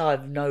know he says I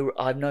have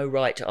no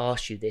right to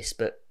ask you this,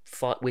 but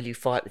will you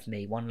fight with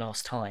me one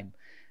last time?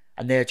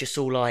 And they're just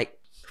all like,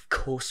 of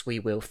course we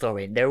will,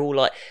 Thorin. They're all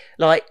like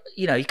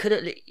he could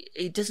have.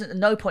 He doesn't. At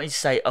no point to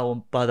say, oh,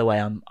 and by the way,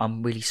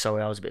 I'm really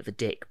sorry. I was a bit of a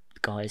dick,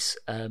 guys.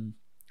 I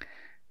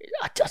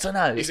don't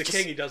know. He's a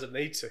king. He doesn't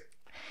need to.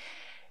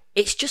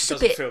 It's just a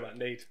bit. Doesn't feel that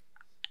need.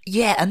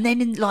 Yeah, and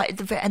then in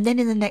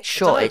the next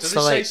shot, it's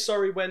like. Does he say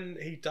sorry when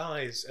he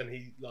dies and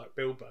he like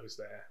Bilbo's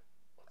there?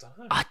 I don't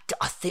know.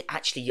 I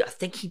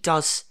think he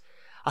does.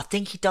 I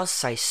think he does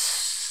say.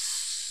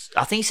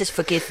 I think he says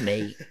forgive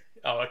me.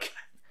 Oh, okay.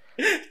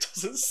 It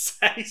doesn't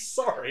say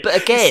sorry.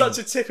 But again, he's such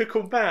a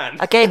typical man.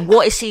 Again,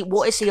 what is he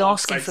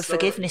asking for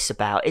forgiveness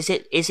about? Is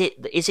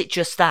it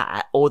just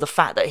that, or the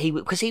fact that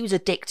because he was a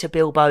dick to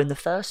Bilbo in the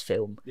first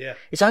film? Yeah.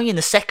 It's only in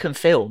the second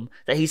film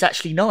that he's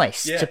actually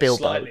nice to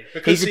Bilbo.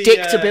 He's a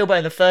dick to Bilbo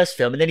in the first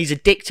film, and then he's a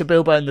dick to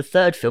Bilbo in the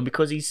third film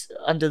because he's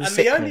under the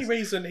sickness. And the only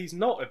reason he's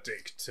not a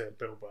dick to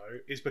Bilbo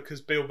is because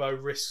Bilbo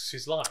risks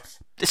his life.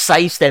 It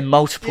saves them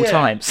multiple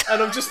times.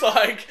 And I'm just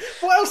like,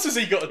 what else has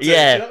he got to do?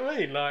 Yeah. Do you know what I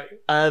mean? Like,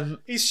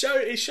 he's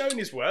shown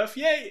his worth.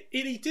 Yeah,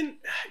 he didn't.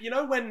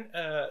 When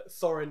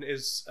Thorin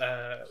is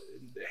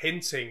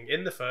hinting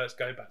in the first,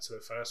 going back to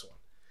the first one,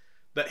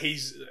 that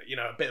he's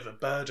a bit of a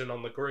burden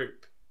on the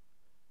group.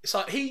 It's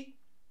like he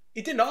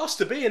didn't ask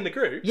to be in the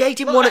group. Yeah, he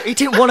didn't want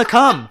to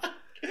come.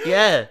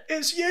 Yeah,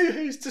 it's you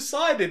who's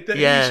decided that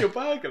he's your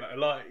burglar.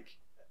 Like,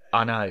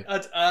 I know.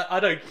 I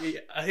don't.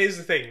 Here's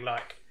the thing.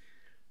 Like,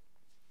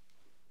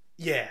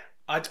 yeah,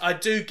 I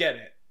do get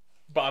it.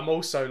 But I'm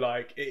also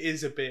like, it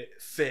is a bit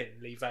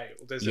thinly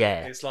veiled, isn't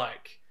it? It's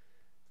like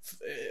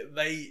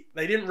they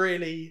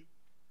didn't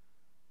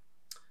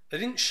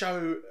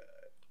show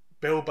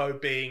Bilbo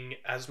being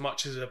as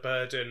much as a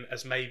burden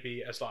as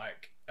maybe as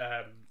like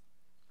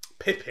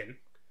Pippin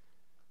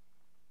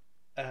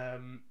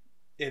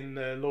in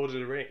the Lord of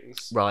the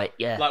Rings. Right,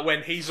 yeah. Like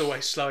when he's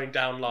always slowing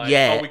down, like,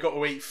 oh, we got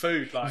to eat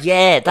food. Like,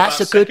 that's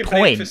a good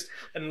point.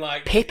 And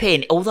like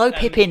Pippin's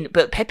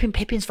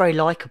very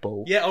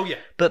likable. Yeah, oh yeah.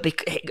 But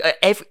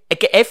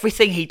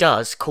everything he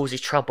does causes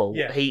trouble.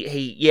 Yeah.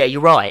 You're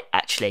right,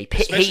 actually.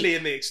 Especially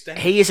in the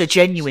extended. He is a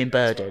genuine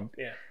burden.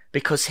 Well. Yeah.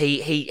 Because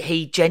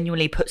he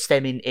genuinely puts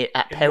them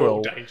at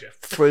peril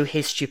through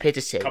his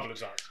stupidity. A couple of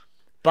times.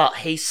 But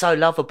he's so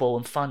lovable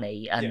and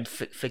funny and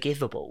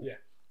forgivable.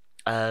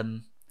 Yeah.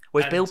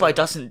 Whereas Bilbo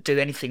doesn't do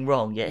anything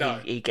wrong,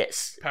 yet he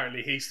gets...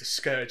 Apparently he's the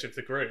scourge of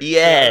the group.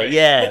 Yeah,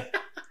 yeah.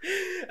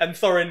 And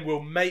Thorin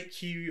will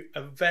make you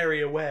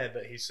very aware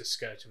that he's the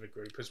scourge of a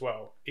group as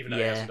well, even though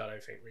he hasn't done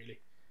anything really.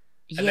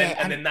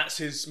 And then that's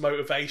his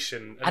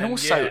motivation. And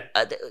also,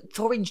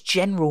 Thorin's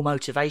general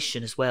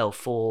motivation as well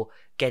for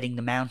getting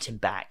the mountain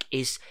back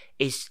is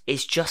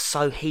just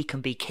so he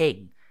can be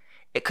king.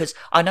 Because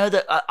I know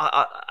that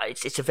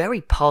it's a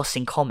very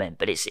passing comment,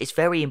 but it's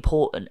very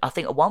important. I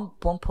think at one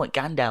point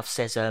Gandalf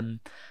says,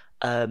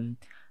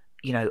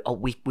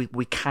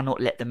 we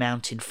cannot let the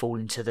mountain fall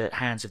into the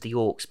hands of the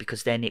orcs,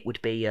 because then it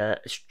would be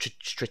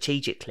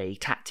strategically,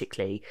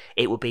 tactically,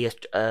 it would be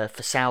for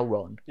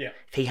Sauron. Yeah.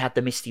 If he had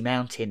the Misty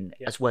Mountain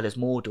as well as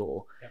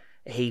Mordor,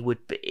 it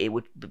would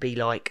be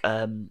like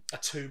a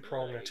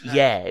 2-pronged attack.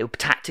 Yeah, it would,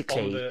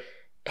 tactically,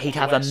 he'd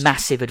have a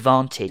massive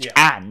advantage,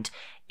 and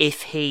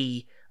if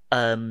he.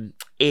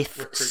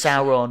 If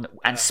Sauron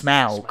and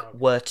Smaug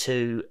were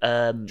to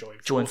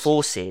join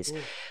forces.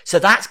 So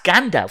that's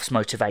Gandalf's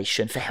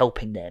motivation for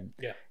helping them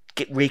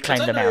reclaim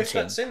the mountain. I don't know if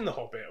that's in The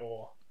Hobbit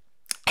or...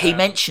 He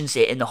mentions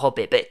it in The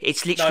Hobbit, but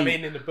it's literally... No, I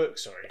mean in the book,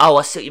 sorry. Oh,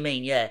 I see what you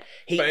mean, yeah.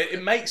 But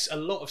it makes a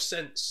lot of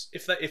sense.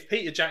 If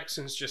Peter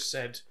Jackson's just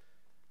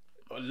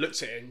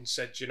looked at it and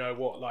said, you know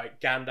what, like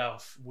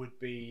Gandalf would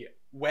be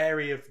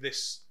wary of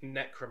this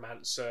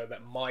necromancer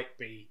that might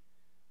be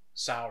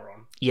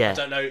Sauron. Yeah. I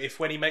don't know if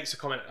when he makes a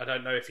comment, I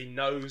don't know if he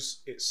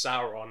knows it's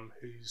Sauron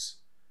who's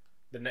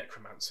the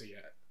necromancer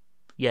yet.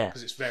 Yeah.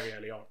 Because it's very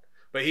early on.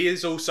 But he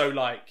is also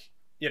like,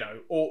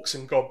 orcs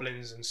and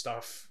goblins and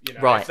stuff.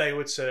 Right. If they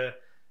were to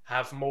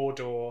have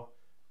Mordor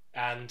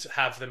and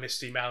have the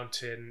Misty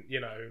Mountain,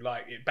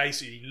 like it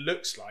basically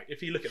looks like,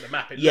 if you look at the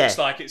map, it looks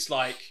like it's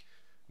like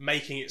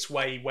making its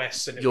way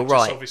west, and it would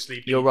just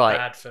obviously be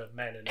bad for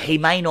men. And he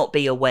may not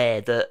be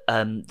aware that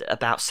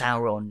about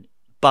Sauron,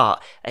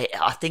 but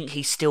I think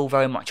he's still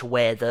very much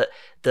aware that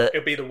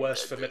it'll be the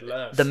worst for Middle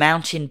Earth. The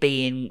mountain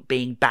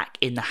being back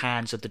in the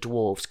hands of the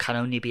dwarves can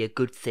only be a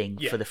good thing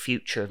for the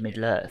future of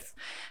Middle Earth.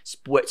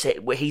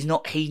 He's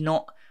not.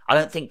 I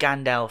don't think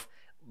Gandalf.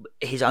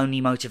 His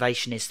only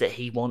motivation is that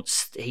he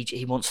wants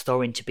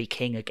Thorin to be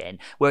king again.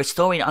 Whereas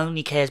Thorin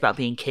only cares about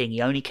being king.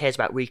 He only cares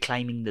about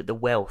reclaiming the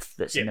wealth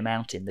that's in the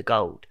mountain, the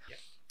gold. Yeah.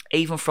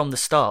 Even from the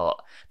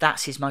start,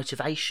 that's his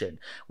motivation.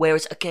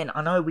 Whereas again,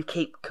 I know we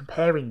keep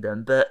comparing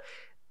them, but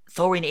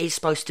Thorin is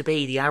supposed to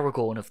be the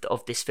Aragorn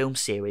of this film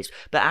series,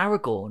 but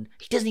Aragorn,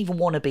 he doesn't even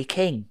want to be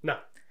king. No.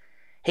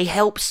 He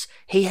helps,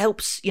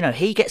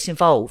 he gets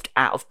involved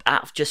out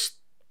of just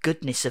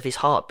goodness of his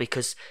heart,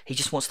 because he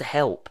just wants to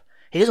help.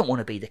 He doesn't want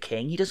to be the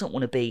king. He doesn't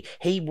want to be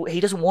he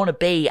doesn't want to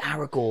be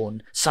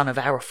Aragorn, son of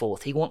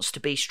Araforth. He wants to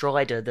be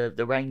Strider,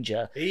 the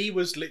ranger. He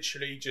was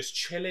literally just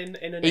chilling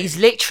in an He's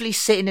literally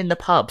sitting in the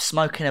pub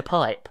smoking a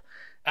pipe.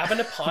 Having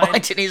a pint.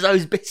 Minding his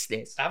own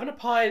business. Having a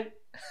pint.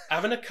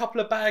 Having a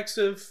couple of bags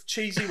of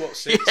cheesy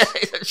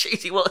Wotsits.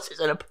 Cheesy Wotsits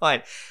and a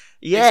pint.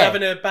 Yeah. He's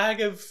having a bag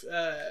of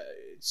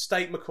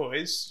steak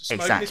McCoys,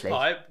 smoking his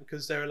pipe,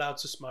 because they're allowed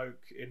to smoke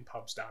in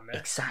pubs down there.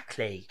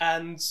 Exactly.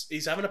 And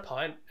he's having a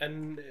pint,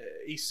 and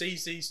he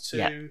sees these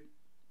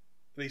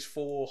these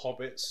 4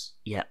 hobbits.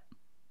 Yep.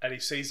 And he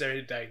sees they're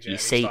in danger. You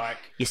see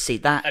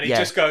that, and he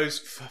just goes,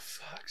 for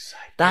fuck's sake.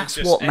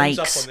 That's what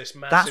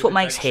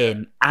makes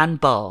him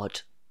and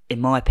Bard, in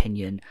my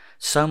opinion,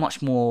 so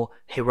much more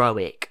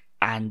heroic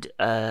and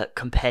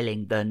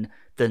compelling than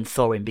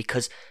Thorin,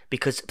 because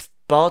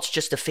Bard's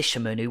just a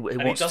fisherman who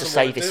wants to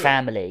save his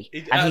family,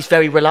 and he's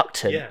very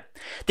reluctant. Yeah.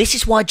 This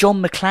is why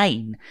John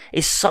McClane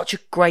is such a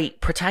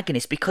great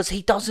protagonist, because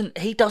he doesn't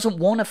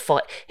want to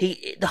fight.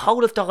 The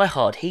whole of Die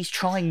Hard, he's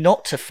trying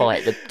not to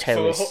fight the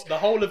terrorists. For the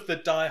whole of the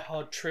Die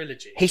Hard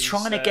trilogy, he's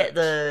trying to get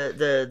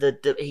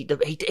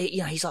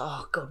he's like,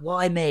 oh God,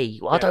 why me?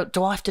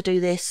 Do I have to do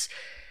this?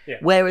 Yeah.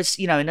 Whereas,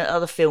 in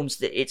other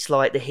films, it's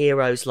like the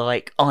hero's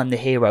like, I'm the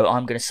hero,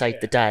 I'm going to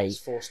save the day. It's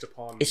forced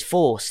upon. It's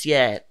forced,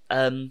 yeah.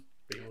 The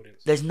audience.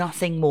 There's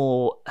nothing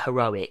more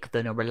heroic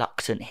than a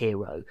reluctant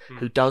hero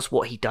who does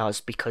what he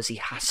does because he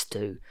has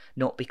to,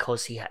 not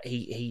because he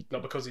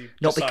not because he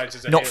decides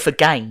as a not hero. for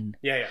gain.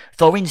 Yeah.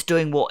 Thorin's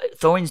doing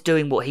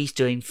what he's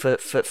doing for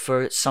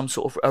some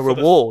sort of a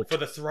reward, for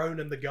the throne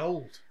and the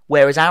gold.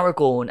 Whereas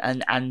Aragorn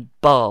and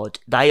Bard,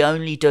 they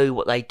only do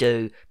what they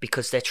do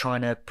because they're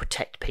trying to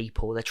protect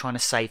people, they're trying to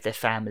save their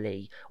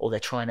family, or they're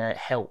trying to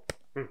help.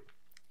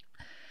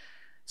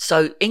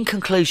 So, in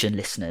conclusion,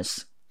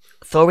 listeners,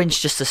 Thorin's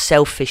just a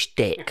selfish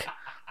dick.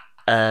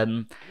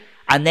 And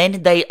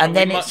then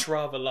much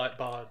rather like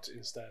Bard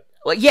instead.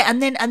 Well, yeah,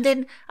 and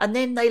then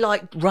they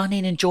like run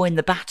in and join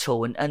the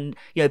battle, and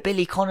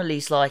Billy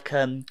Connolly's like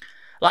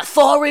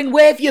Thorin,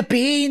 where have you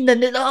been?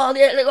 And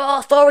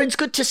Thorin's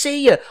good to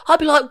see you. I'd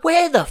be like,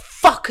 where the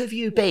fuck have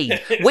you been?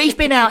 We've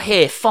been out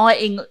here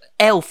fighting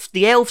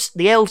the elves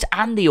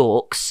and the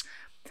orcs.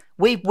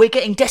 We're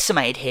getting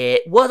decimated here.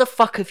 Where the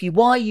fuck have you?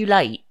 Why are you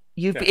late?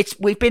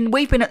 We've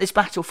been at this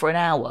battle for an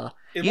hour.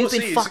 You've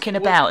been fucking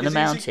about in the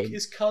mountain.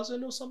 His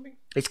cousin or something?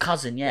 His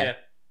cousin, yeah.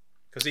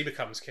 Because he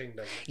becomes king,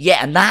 doesn't he? Yeah,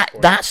 and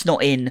that's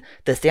not in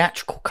the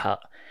theatrical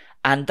cut.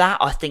 And that,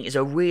 I think, is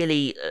a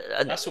really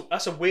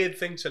that's a weird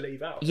thing to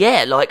leave out.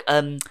 Yeah, like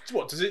So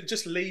what does it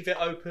just leave it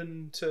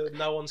open to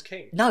no one's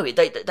king? No,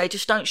 they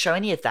just don't show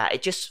any of that.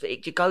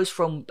 It goes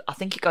from, I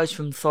think it goes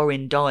from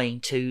Thorin dying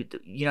to,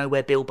 you know,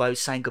 where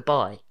Bilbo's saying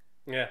goodbye.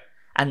 Yeah.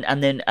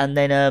 And then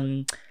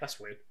that's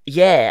weird.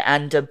 Yeah,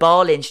 and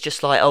Balin's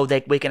just like, oh,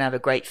 we're gonna have a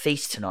great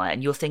feast tonight,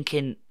 and you're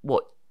thinking,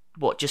 what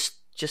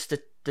just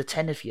the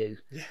 10 of you?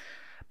 Yeah.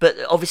 But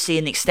obviously,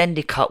 in the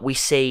extended cut, we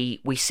see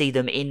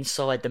them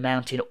inside the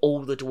mountain.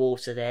 All the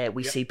dwarves are there.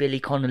 We see Billy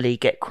Connolly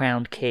get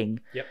crowned king.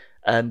 Yep.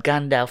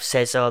 Gandalf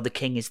says, "Oh, the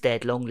king is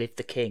dead. Long live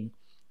the king."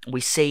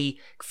 We see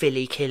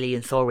Fili, Kili,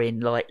 and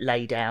Thorin like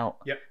laid out.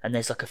 Yep. And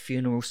there's like a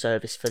funeral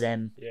service for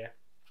them. Yeah.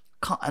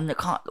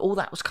 All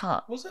that was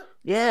cut. Was it?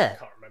 Yeah. I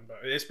can't remember.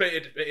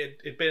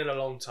 It'd been a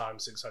long time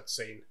since I'd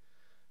seen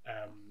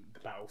the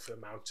Battle for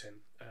the Mountain.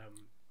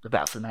 The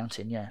Battle for the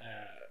Mountain, yeah.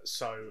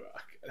 So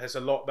there's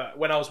a lot that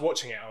when I was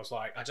watching it, I was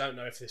like, I don't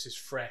know if this is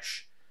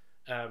fresh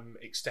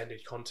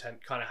extended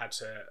content. Kind of had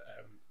to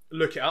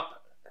look it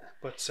up,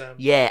 but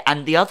yeah.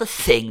 And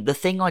the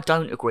thing I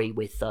don't agree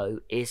with though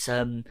is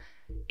in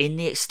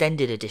the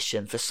extended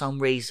edition, for some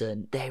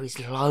reason, there is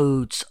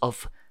loads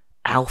of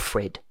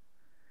Alfred.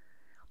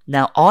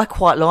 Now, I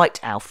quite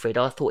liked Alfred.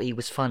 I thought he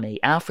was funny.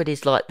 Alfred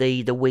is like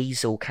the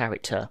weasel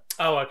character.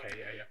 Oh, okay,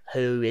 yeah.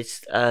 Who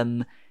is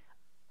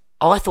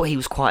I thought he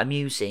was quite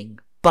amusing.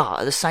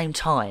 But at the same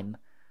time,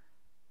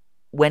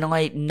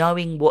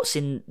 knowing what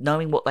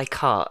they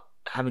cut,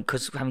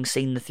 having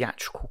seen the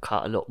theatrical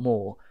cut a lot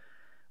more,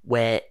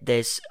 where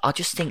I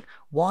just think,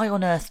 why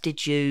on earth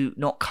did you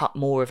not cut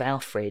more of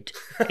Alfred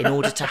in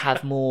order to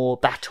have more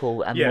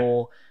battle and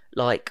more,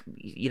 like,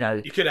 you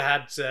know? You could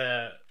have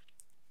had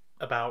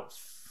about,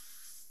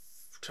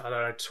 I don't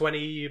know,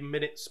 20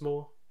 minutes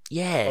more.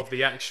 Yeah. Of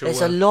the actual.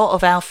 There's a lot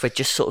of Alfred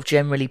just sort of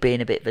generally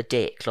being a bit of a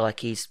dick, like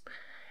he's.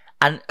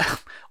 And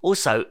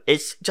also,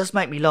 it's just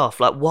make me laugh.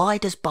 Like, why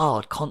does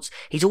Bard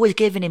he's always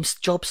giving him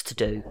jobs to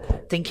do,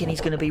 thinking he's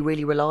going to be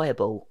really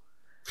reliable.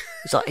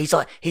 He's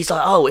like,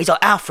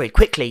 Alfred,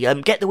 quickly,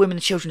 get the women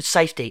and children to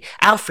safety.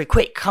 Alfred,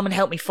 quick, come and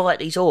help me fight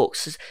these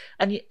orcs.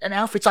 And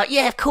Alfred's like,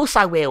 yeah, of course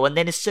I will. And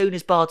then as soon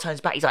as Bard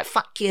turns back, he's like,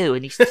 fuck you,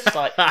 and he's just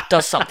like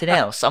does something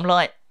else. I'm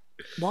like,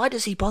 why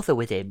does he bother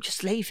with him?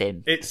 Just leave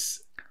him.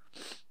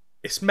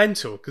 It's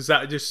mental, because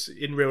that just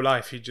in real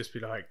life you'd just be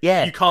like,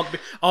 yeah, you can't be,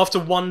 after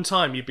one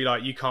time you'd be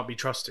like, you can't be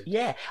trusted.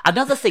 Yeah.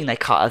 Another thing they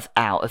cut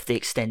out of the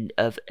extent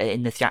of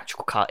in the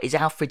theatrical cut is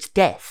Alfred's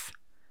death.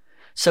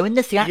 So in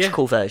the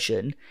theatrical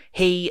version,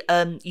 he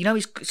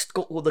he's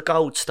got all the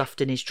gold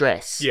stuffed in his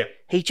dress. Yeah.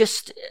 He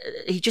just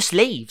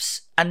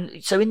leaves,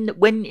 and so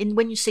when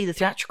you see the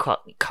theatrical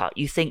cut,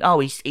 you think, oh,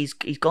 he's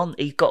gone,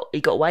 he got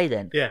away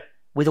then. Yeah.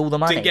 With all the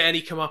money. Didn't get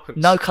any comeuppance.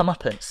 No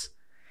comeuppance.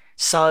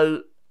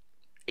 So,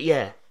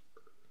 yeah.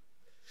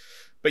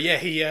 But yeah,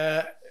 he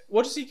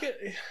what does he get?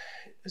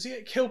 Does he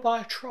get killed by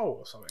a troll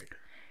or something?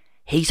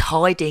 He's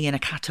hiding in a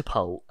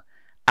catapult,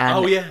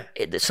 and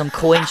some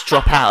coins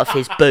drop out of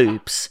his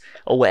boobs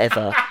or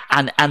whatever,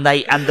 and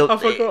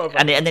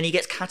then he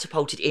gets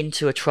catapulted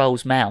into a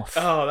troll's mouth.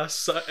 Oh,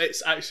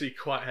 it's actually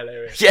quite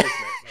hilarious. Yeah. Isn't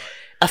it? Like,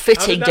 a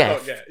fitting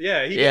death.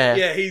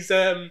 He's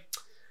and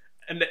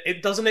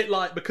it doesn't it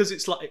like, because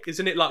it's like,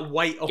 isn't it like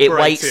weight operated? It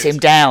weights him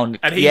down,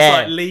 and he's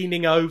like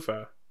leaning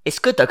over. It's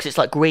good though, because it's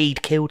like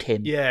greed killed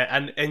him. Yeah,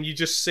 and you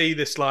just see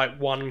this like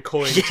one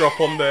coin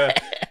drop on the.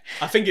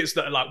 I think it's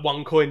that like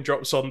one coin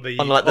drops on the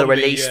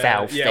release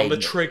valve. Yeah, thing. on the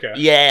trigger.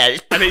 Yeah,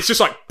 and it's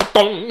just like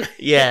bong.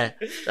 Yeah,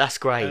 that's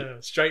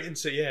great. Straight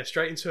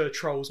into a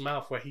troll's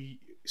mouth where he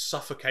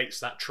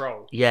suffocates that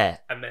troll. Yeah,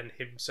 and then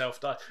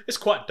himself dies. It's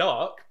quite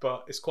dark,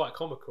 but it's quite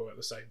comical at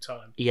the same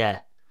time.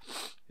 Yeah,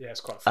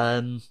 it's quite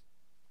fun.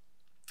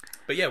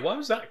 But yeah, why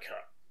was that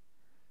cut?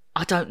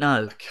 I don't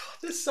know. God,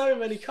 there's so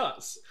many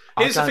cuts.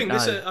 Here's the thing.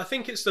 I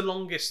think it's the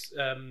longest,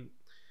 Return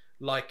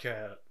of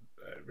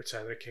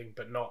the King,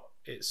 but not.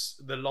 It's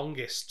the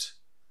longest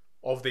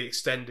of the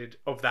extended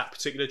of that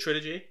particular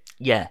trilogy.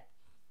 Yeah.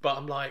 But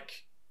I'm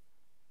like,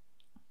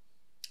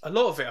 a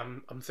lot of it.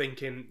 I'm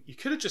thinking you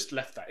could have just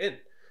left that in,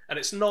 and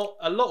it's not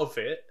a lot of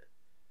it.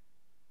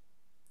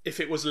 If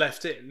it was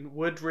left in,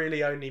 would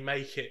really only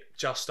make it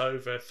just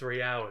over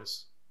 3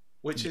 hours,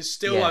 which is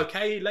still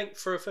okay length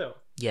for a film.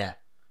 Yeah.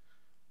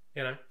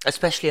 You know,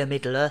 especially a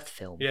Middle-earth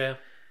film. Yeah,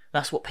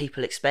 that's what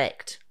people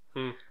expect.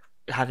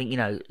 Having,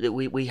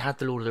 we had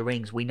the Lord of the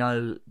Rings. We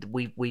know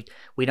we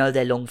know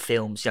they're long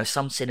films.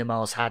 some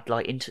cinemas had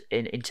like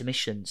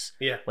intermissions.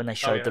 Yeah. When they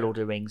showed the Lord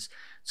of the Rings.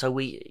 So So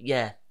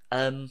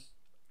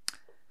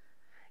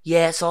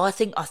I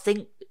think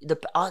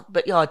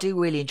I do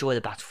really enjoy the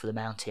Battle for the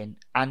Mountain,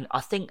 and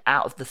I think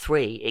out of the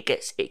three, it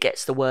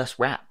gets the worst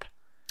rap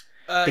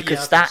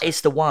because that is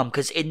the one.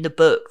 Because in the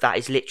book, that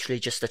is literally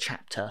just a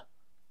chapter.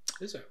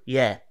 Is it?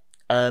 Yeah.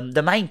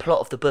 The main plot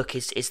of the book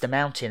is the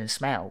mountain and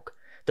Smaug.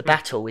 The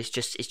battle is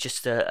just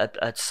a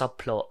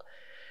subplot.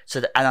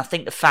 And I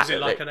think the fact is it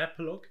like an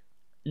epilogue?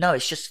 No,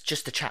 it's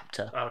just a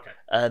chapter. Oh, okay.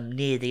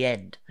 Near the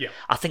end. Yeah.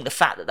 I think the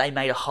fact that they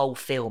made a whole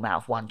film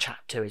out of one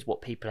chapter is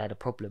what people had a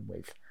problem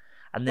with,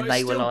 And then But they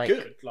it's were still like,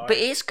 good, like- but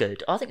it is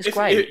good. I think it's If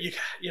great.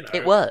 you know,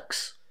 It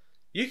works.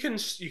 You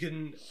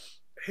can.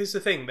 Here's the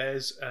thing.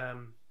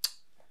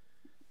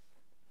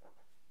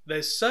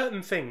 There's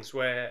certain things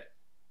where,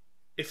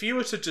 if you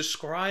were to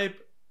describe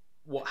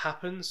what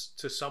happens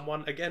to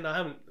someone, again, I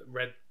haven't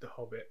read The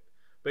Hobbit,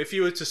 but if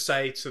you were to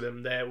say to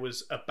them there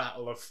was a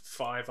battle of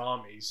 5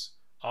 armies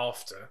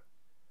after,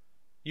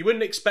 you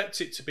wouldn't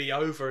expect it to be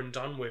over and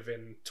done with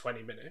in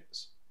 20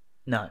 minutes.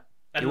 No,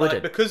 and you like,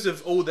 wouldn't. because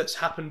of all that's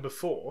happened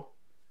before,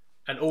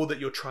 and all that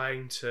you're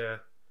trying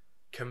to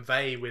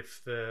convey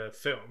with the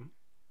film,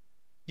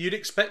 you'd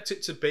expect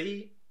it to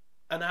be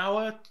an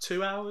hour,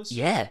 2 hours.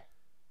 Yeah.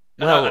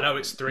 Well, I know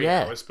it's 3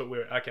 yeah. hours, but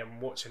we're again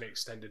watching an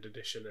extended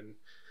edition, and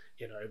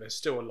you know there's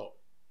still a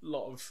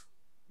lot of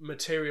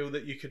material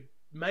that you could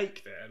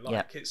make there.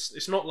 Like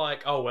it's not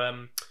like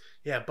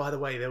yeah. By the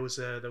way, there was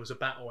a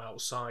battle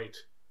outside.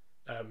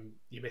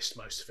 You missed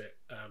most of it.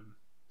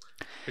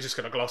 We're just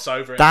gonna gloss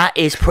over it. That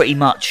is pretty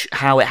much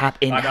how it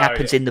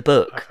happens in the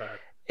book.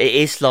 It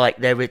is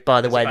like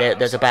by the way,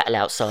 there's a battle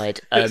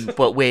outside.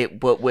 But we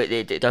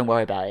don't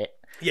worry about it.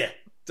 Yeah.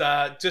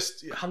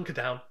 Just hunker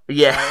down.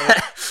 Yeah.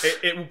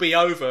 It will be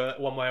over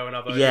one way or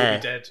another. Yeah. You'll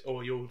be dead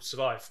or you'll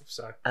survive.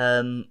 So.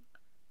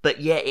 But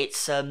yeah,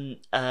 it's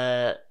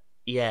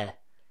yeah.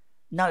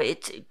 No,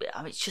 it's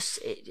just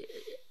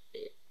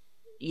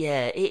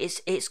yeah,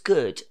 it's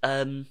good.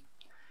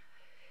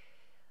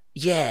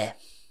 Yeah,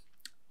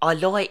 I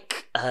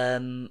like.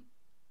 Oh,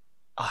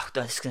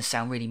 this is going to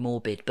sound really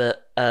morbid,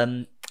 but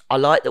I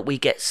like that we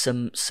get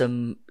some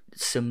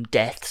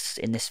deaths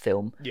in this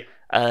film. Yeah.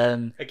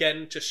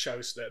 Again, just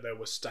shows that there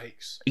were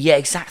stakes. Yeah,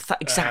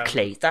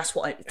 exactly. That's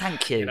what.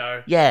 Thank you. You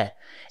know, yeah.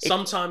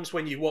 Sometimes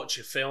when you watch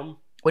a film,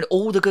 when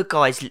all the good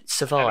guys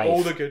survive,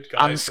 all the good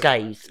guys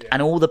unscathed, survive,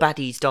 and all the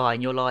baddies die,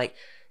 and you're like,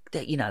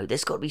 you know,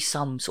 there's got to be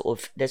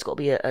there's got to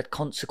be a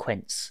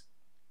consequence.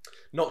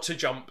 Not to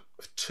jump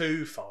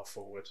too far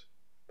forward,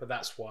 but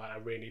that's why I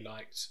really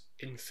liked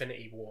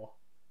Infinity War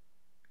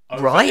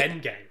over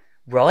Endgame.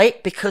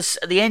 Right, because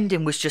the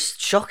ending was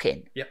just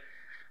shocking. Yep.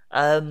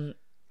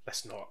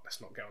 Let's not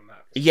go on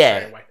that.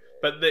 Yeah. Away.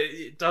 But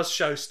it does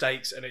show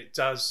stakes, and it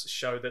does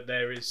show that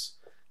there is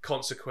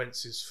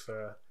consequences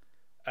for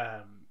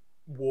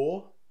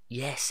war.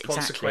 Yes,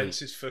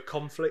 consequences for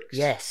conflicts.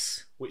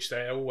 Yes. Which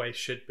there always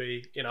should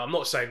be. You know, I'm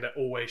not saying there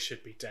always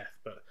should be death,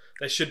 but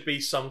there should be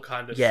some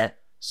kind of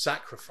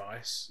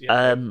sacrifice. You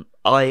know?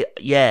 I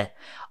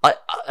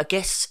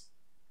guess.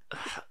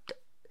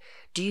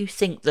 Do you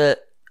think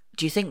that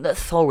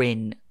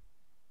Thorin,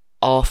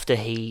 after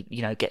he,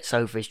 you know, gets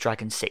over his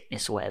dragon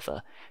sickness or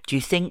whatever, do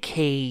you think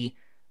he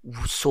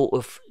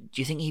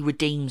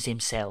redeems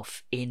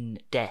himself in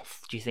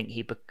death? Do you think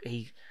he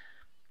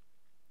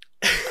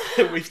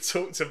We've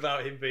talked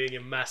about him being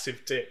a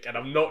massive dick, and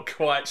I'm not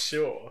quite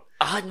sure.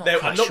 I'm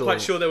not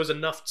quite sure there was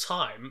enough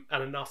time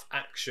and enough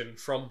action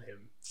from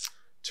him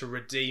to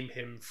redeem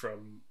him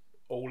from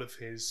all of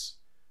his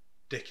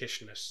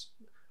dickishness.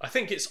 I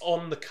think it's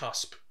on the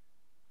cusp.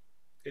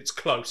 It's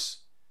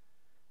close.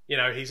 You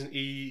know,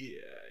 you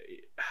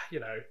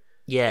know,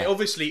 yeah. It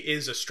obviously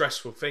is a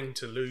stressful thing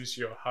to lose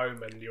your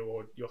home and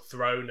your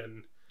throne,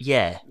 and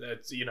yeah,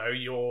 you know,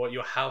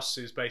 your house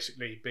is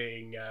basically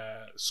being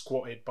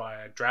squatted by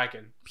a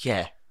dragon.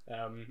 Yeah.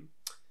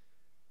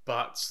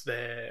 But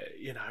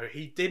you know,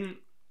 he didn't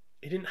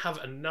have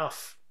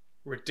enough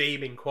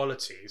redeeming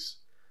qualities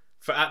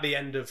for at the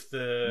end of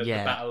the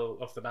Battle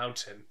of the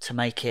Mountain to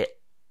make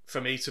it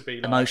for me to be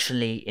like,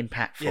 emotionally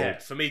impactful. Yeah,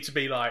 for me to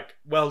be like,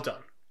 well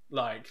done.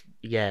 Like,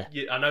 yeah,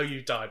 I know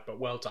you died, but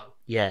well done.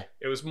 Yeah.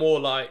 It was more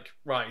like,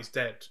 right, he's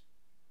dead.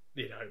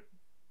 You know,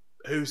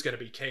 who's going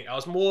to be king? I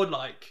was more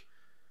like,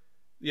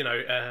 you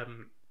know,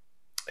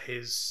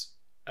 his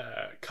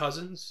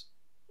cousins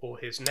or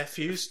his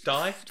nephews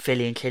die.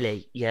 Philly and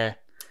Killy, yeah.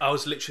 I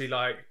was literally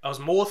like, I was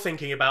more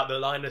thinking about the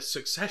line of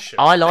succession.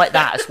 I like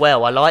that as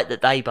well. I like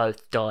that they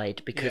both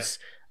died because,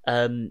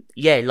 like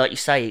you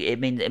say, it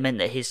meant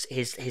that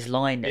his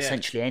line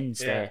essentially ends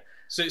there.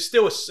 So it's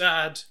still a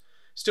sad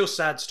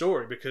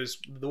story because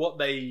what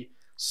they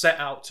set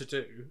out to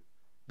do,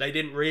 they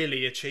didn't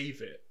really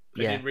achieve it.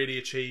 They didn't really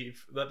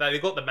achieve. They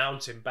got the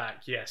mountain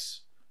back,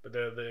 yes, but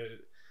the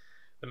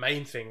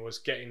main thing was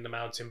getting the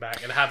mountain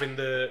back and having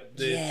the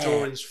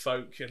Doran's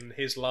folk and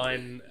his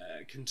line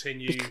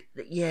continue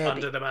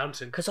under the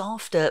mountain. Because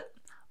after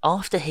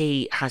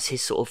he has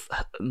his sort of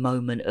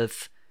moment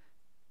of,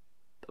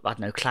 I don't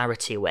know,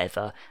 clarity or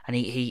whatever, and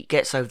he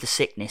gets over the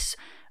sickness,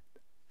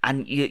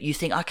 and you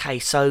think, okay,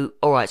 so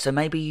all right, so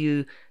maybe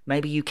you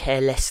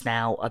care less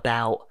now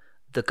about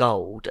the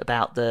gold,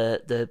 about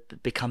the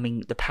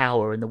becoming the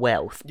power and the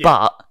wealth,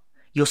 but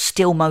you're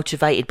still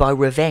motivated by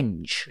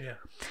revenge. Yeah.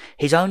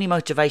 His only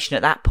motivation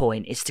at that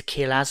point is to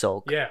kill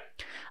Azog. Yeah.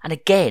 And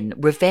again,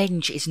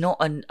 revenge is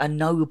not a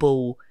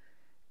noble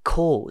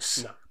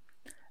cause. No.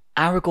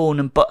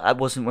 Aragorn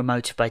wasn't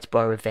motivated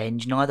by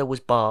revenge. Neither was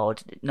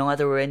Bard.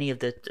 Neither were any of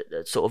the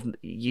sort of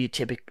your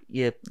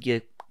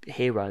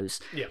heroes.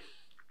 Yeah.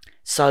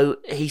 So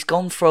he's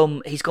gone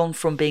from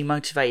being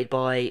motivated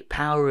by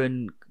power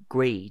and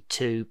greed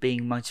to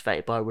being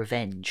motivated by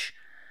revenge.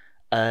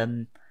 Yeah.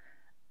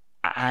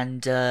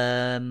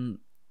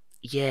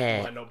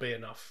 Might not be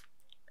enough.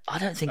 I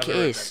don't think of it a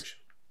is. redemption.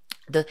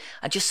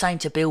 I'm just saying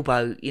to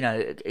Bilbo,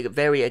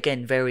 very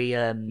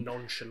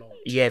Nonchalant.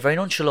 Yeah, very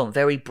nonchalant.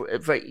 Very.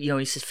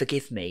 He says,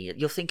 "Forgive me."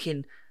 You're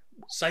thinking,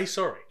 say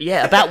sorry.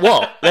 Yeah, about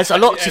what? There's a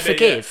lot to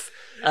forgive.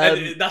 Yeah.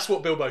 And that's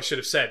what Bilbo should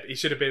have said. He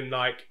should have been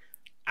like,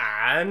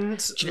 and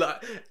do you know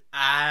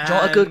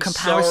what a good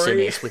comparison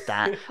is with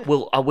that?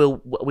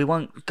 We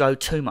won't go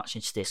too much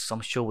into this, because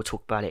I'm sure we'll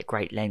talk about it at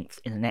great length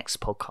in the next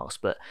podcast.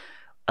 But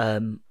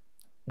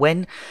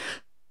when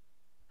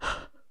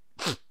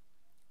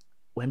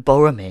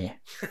Boromir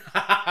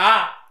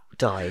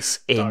dies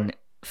in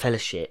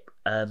Fellowship,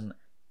 the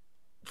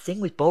thing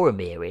with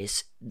Boromir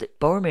is that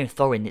Boromir and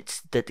Thorin,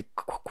 it's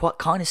quite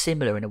kind of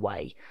similar in a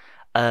way,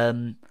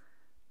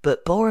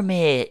 but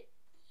Boromir,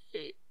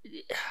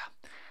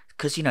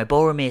 because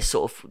Boromir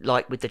sort of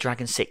like with the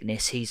dragon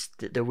sickness, he's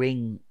the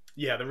ring.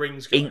 Yeah, the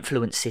ring's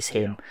influences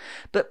him,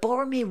 but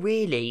Boromir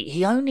really,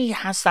 he only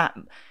has that.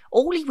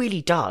 All he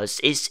really does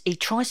is he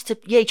tries to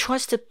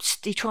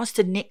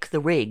nick the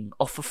ring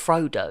off of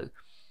Frodo.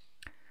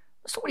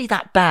 It's not really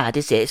that bad,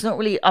 is it? It's not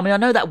really. I mean, I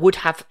know that would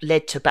have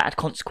led to bad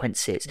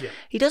consequences. Yeah.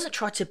 He doesn't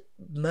try to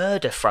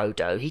murder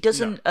Frodo. He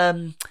doesn't.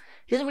 No.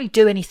 He doesn't really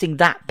do anything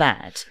that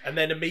bad. And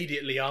then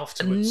immediately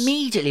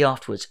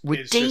afterwards,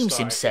 redeems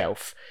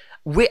himself.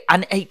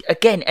 And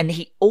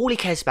all he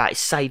cares about is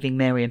saving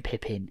Merry and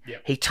Pippin. Yeah.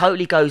 He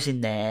totally goes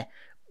in there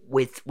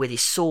with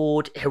his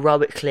sword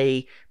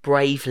heroically,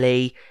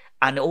 bravely,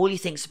 and all he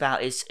thinks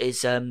about is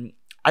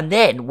and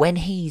then when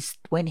he's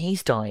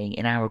dying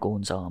in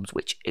Aragorn's arms,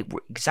 which is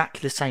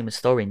exactly the same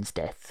as Thorin's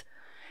death,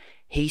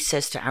 he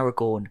says to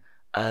Aragorn,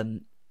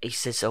 he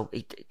says,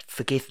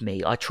 forgive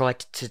me, I tried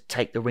to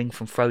take the ring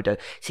from Frodo.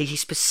 See,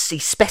 he's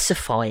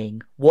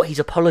specifying what he's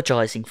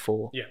apologising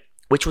for. Yeah.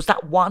 Which was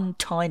that one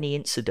tiny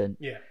incident.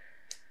 Yeah.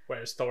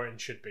 Whereas Thorin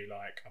should be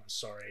like, I'm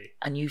sorry,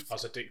 and I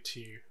was a dick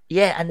to you.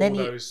 Yeah, and then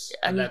those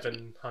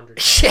 1,100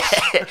 times.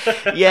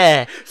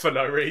 Yeah. For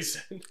no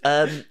reason.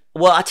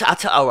 Well,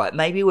 all right,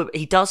 maybe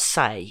he does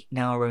say,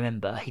 now I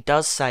remember, he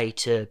does say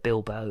to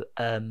Bilbo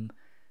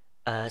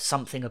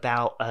something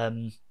about...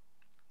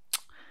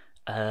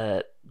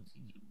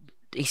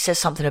 he says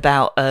something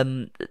about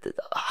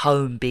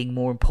home being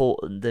more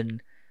important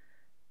than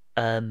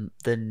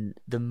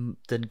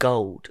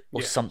gold,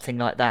 or something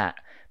like that,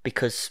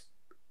 because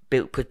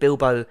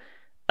Bilbo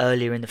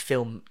earlier in the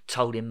film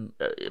told him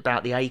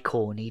about the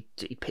acorn. He'd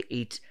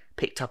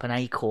picked up an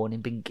acorn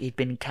and he'd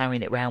been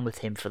carrying it around with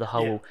him for the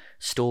whole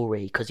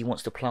story, because he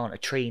wants to plant a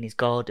tree in his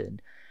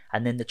garden,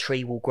 and then the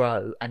tree will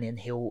grow, and then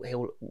he'll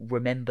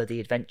remember the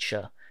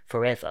adventure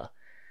forever.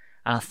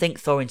 And I think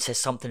Thorin says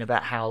something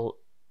about how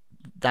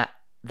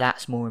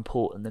that's more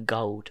important than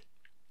gold.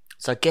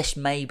 So I guess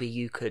maybe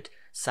you could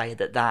say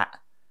that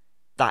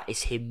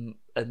is him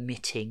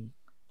admitting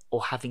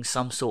or having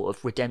some sort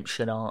of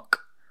redemption arc.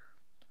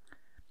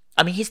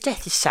 I mean, his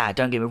death is sad,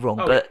 don't get me wrong,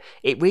 but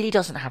it really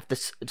doesn't have the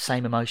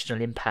same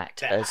emotional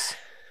impact as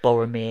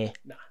Boromir.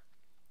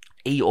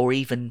 Or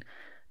even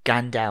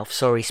Gandalf.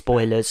 Sorry,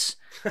 spoilers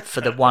for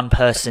the one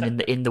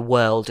person in the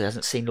world who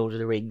hasn't seen Lord of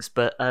the Rings.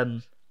 But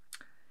I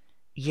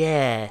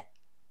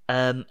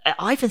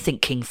even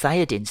think King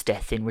Theoden's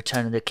death in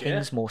Return of the King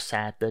is more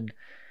sad than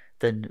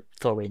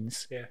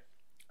Thorin's. Yeah.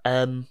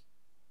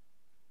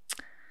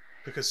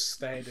 Because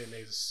Theoden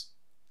is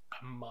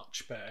a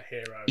much better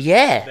hero.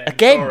 Yeah,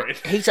 again,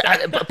 he's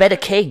a better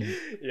king.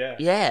 Yeah.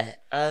 Yeah.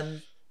 Oh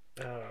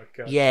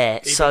god. Yeah.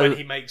 Even when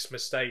he makes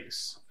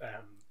mistakes,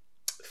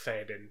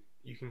 Theoden,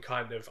 you can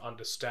kind of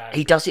understand.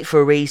 He does it for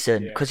a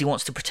reason, because he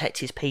wants to protect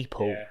his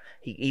people. Yeah.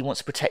 He wants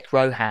to protect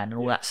Rohan and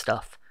all that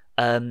stuff.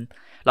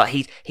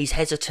 Like he's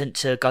hesitant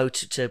to go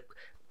to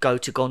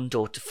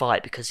Gondor to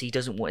fight because he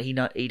doesn't want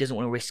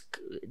to risk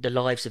the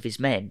lives of his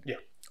men. Yeah.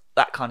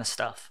 That kind of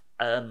stuff.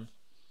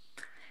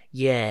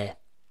 Yeah.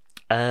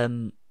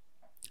 And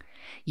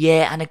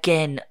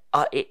again,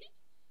 it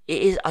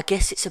is. I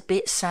guess it's a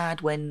bit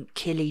sad when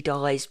Killy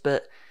dies,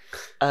 but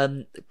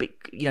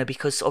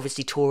because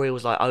obviously Tori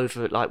was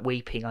like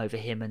weeping over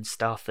him and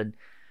stuff, and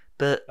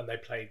they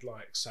played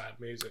like sad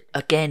music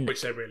again,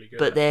 which they're really good.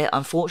 But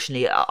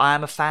unfortunately, I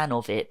am a fan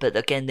of it, but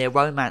again, their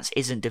romance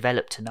isn't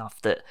developed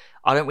enough that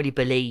I don't really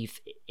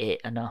believe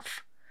it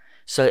enough.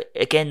 So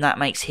again, that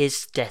makes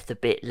his death a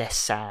bit less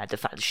sad. The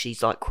fact that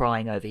she's like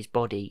crying over his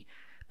body,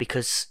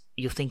 because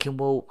you're thinking,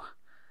 well,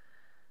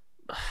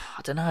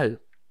 I don't know,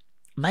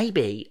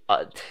 maybe.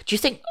 Do you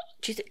think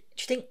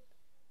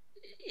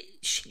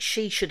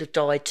she should have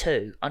died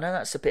too? I know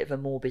that's a bit of a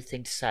morbid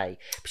thing to say,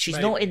 but she's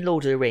not in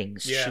Lord of the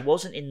Rings. Yeah. She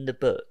wasn't in the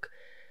book,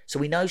 so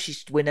we know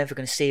we're never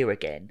going to see her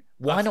again.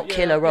 Why not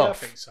kill her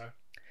off? I think so.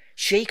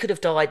 She could have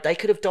died. They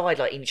could have died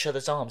like in each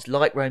other's arms,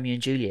 like Romeo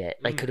and Juliet.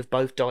 They could have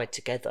both died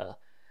together.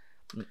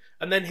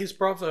 And then his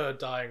brother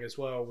dying as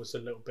well was a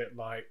little bit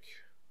like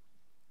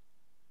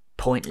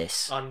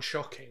pointless,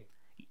 unshocking.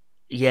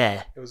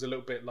 Yeah, it was a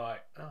little bit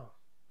like,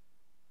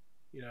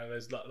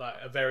 there's like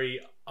a very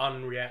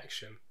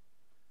unreaction.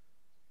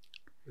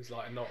 It's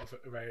like not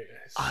a very.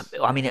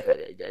 I mean,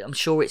 I'm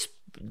sure it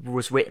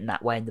was written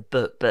that way in the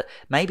book, but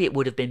maybe it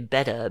would have been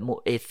better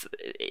if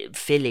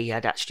Philly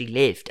had actually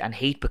lived and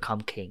he'd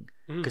become king,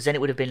 because then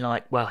it would have been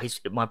like, well,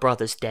 my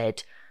brother's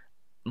dead,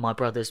 my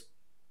brother's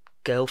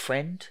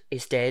girlfriend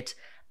is dead,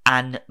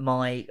 and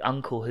my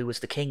uncle, who was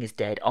the king, is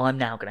dead. I'm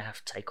now going to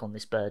have to take on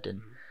this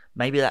burden.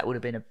 Maybe that would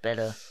have been a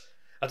better.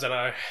 I don't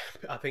know.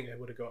 I think they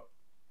would have got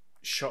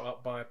shot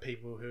up by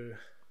people who are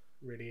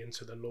really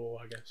into the law,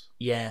 I guess.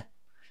 Yeah.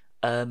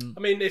 I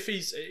mean, if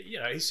he's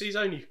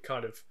only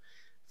kind of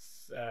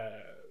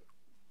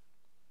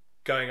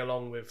going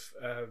along with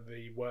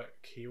the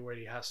work he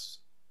already has.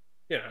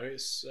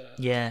 It's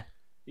yeah.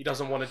 He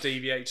doesn't want to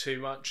deviate too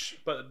much,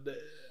 but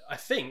I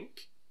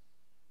think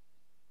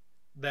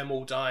them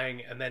all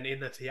dying, and then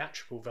in the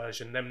theatrical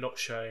version, them not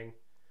showing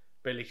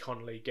Billy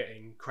Connolly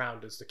getting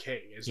crowned as the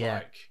king is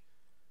like,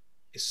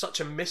 it's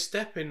such a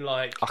misstep in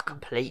like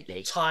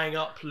completely tying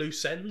up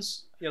loose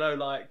ends.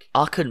 Like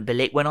I couldn't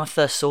believe when I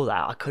first saw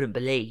that. I couldn't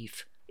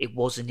believe it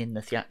wasn't in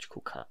the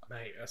theatrical cut.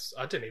 Mate,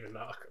 I didn't even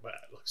know. Like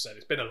I said,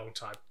 it's been a long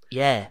time.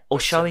 Yeah, or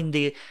showing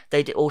the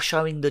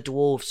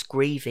dwarves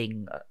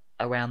grieving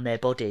around their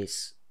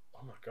bodies.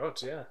 Oh my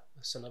god, yeah,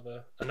 that's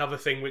another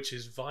thing which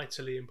is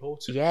vitally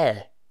important.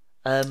 Yeah,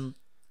 yeah,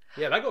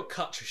 that got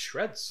cut to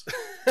shreds.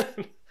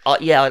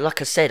 Yeah,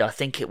 like I said, I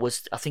think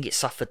it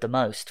suffered the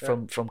most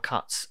from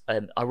cuts.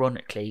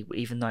 Ironically,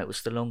 even though it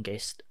was the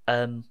longest.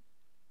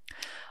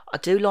 I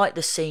do like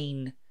the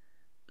scene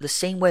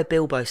where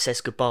Bilbo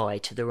says goodbye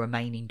to the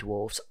remaining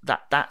dwarves.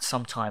 That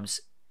sometimes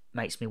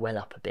makes me well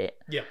up a bit.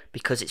 Yeah.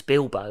 Because it's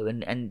Bilbo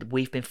and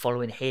we've been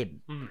following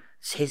him.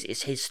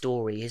 It's his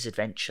story, his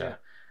adventure. Yeah.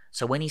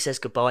 So when he says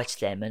goodbye to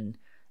them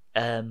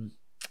and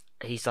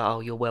he's like,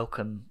 "Oh, you're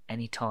welcome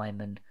anytime,"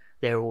 and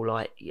they're all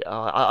like,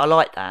 I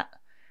like that.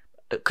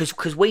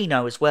 Because we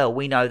know as well,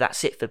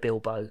 that's it for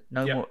Bilbo.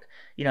 No more,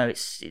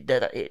 it's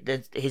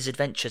his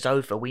adventure's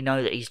over. We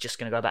know that he's just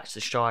going to go back to the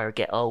Shire,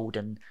 get old,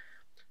 and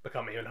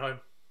become Ian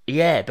Holm.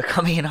 Yeah,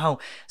 becoming Ian Holm.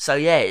 So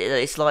yeah,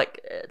 it's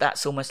like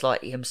that's almost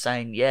like him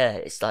saying, yeah,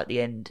 it's like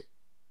the end.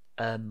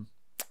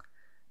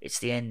 It's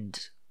the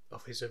end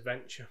of his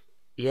adventure.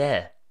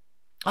 Yeah,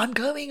 I'm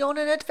going on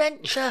an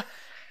adventure.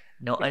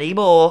 Not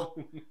anymore.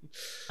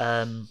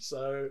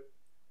 So.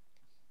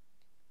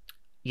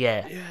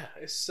 Yeah,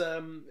 it's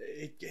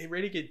it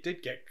really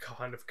did get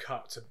kind of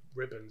cut to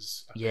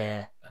ribbons. I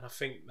think. And I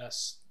think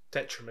that's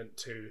detriment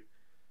to.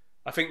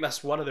 I think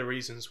that's one of the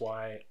reasons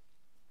why it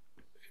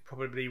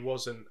probably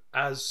wasn't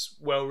as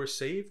well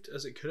received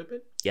as it could have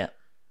been. Yeah,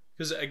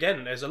 because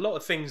again, there's a lot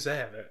of things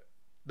there that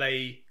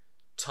they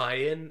tie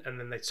in, and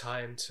then they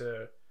tie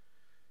into,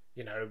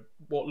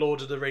 what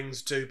Lord of the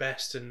Rings do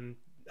best and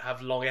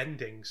have long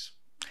endings.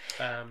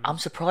 I'm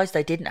surprised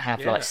they didn't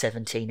have like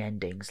 17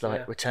 endings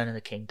like Return of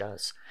the King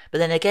does. But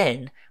then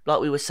again,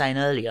 like we were saying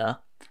earlier,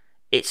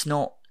 it's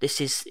not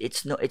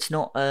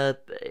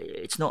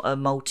a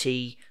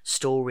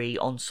multi-story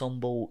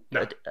ensemble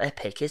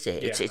epic, is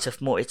it? It's about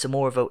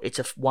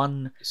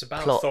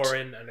plot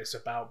Thorin and it's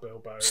about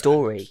Bilbo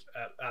story.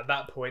 At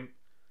that point,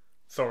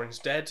 Thorin's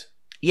dead.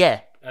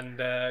 Yeah, and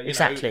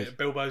exactly.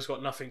 Bilbo's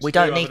got nothing. We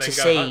don't need to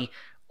see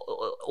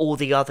all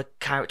the other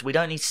characters. We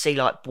don't need to see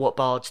like what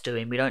Bard's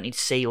doing. We don't need to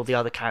see all the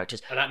other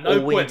characters. And at no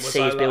all we need to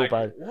see is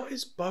Bilbo. Like, what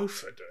is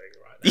Boffa doing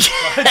right now?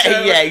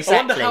 Yeah,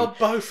 exactly. I wonder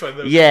how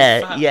Boffa. Yeah.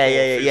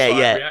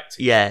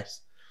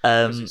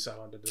 Because he's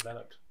so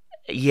underdeveloped.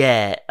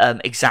 Yeah,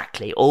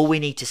 exactly. All we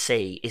need to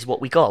see is what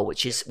we got,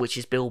 which is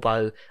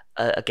Bilbo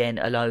again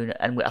alone,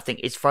 and I think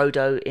is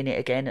Frodo in it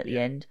again at the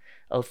end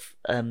of.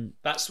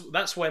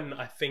 That's when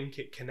I think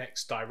it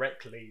connects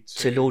directly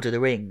to Lord of the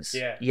Rings.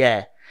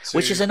 Yeah.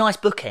 Which is a nice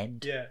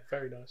bookend. Yeah,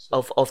 very nice.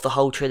 Of the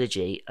whole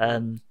trilogy.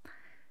 It's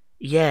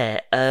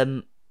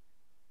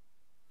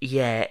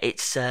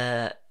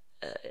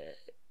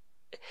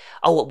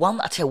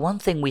one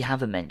thing we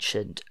haven't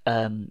mentioned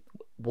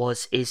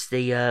is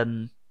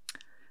the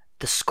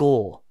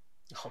score.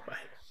 Oh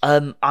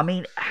mate. I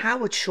mean,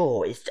 Howard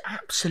Shore is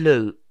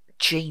absolute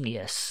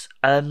genius.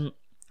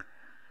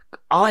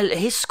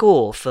 His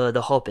score for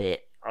The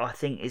Hobbit, I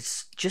think,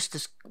 is just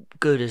as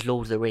good as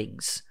Lord of the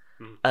Rings.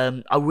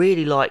 I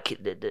really like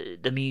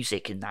the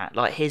music in that,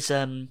 like his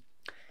the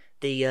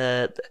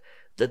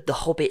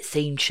Hobbit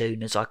theme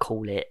tune, as I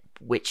call it,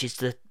 which is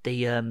the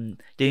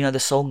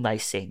song they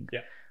sing.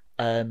 Yeah.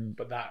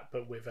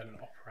 But with an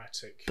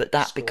operatic. But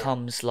that score.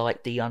 Becomes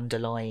like the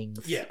underlying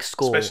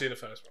score, especially in the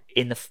first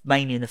one.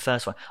 Mainly in the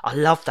first one. I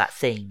love that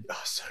theme.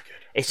 Oh, so good.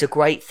 It's a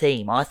great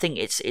theme. I think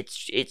it's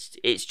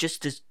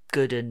just as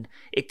good, and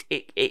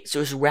it's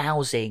as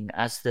rousing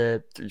as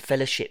the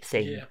Fellowship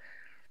theme.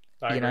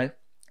 Yeah.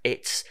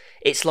 It's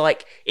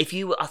like if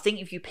you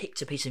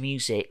picked a piece of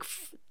music,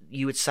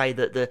 you would say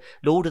that the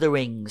Lord of the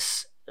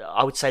Rings.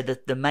 I would say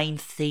that the main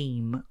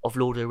theme of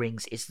Lord of the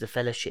Rings is the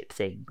Fellowship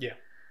theme. Yeah.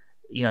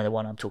 The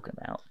one I'm talking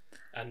about.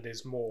 And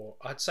is more.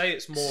 I'd say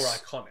it's more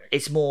iconic.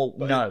 It's more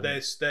known.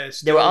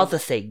 There are other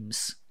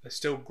themes. They're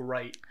still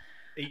great,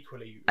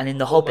 equally. And in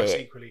The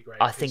Hobbit,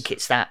 I think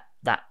it's that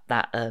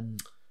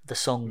the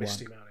song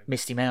Misty one, Mountain.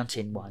 Misty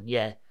Mountain one.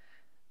 Yeah,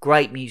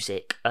 great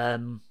music.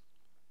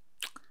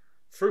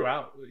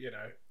 Throughout, you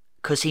know.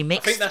 Because he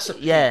mixed. I think that's a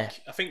peak. Yeah,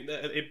 I think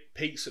that it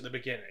peaks at the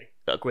beginning.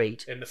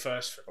 Agreed. In the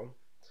first film,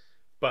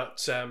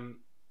 but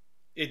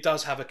it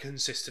does have a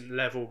consistent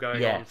level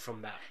going on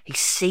from that. He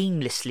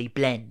seamlessly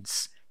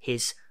blends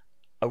his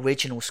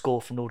original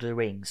score from Lord of the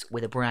Rings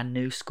with a brand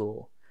new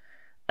score.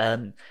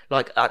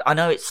 Like I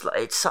know it's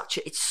such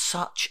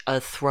a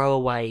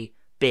throwaway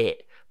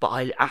bit, but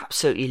I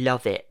absolutely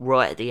love it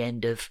right at the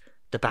end of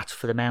the Battle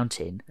for the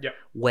Mountain. Yep.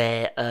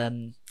 Where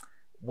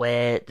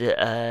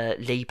the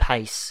Lee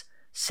Pace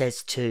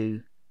says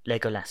to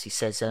Legolas, he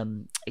says,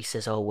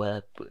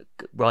 "Oh,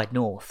 ride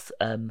north.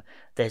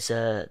 There's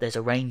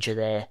a ranger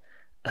there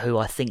who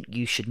I think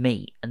you should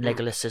meet." And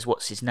Legolas says,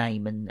 "What's his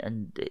name?"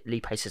 And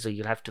Lee Pace says, "Oh,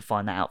 you'll have to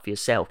find that out for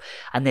yourself."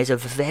 And there's a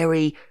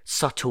very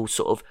subtle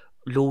sort of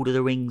Lord of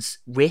the Rings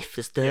riff.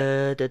 It's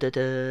da da da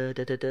da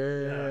da da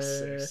da.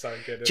 It's so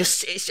good. It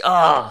just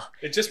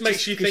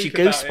makes you think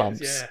goosebumps.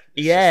 About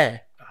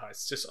it.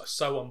 It's just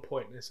so on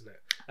point, isn't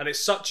it? And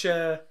it's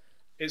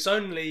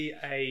only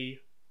a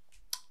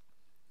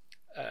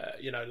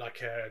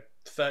like a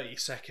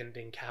 30-second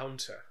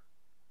encounter.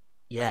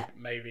 Yeah.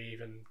 Maybe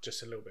even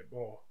just a little bit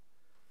more.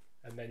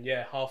 And then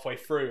halfway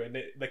through, and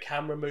the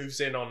camera moves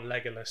in on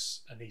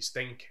Legolas, and he's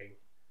thinking,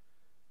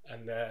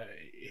 and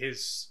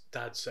his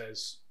dad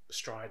says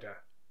Strider.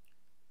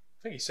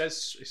 I think he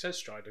says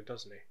Strider,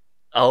 doesn't he?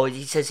 Oh,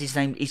 he says his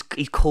name. He's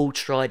called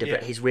Strider,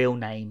 but his real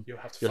name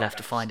you'll have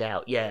to find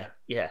out. Yeah.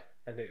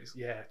 And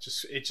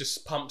it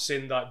just pumps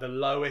in like the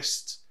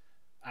lowest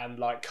and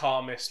like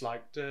calmest,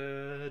 like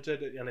and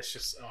it's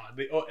just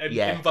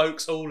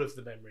invokes all of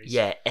the memories.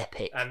 Yeah,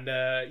 epic. And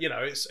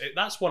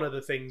that's one of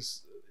the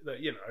things that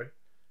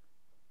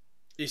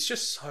it's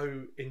just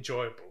so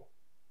enjoyable.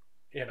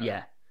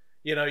 Yeah.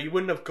 You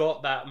wouldn't have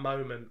got that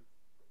moment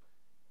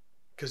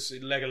because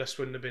Legolas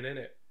wouldn't have been in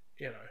it.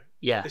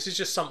 Yeah. This is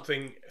just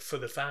something for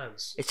the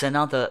fans. It's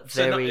another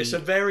It's a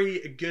very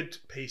good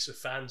piece of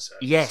fan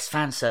service. Yes,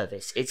 fan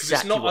service.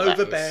 Exactly. It's not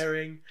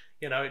overbearing.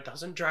 It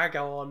doesn't drag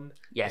on.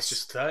 Yes. It's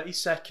just 30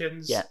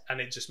 seconds. Yeah.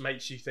 And it just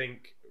makes you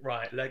think,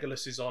 right,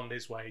 Legolas is on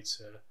his way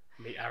to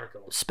meet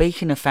Aragorn.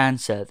 Speaking of fan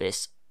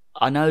service,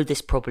 I know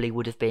this probably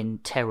would have been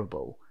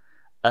terrible,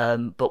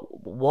 but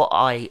what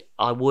I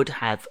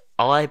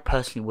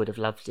personally would have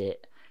loved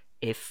it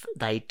if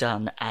they'd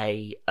done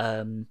a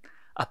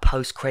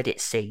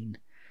post-credit scene,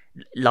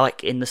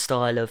 like in the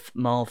style of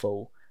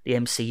Marvel, the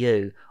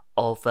MCU,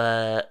 of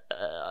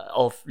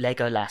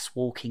Legolas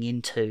walking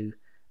into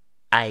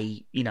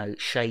a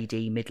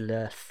shady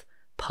Middle-earth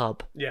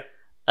pub. Yeah.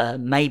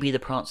 Maybe the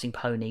Prancing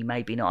Pony,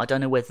 maybe not. I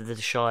don't know whether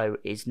the Shire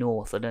is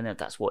north. I don't know if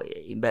that's what,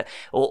 but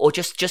or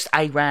just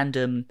a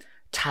random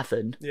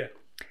tavern. Yeah.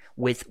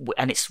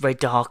 And it's very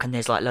dark, and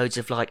there's like loads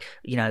of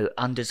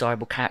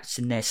undesirable characters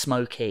in there,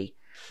 smoky,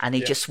 and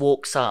he just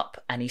walks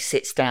up and he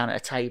sits down at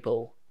a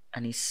table,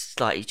 and he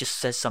just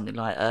says something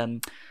like,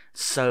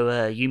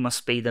 "So you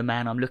must be the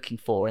man I'm looking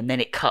for," and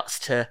then it cuts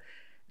to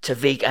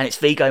Viggo, and it's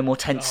Viggo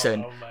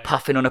Mortensen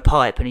puffing on a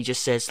pipe, and he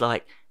just says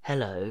like,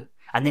 "Hello,"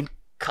 and then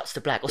cuts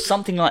to black or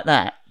something like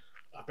that.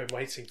 I've been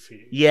waiting for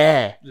you.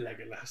 Yeah.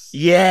 Legolas.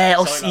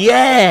 Yeah.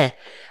 That.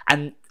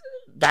 And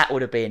that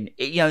would have been,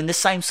 in the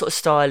same sort of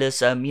style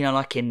as,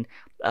 like in,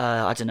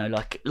 I don't know,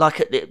 like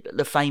at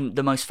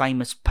the most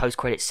famous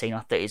post-credit scene,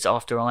 I think, is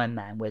after Iron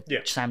Man, where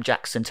Sam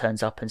Jackson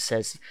turns up and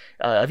says,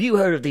 "Have you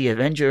heard of the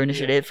Avenger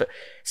Initiative?"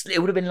 Yeah. It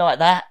would have been like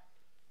that.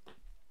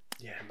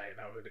 Yeah, mate,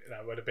 that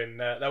would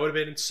have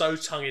been so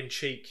tongue in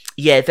cheek.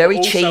 Yeah, very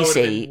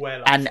cheesy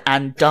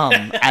and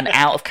dumb and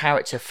out of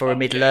character for a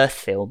Middle Earth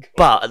film,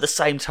 but at the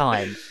same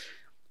time,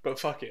 but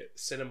fuck it,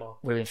 cinema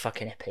would have been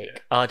fucking epic. Yeah.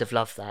 I'd have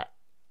loved that.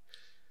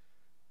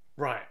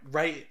 Right,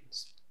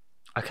 ratings.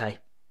 Okay.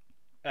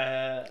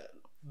 The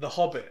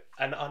Hobbit: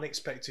 An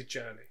Unexpected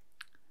Journey.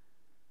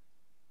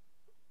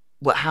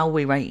 What? How are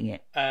we rating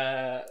it?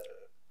 Out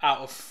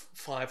of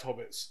 5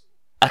 Hobbits.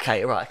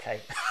 Okay. Right.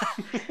 Okay.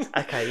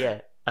 Okay.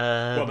 Yeah.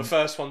 Well, the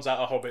first one's out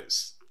of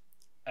Hobbits,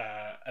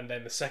 and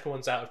then the second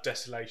one's out of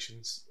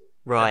Desolations.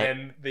 Right.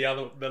 And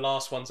then the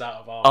last one's out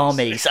of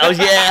Armies. Oh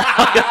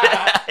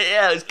yeah.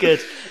 Yeah, it was good.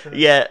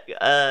 Yeah.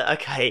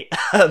 Okay.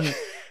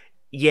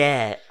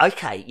 Yeah.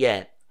 Okay.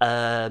 Yeah.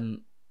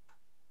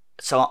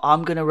 So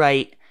I'm gonna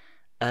rate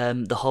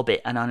The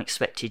Hobbit: An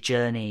Unexpected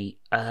Journey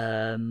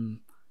 4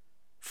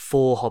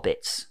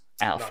 Hobbits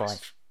out of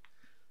 5.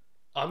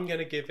 I'm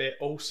gonna give it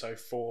also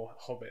 4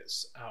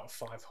 Hobbits out of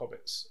 5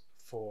 Hobbits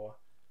for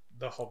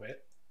The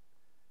Hobbit.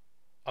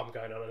 I'm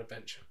going on an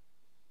adventure.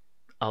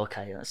 Oh,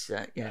 okay, that's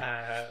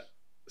yeah.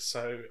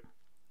 So,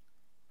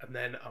 and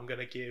then I'm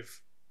gonna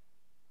give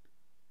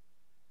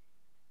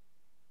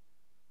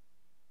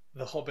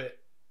The Hobbit: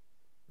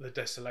 The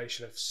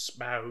Desolation of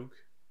Smaug.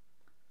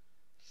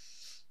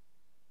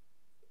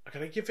 I'm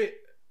gonna give it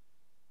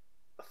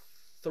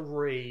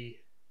 3.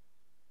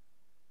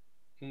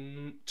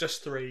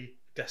 Just 3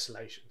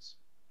 Desolations.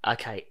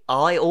 Okay,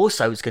 I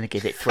also was going to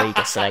give it 3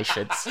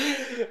 desolations.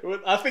 Well,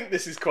 I think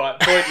this is quite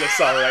pointless,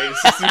 alright.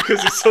 It's just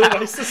because it's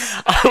always the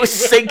same. I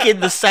was thinking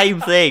the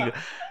same thing.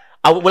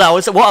 What I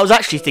was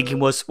actually thinking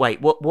was,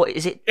 wait, what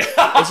is it?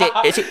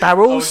 Is it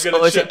barrels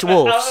or is it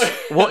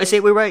dwarves? What is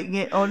it we're rating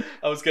it on?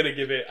 I was going to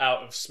give it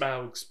out of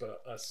Smaugs,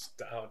 but that's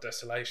out of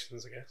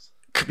desolations, I guess.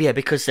 Yeah,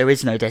 because there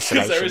is no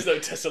desolation. Because there is no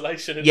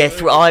desolation.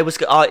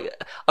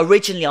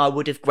 Originally I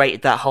would have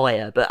rated that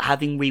higher, but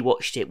having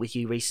rewatched it with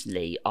you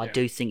recently, I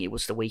do think it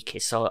was the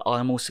weakest. So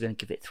I'm also going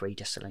to give it 3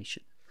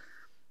 desolation.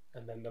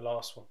 And then the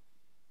last one,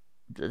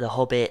 The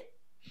Hobbit.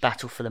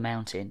 Battle for the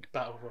Mountain.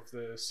 Battle of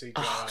the CGI.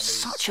 Oh,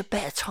 such a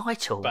better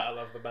title. Battle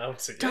of the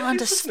Mountain. Don't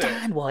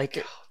understand why.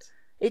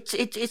 It's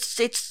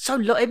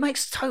so. It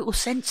makes total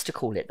sense to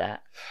call it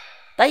that.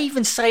 They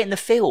even say it in the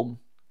film.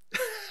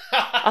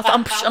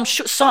 I'm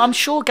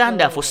sure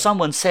Gandalf or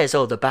someone says,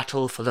 "Oh, the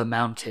battle for the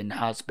mountain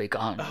has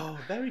begun." Oh,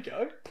 there we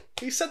go.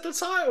 He said the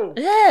title.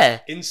 Yeah.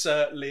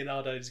 Insert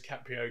Leonardo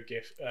DiCaprio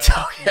gif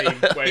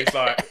meme where he's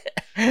like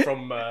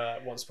from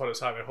Once Upon a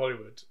Time in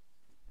Hollywood.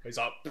 He's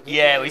like,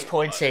 he's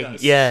pointing.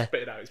 Yeah,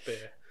 spitting out his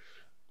beer.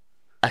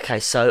 Okay,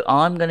 so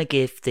I'm gonna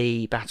give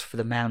the Battle for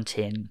the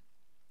Mountain.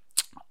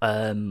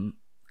 I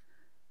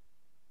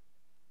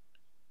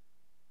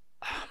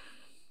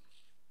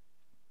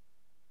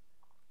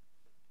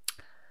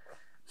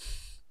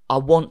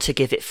want to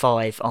give it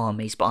 5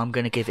 armies, but I'm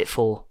gonna give it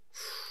 4.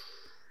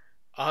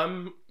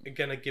 I'm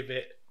gonna give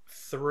it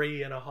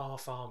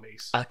 3.5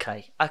 armies.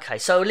 Okay.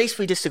 So at least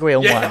we disagree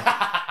on one.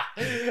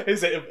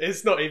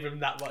 It's not even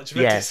that much of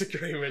a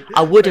disagreement.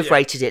 I would have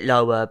rated it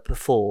lower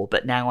before,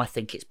 but now I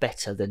think it's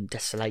better than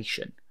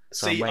Desolation.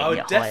 So See, I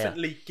would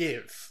definitely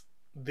give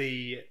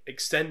the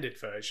extended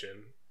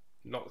version.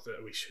 Not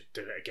that we should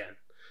do it again,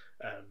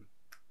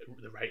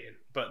 the rating,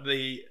 but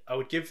I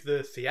would give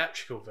the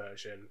theatrical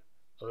version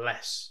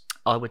less.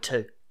 I would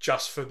too.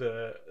 Just for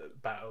the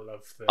Battle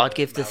of the I'd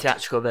give the Mountain.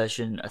 Theatrical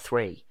version a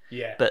 3.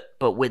 Yeah.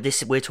 But with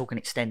this, we're talking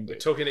extended. We're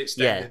talking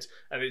extended,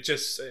 and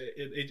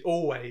it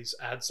always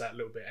adds that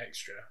little bit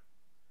extra.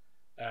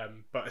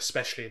 But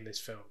especially in this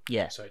film.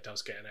 Yeah. So it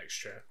does get an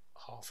extra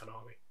half an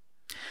army.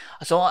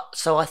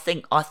 So I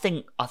think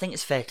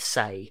it's fair to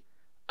say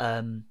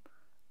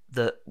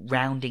that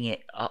rounding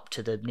it up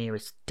to the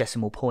nearest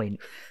decimal point,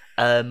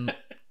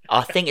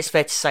 I think it's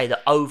fair to say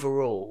that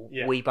overall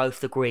we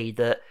both agree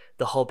that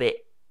the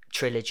Hobbit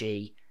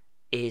trilogy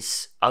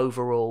is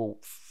overall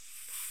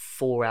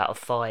 4 out of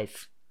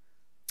 5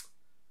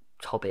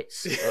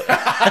 Hobbits.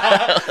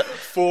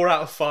 4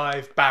 out of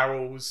 5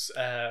 barrels.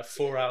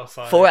 4 out of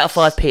 5. 4 out of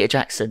 5 Peter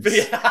Jacksons.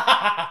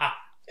 I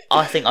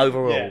think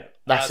overall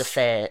that's a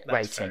fair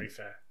rating. Very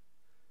fair.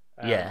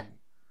 Yeah.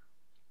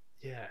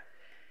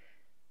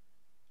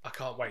 I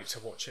can't wait to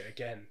watch it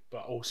again,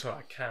 but also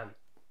I can.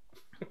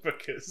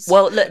 Because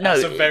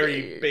it's a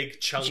very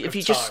big chunk of time. If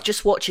you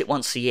just watch it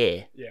once a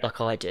year,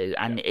 like I do,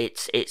 and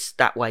it's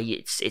that way,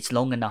 it's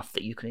long enough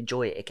that you can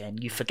enjoy it again.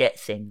 You forget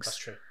things. That's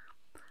true.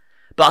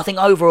 But I think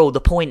overall, the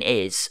point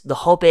is, the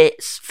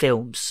Hobbit's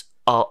films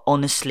are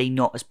honestly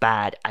not as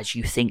bad as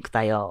you think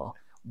they are.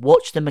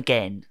 Watch them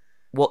again.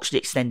 Watch the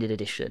extended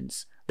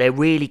editions. They're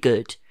really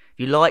good. If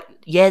you like,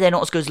 they're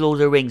not as good as Lord of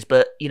the Rings,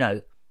 but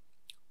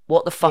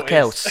what the fuck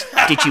else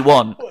did you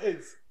want? What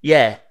is?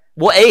 Yeah.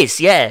 What is?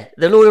 Yeah.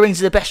 The Lord of the Rings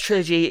is the best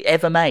trilogy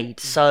ever made.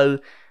 So,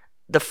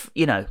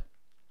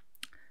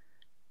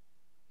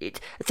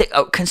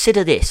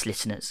 consider this,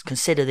 listeners.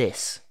 Consider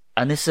this.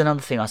 And this is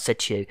another thing I said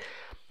to you.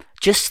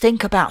 Just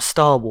think about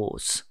Star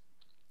Wars.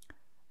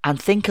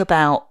 And think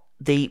about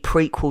the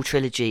prequel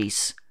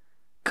trilogies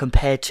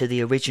compared to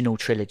the original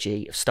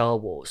trilogy of Star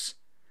Wars.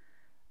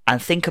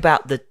 And think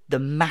about the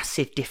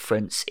massive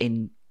difference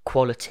in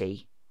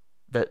quality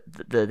that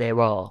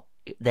there are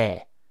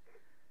there.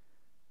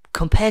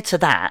 Compared to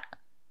that,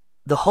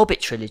 the Hobbit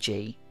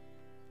trilogy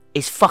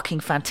is fucking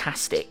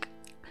fantastic.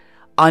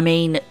 I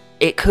mean,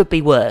 it could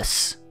be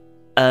worse.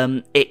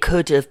 It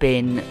could have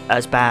been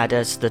as bad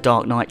as the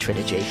Dark Knight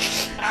trilogy.